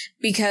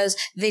because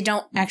they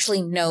don't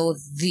actually know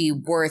the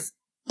worth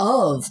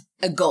of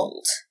a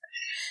gold.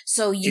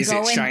 So you go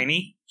in. Is it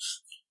shiny?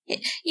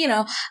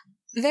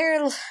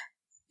 They're.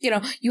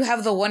 You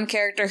have the one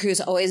character who's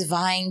always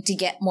vying to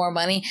get more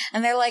money,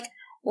 and they're like,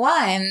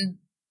 why? And,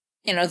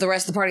 the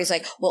rest of the party's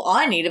like, well,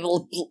 I need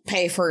to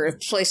pay for a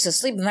place to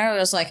sleep. And they're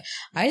just like,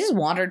 I just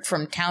wandered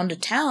from town to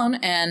town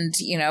and,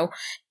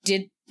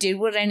 did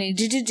what I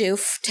needed to do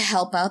to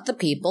help out the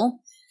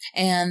people.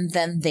 And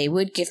then they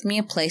would give me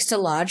a place to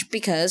lodge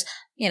because,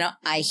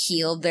 I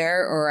healed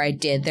there or I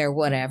did there,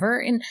 whatever.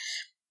 And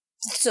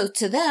so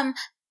to them,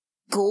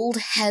 gold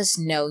has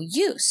no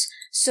use.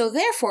 So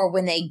therefore,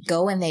 when they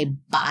go and they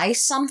buy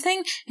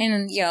something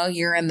and,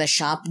 you're in the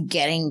shop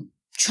getting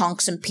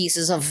chunks and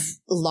pieces of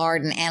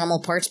lard and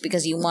animal parts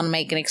because you want to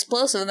make an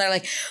explosive, and they're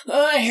like,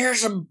 oh,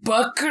 here's a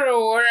bucket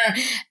or whatever.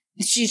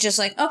 She's just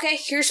like, okay,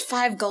 here's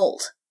 5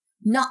 gold.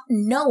 Not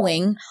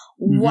knowing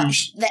what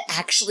that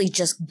actually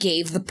just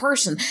gave the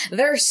person.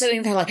 They're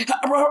sitting there like,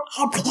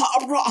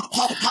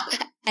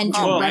 and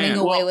running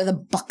away with a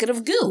bucket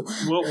of goo.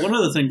 Well, one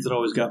of the things that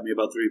always got me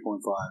about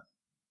 3.5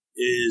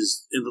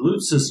 is in the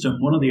loot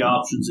system, one of the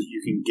options that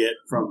you can get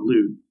from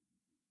loot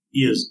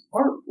is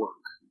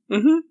artwork.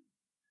 Mm-hmm.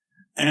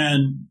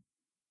 And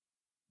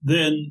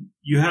then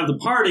you have the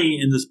party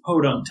in this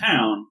podunk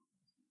town,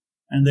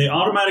 and they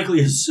automatically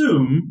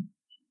assume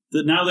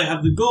that now they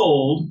have the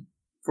gold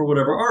for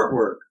whatever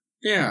artwork.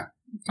 Yeah.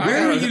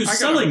 Where are you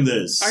selling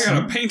this? I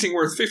got a painting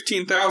worth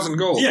 15,000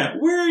 gold. Yeah,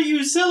 where are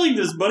you selling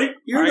this, buddy?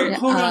 You're in a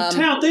podunk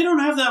town. They don't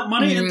have that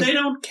money, and they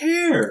don't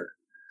care.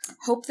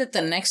 hope that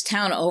the next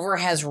town over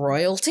has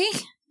royalty.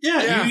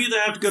 Yeah, you either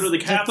have to go to the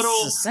capital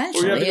or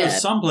you have to go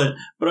someplace.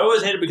 But I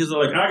always hate it because they're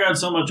like, I got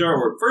so much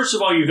artwork. First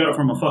of all, you got it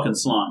from a fucking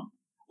slime.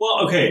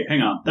 Well, okay,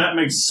 hang on. That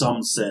makes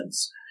some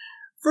sense.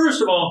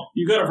 First of all,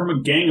 you got it from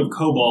a gang of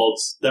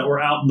kobolds that were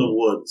out in the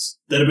woods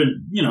that have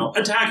been,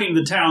 attacking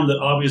the town that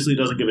obviously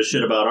doesn't give a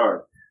shit about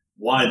art.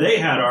 Why they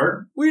had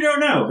art, we don't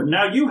know. But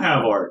now you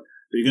have art.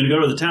 Are you going to go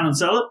to the town and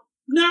sell it?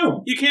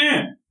 No, you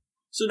can't.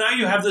 So now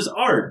you have this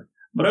art.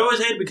 But I always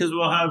hate it because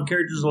we'll have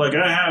characters like,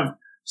 I have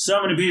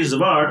so many pieces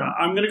of art,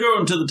 I'm going to go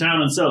into the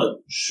town and sell it.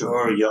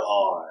 Sure you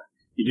are.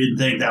 You didn't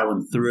think that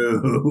one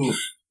through.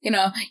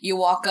 You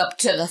walk up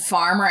to the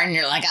farmer and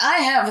you're like, I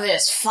have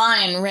this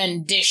fine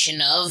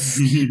rendition of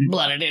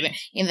blood.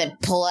 And then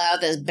pull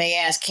out this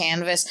big-ass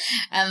canvas.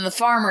 And the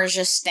farmer's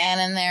just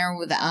standing there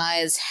with the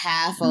eyes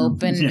half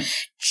open,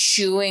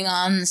 chewing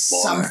on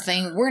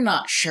something. We're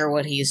not sure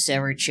what he's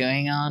ever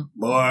chewing on.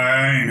 Boy,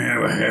 I ain't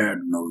ever had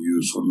no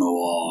use for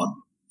no art.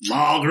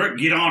 Margaret,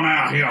 get on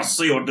out here.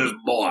 See what this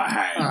boy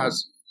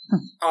has.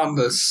 On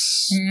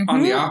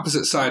the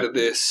opposite side of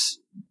this,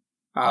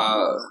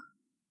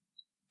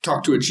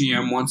 talked to a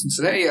GM once and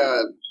said, hey,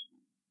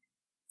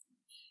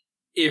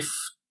 if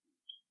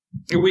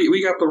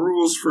we got the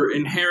rules for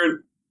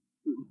inherent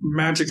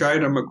magic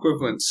item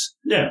equivalents.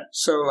 Yeah.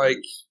 So,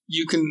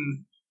 you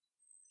can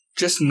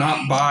just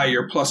not buy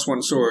your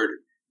 +1 sword.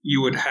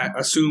 You would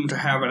assume to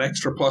have an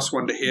extra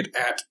 +1 to hit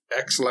at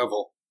X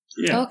level.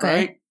 Yeah. Okay.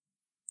 Right?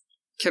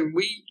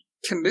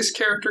 Can this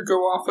character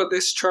go off of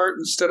this chart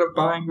instead of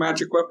buying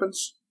magic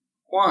weapons?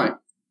 Why?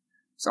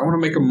 Because I want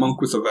to make a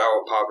monk with a vow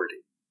of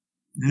poverty.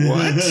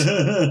 What?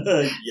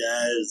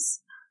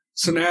 Yes.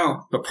 So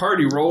now, the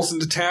party rolls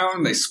into town,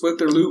 and they split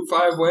their loot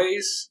 5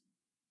 ways,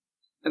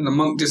 and the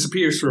monk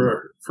disappears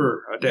for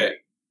a day.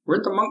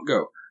 Where'd the monk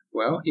go?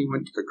 Well, he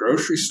went to the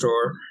grocery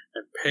store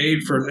and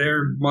paid for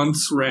their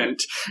month's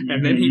rent,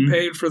 and then he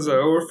paid for the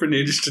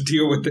orphanage to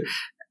deal with it.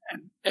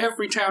 And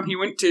every town he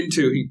went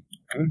into, he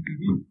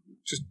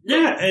just...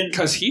 Yeah, and...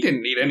 Because he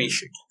didn't need any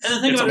shit. And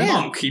the thing it's about a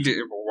monk.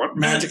 What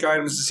magic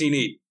items does he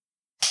need?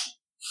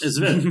 And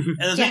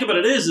the thing about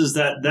it is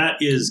that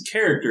is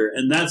character,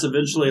 and that's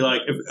eventually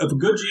if a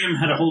good GM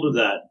had a hold of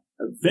that,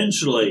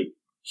 eventually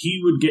he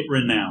would get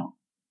renowned,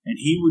 and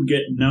he would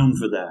get known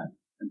for that,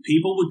 and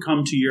people would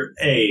come to your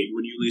aid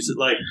when you lease it.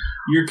 Like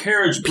your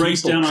carriage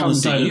breaks down on the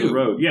side of the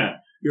road,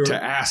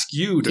 to ask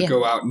you to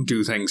go out and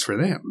do things for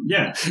them.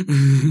 Yeah,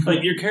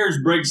 like your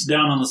carriage breaks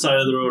down on the side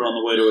of the road on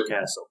the way to a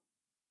castle.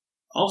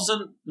 All of a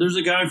sudden, there's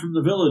a guy from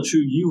the village who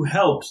you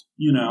helped,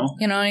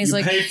 and he's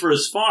you paid for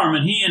his farm,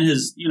 and he and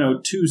his,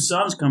 2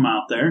 sons come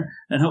out there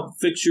and help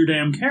fix your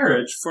damn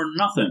carriage for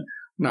nothing.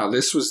 No,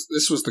 this was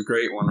the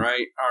great one,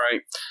 right? All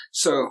right.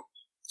 So,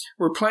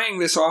 we're playing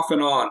this off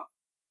and on,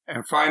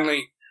 and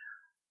finally,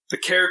 the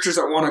characters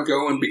that want to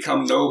go and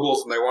become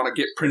nobles, and they want to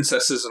get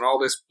princesses and all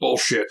this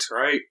bullshit,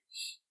 right?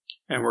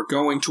 And we're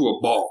going to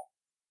a ball.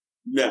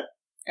 Yeah.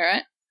 All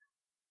right.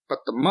 But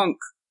the monk,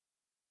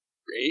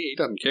 he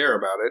doesn't care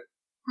about it.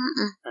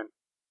 And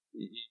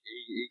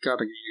you got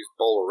to use a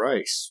bowl of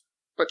rice.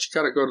 But you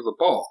got to go to the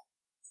ball.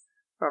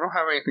 I don't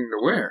have anything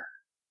to wear.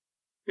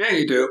 Yeah,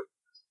 you do.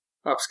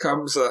 Up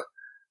comes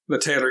the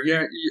tailor.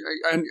 Yeah,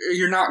 and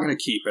you're not going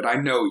to keep it. I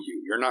know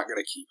you. You're not going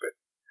to keep it.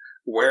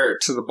 Wear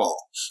it to the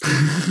ball.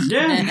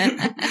 Yeah.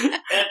 And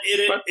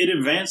it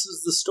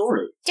advances the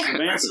story. It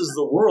advances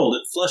the world.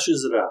 It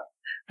fleshes it out.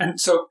 And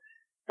so,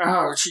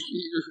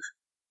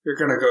 you're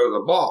going to go to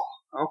the ball.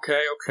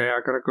 Okay, I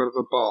got to go to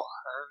the ball.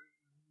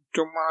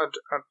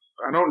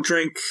 I don't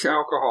drink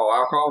alcohol.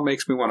 Alcohol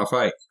makes me want to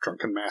fight.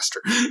 Drunken master.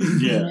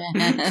 Yeah.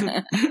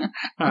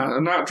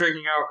 I'm not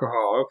drinking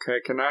alcohol.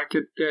 Okay, can I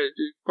get...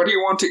 what do you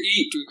want to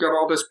eat? You got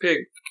all this pig.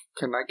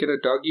 Can I get a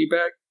doggy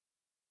bag?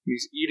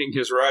 He's eating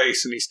his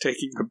rice, and he's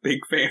taking a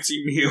big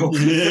fancy meal,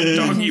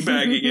 doggy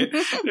bagging it.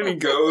 And he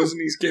goes,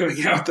 and he's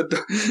giving out the...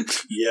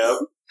 Yep.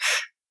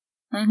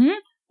 Mm-hmm.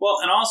 Well,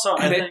 and also,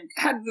 I think... it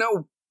had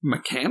no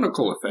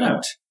mechanical effect.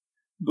 No.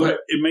 But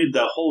it made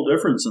the whole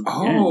difference in the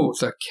game. Oh,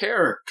 the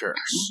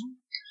characters.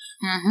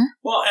 Mm-hmm.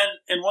 Well,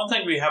 and one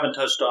thing we haven't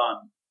touched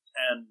on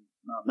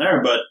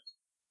there, but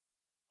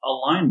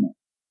alignment.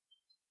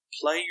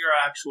 Play your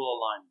actual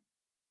alignment.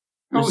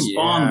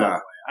 Respond that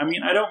way. I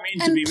mean, I don't mean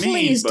to be mean,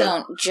 please but...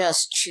 don't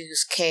just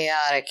choose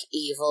chaotic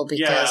evil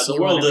because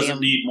the world doesn't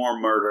need more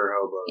murder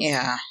hobos.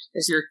 Yeah.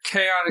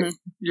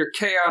 You're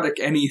chaotic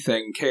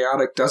anything.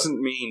 Chaotic doesn't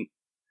mean...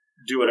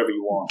 do whatever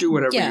you want. Do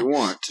whatever you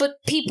want. But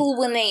people,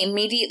 when they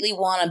immediately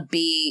want to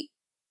be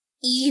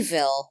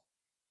evil,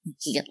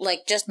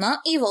 just not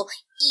evil,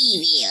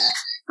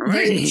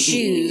 they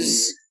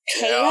choose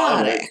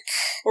chaotic.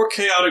 Or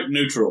chaotic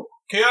neutral.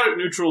 Chaotic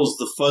neutral is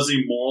the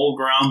fuzzy moral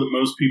ground that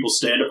most people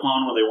stand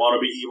upon when they want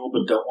to be evil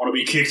but don't want to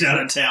be kicked out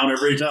of town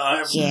every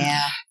time.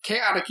 Yeah.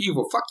 Chaotic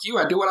evil. Fuck you,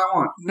 I do what I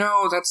want.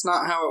 No, that's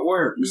not how it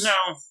works.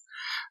 No.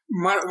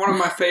 One of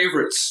my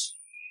favorites.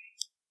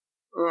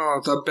 Oh,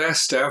 the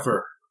best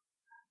ever.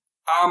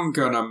 I'm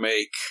gonna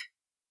make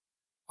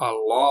a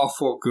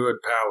lawful good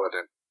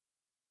paladin.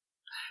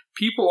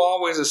 people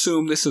always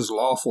assume this is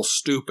lawful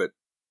stupid.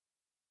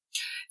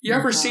 You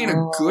ever seen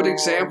a good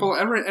example?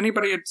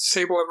 Anybody at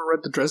Sable ever read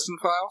the Dresden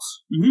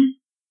Files?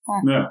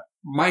 Mm-hmm. Yeah.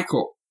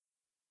 Michael.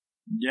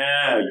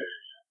 Yeah.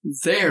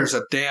 There's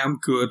a damn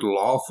good,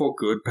 lawful,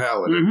 good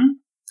paladin. Mm-hmm.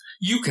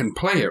 You can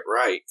play it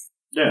right.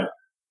 Yeah.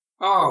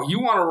 Oh, you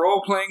want a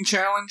role-playing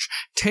challenge?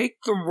 Take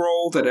the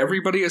role that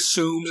everybody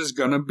assumes is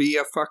going to be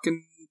a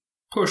fucking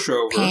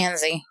pushover.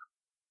 Pansy.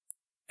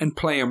 And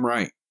play him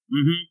right.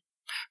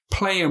 Mm-hmm.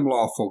 Play him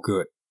lawful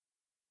good.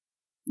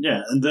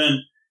 Yeah, and then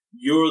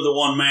you're the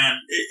one man.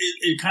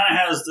 It kind of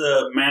has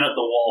the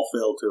man-at-the-wall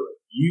feel to it.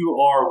 You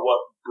are what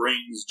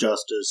brings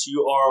justice.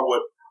 You are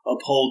what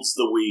upholds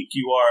the weak.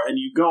 You are, and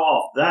you go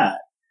off that.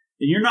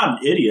 And you're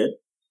not an idiot,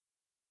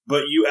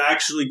 but you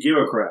actually give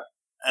a crap.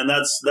 And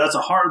that's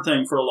a hard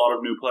thing for a lot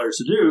of new players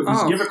to do,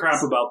 is give a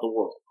crap about the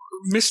world.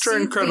 Mr.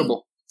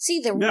 Incredible.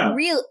 The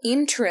real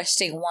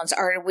interesting ones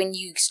are when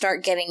you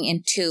start getting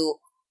into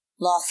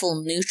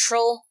lawful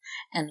neutral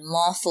and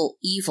lawful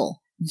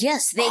evil.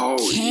 Yes, they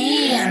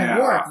can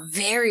work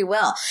very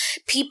well.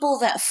 People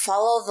that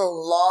follow the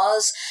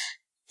laws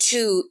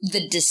to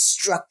the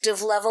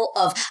destructive level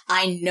of,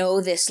 I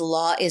know this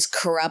law is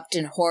corrupt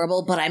and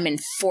horrible, but I'm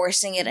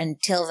enforcing it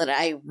until that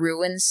I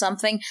ruin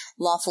something,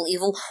 lawful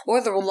evil,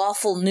 or the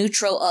lawful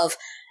neutral of,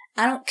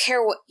 I don't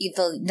care what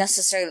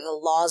necessarily the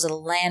laws of the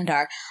land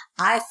are,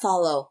 I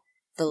follow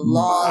the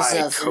laws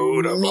of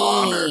code of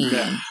honor.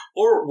 Yeah.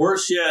 Or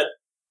worse yet,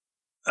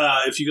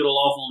 if you get a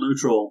lawful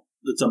neutral,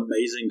 that's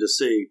amazing to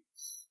see,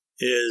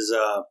 is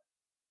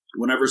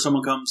whenever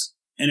someone comes,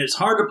 and it's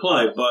hard to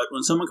play, but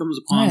when someone comes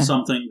upon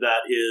something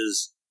that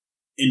is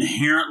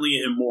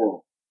inherently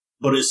immoral,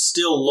 but is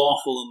still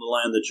lawful in the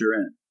land that you're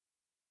in,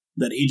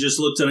 that he just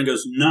looks at it and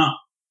goes, nah,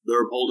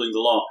 they're upholding the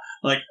law.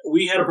 Like,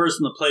 we had a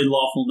person that played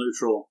lawful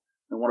neutral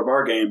in one of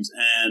our games,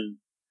 and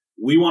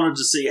we wanted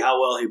to see how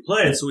well he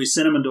played, so we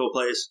sent him into a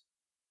place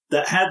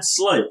that had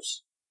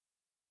slaves.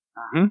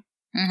 Mm-hmm.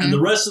 Mm-hmm. And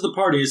the rest of the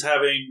party is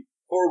having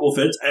horrible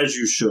fits, as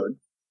you should,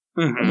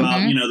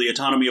 about, the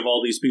autonomy of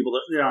all these people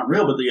that aren't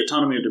real, but the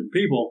autonomy of different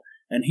people.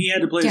 And he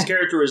had to play his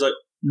character where he's like,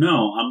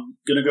 no, I'm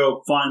going to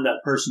go find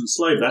that person's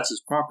slave. That's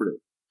his property.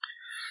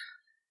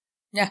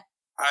 Yeah.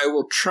 I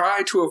will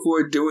try to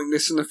avoid doing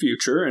this in the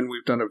future, and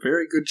we've done a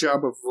very good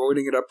job of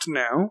avoiding it up to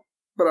now.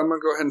 But I'm going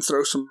to go ahead and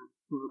throw some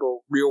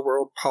little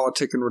real-world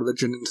politic and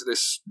religion into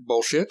this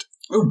bullshit.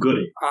 Oh,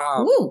 goody.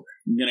 I'm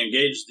going to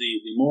engage the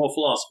moral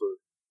philosopher.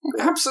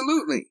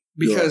 Absolutely.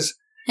 Because,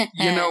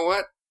 you know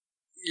what?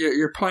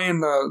 You're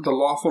playing the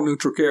lawful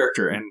neutral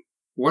character, and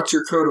what's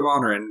your code of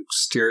honor? And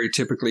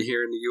stereotypically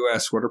here in the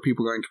U.S., what are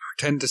people going to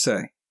pretend to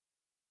say?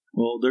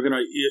 Well, they're going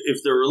to, if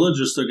they're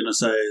religious, they're going to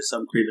say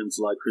some credence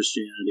like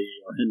Christianity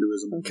or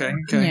Hinduism.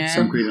 Okay. Yeah.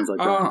 Some credence like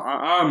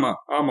that.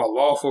 I'm a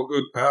lawful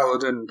good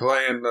paladin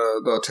playing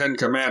the Ten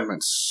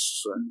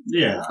Commandments.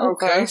 Yeah.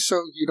 Okay,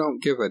 so you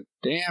don't give a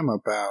damn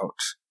about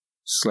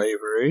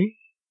slavery.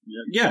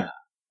 Yeah.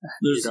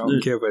 You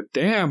don't give a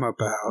damn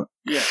about.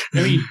 Yeah.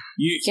 I mean,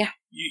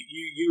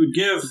 you would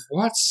give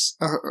what's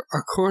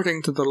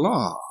according to the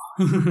law.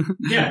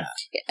 Yeah.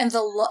 And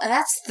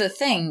that's the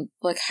thing,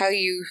 like how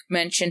you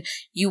mentioned,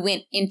 you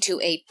went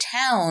into a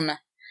town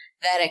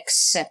that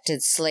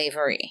accepted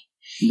slavery.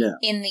 Yeah.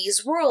 In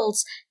these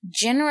worlds,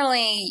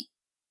 generally,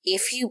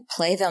 if you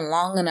play them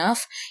long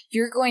enough,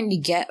 you're going to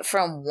get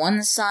from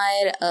one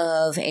side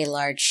of a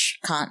large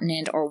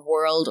continent or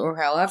world,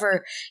 or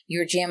however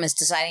your GM is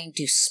deciding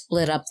to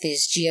split up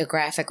these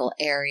geographical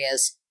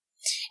areas,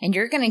 and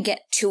you're going to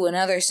get to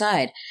another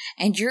side,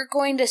 and you're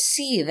going to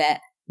see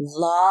that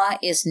law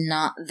is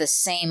not the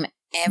same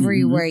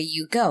everywhere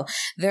you go.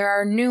 There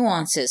are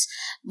nuances.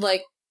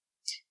 Like,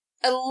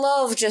 I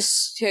love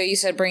just, you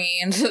said, bringing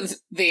into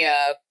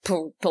the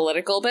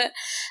political bit.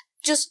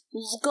 Just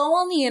go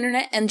on the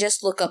internet and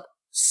just look up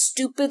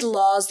stupid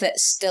laws that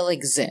still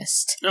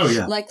exist. Oh,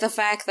 yeah. Like the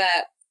fact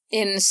that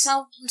in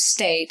some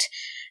state,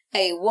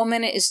 a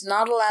woman is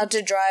not allowed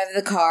to drive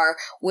the car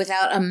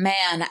without a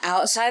man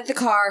outside the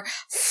car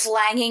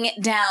flagging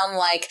it down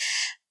like,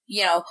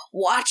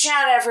 watch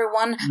out,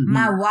 everyone.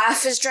 My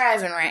wife is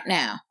driving right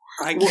now.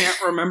 I can't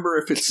remember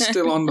if it's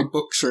still on the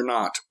books or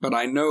not, but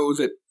I know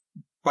that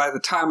by the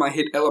time I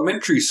hit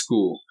elementary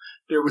school,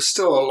 there was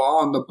still a law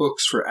on the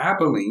books for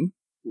Abilene,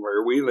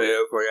 where we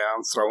live.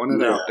 I'm throwing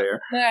it out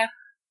there.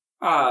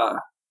 Yeah.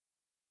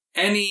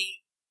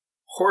 Any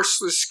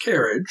horseless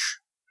carriage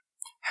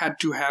had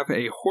to have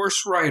a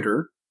horse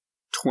rider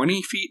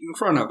 20 feet in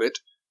front of it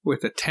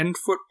with a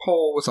 10-foot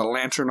pole with a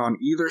lantern on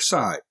either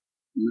side.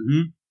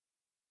 Mm-hmm.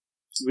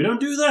 We don't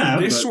do that.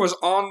 This was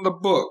on the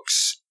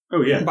books.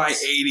 Oh, yeah. By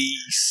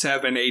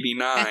 87,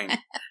 89.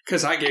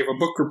 Because I gave a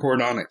book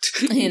report on it.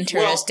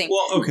 Interesting.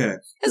 Well, okay.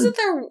 Isn't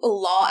there a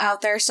law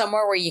out there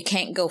somewhere where you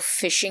can't go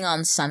fishing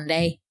on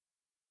Sunday?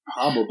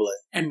 Probably.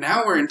 And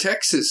now we're in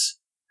Texas.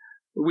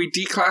 We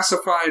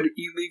declassified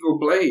illegal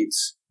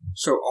blades.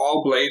 So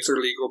all blades are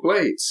legal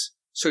blades.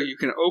 So you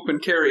can open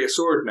carry a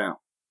sword now.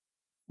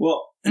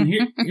 Well, and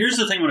here's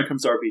the thing when it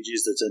comes to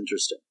RPGs that's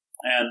interesting.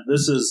 And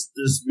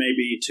this may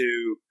be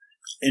to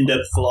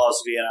in-depth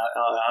philosophy, and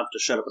I'll have to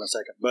shut up in a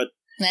second. But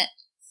Nah.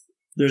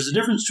 there's a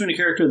difference between a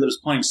character that is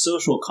playing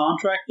social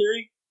contract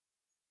theory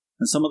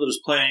and someone that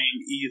is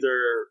playing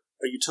either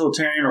a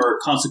utilitarian or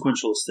a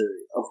consequentialist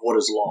theory of what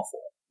is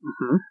lawful.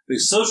 Mm-hmm. The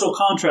social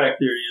contract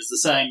theory is the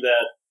saying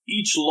that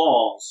each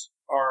laws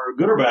are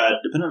good or bad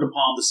dependent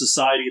upon the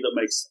society that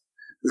makes them.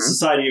 The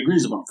society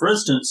agrees upon. For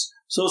instance,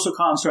 social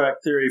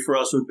contract theory for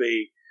us would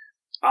be,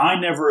 I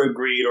never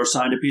agreed or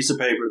signed a piece of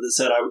paper that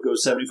said I would go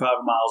 75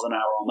 miles an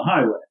hour on the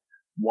highway.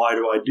 Why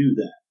do I do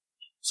that?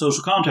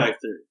 Social contract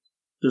theory.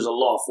 There's a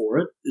law for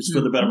it. It's for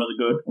the betterment of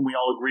the good, and we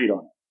all agreed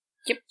on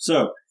it. Yep.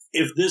 So,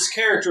 if this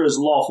character is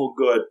lawful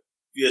good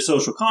via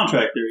social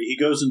contract theory, he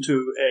goes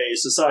into a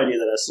society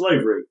that has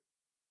slavery,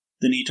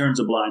 then he turns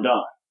a blind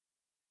eye.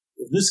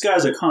 If this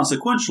guy's a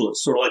consequentialist,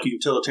 sort of like a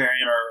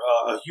utilitarian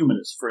or a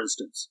humanist, for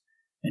instance,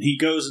 and he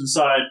goes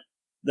inside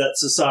that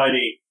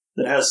society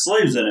that has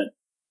slaves in it,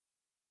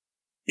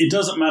 it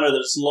doesn't matter that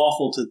it's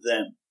lawful to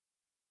them.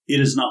 It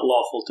is not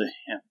lawful to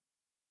him.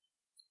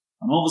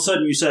 And all of a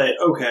sudden you say,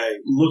 okay,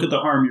 look at the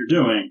harm you're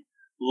doing.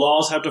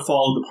 Laws have to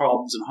follow the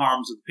problems and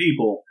harms of the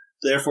people.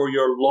 Therefore,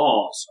 your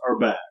laws are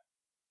bad.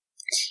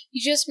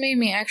 You just made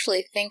me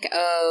actually think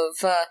of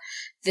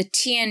the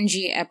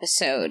TNG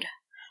episode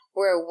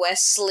where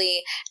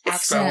Wesley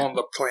Fell on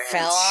the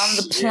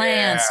plants.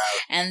 Yeah.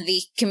 and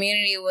the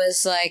community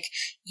was like,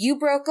 you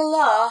broke a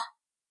law,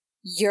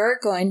 you're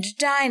going to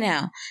die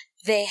now.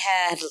 They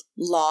had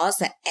laws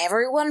that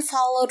everyone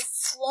followed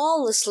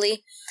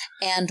flawlessly,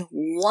 and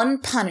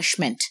one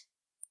punishment: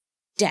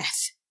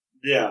 death.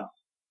 Yeah.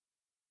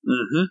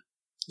 Mm-hmm.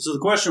 So the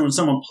question, when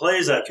someone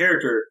plays that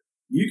character,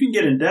 you can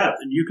get in depth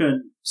and you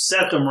can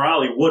set the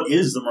morality. What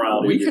is the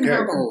morality We of your can have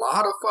character? a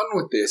lot of fun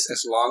with this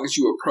as long as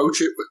you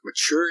approach it with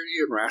maturity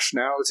and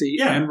rationality.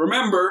 Yeah. And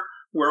remember,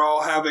 we're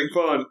all having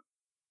fun.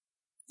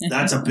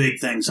 That's a big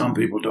thing some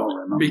people don't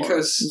remember.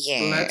 Because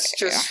let's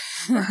just...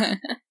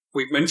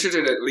 We've mentioned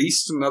it at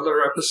least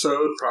another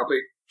episode, probably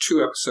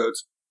 2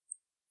 episodes.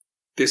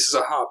 This is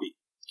a hobby.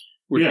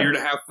 We're here to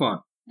have fun.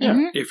 Yeah.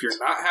 Mhm. If you're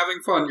not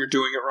having fun, you're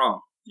doing it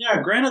wrong.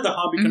 Yeah, granted the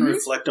hobby can Mhm.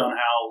 reflect on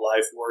how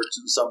life works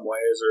in some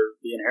ways or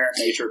the inherent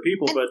nature of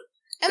people, but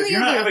And if the you're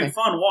not other having thing-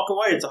 fun, walk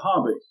away. It's a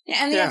hobby.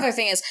 And the Yeah. other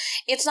thing is,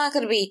 it's not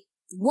going to be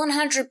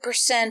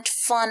 100%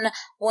 fun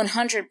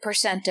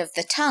 100% of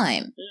the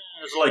time.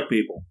 Yeah, it's like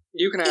people.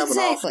 You can have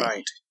Exactly. an off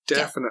night.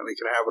 Definitely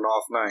can have an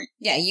off night.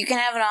 Yeah, you can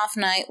have an off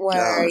night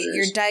where Oh,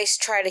 your jeez. dice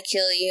try to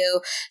kill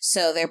you,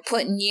 so they're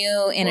putting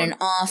you in an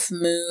off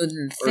mood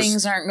and Or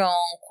things aren't going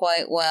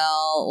quite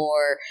well,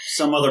 or...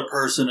 Some other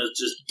person is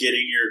just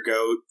getting your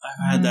goat.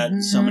 I've had that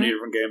in so many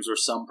different games where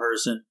some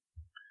person,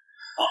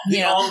 the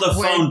Yeah, on the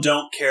where- phone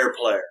don't care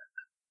player,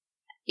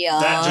 Yeah.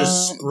 that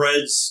just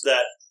spreads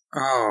that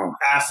Oh.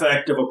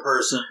 affect of a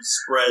person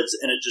spreads,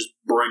 and it just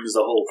brings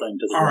the whole thing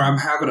to the Or ground.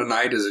 I'm having a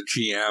night as a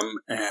GM,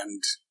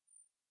 and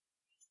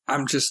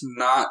I'm just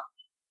not...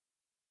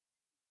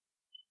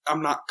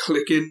 I'm not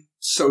clicking,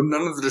 so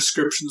none of the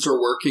descriptions are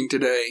working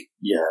today.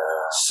 Yeah.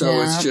 So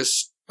Yeah. it's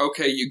just,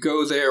 okay, you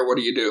go there, what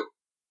do you do?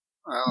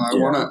 Well, I Yeah.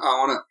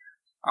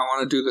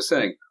 wanna do the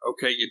thing.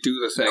 Okay, you do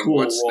the thing. Cool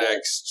What's wall.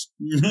 next?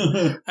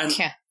 And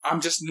Yeah.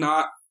 I'm just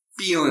not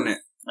feeling it.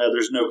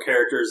 There's no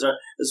characters.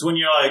 It's when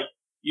you're like,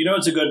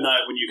 it's a good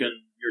night when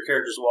your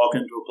characters walk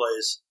into a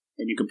place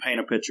and you can paint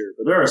a picture.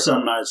 But there are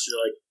some nights you're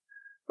like,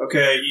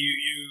 okay,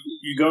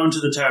 you go into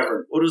the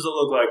tavern. What does it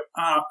look like?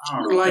 I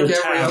don't know. Like The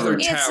every tavern. other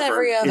It's tavern.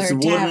 every other It's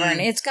wooden. tavern.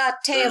 It's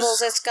got tables.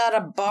 There's- It's got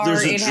a bar.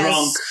 There's a it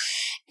drunk.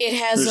 It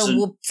has There's a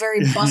a-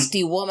 very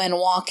busty woman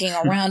walking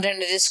around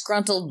and a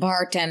disgruntled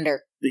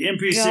bartender. The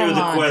NPC with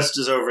the God. quest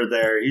is over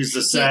there. He's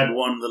the sad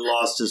one that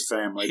lost his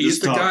family. He's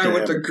Just the talk guy to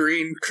with the him.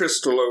 green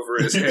crystal over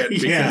his head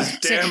because, Yeah.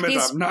 damn it,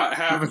 He's- I'm not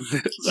having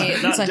this. Yeah,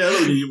 Not it's like-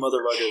 Dodie, you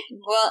motherfucker.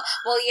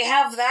 Well, you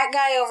have that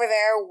guy over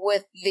there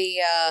with the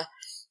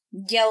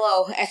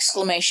yellow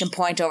exclamation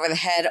point over the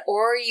head,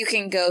 or you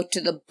can go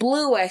to the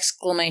blue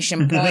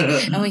exclamation point,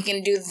 and we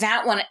can do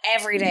that one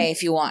every day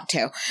if you want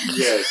to.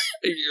 Yes.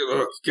 Hey,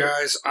 look,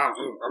 guys, I'm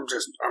having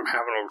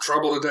a little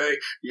trouble today.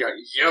 You got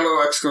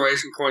yellow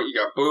exclamation point, you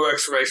got blue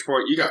exclamation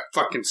point, you got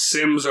fucking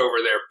Sims over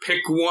there.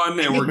 Pick one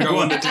and we're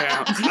going to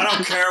town. I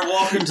don't care.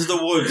 Walk into the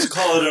woods.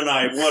 Call it a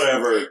night.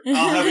 Whatever.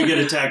 I'll have you get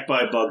attacked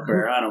by a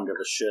bugbear. I don't give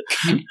a shit.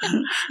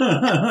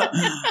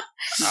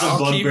 It's a I'll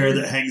keep bugbear it.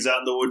 that hangs out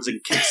in the woods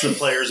and kicks the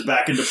players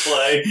back into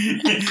play. You're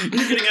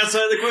getting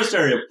outside the quest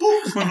area.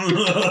 Boop.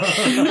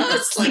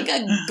 It's like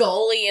a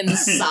goalie in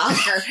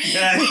soccer.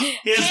 Yeah,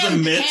 he has the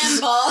mitts.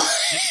 Handball.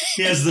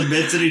 He has the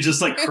mitts and he's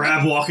just like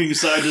crab walking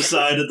side to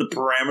side at the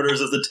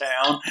parameters of the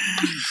town.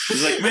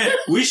 He's like, man,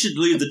 we should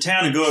leave the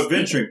town and go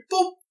adventuring.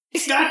 Boop.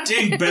 God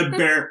dang,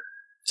 bugbear.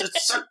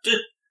 Just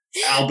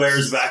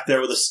Owlbear's back there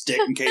with a stick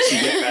in case you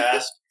get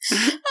past.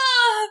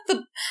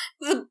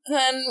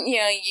 Then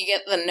you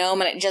get the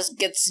gnome and it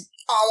just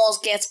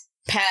almost gets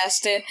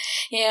past it.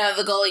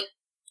 The goalie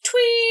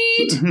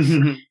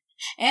tweet,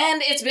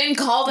 and it's been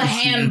called a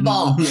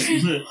handball.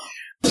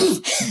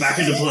 Back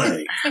into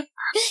play.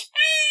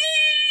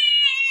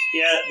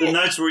 Yeah, the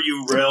nights where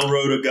you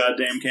railroad a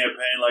goddamn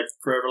campaign like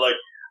forever. Like,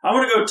 I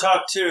want to go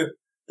talk to...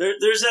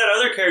 There's that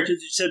other character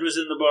that you said was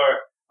in the bar.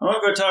 I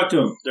want to go talk to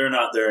them. They're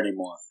not there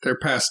anymore. They're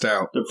passed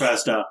out.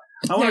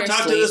 I want to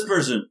talk to this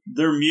person.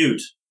 They're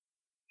mute.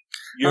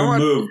 Your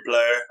move,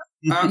 player.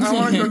 I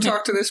want to go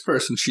talk to this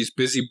person. She's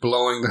busy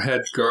blowing the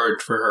head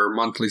guard for her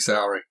monthly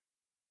salary.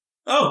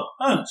 Oh,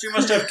 she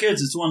must have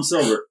kids. It's 1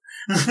 silver.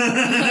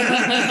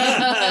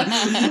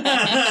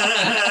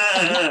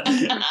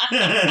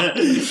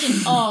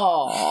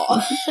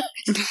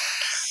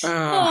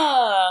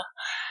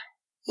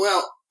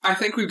 Well, I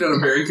think we've done a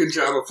very good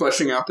job of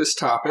fleshing out this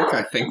topic.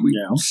 I think we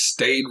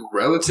stayed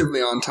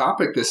relatively on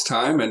topic this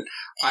time, and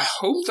I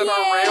hope that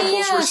our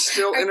rambles were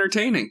still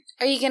entertaining.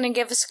 Are you going to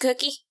give us a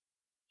cookie?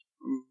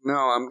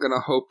 No, I'm going to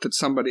hope that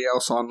somebody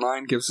else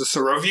online gives us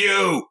a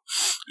review.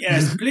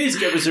 Yes, please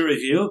give us a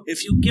review.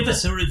 If you give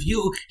us a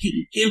review,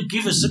 he'll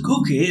give us a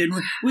cookie, and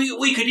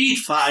we could eat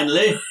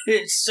finally.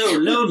 It's so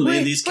lonely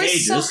in these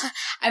cages.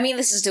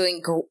 This is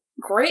doing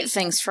great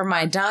things for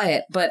my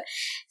diet, but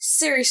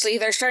seriously,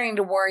 they're starting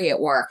to worry at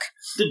work.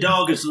 The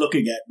dog is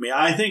looking at me.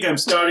 I think I'm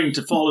starting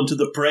to fall into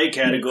the prey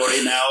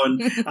category now,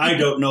 and I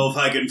don't know if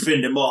I can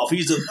fend him off.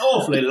 He's an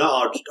awfully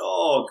large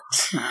dog.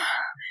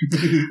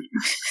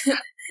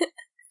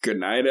 Good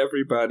night,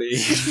 everybody.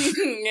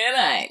 Good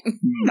night.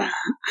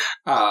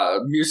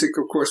 Music,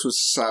 of course,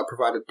 was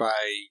provided by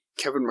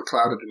Kevin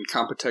MacLeod at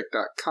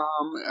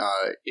Incompetech.com.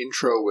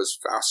 Intro was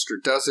Faster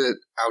Does It.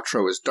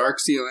 Outro is Dark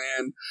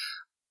Zealand.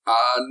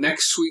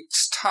 Next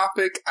week's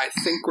topic, I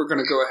think we're going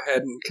to go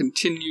ahead and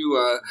continue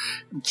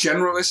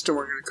generalist, and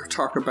we're going to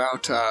talk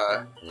about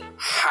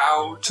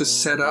how to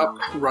set up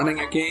running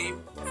a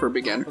game for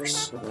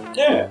beginners.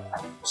 Yeah.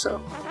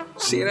 So,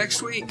 see you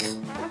next week.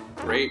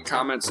 Rate,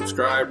 comment,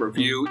 subscribe,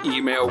 review,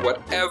 email,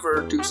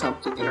 whatever. Do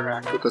something,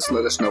 interact with us,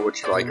 let us know what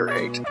you like or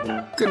hate.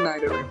 Good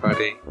night,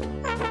 everybody.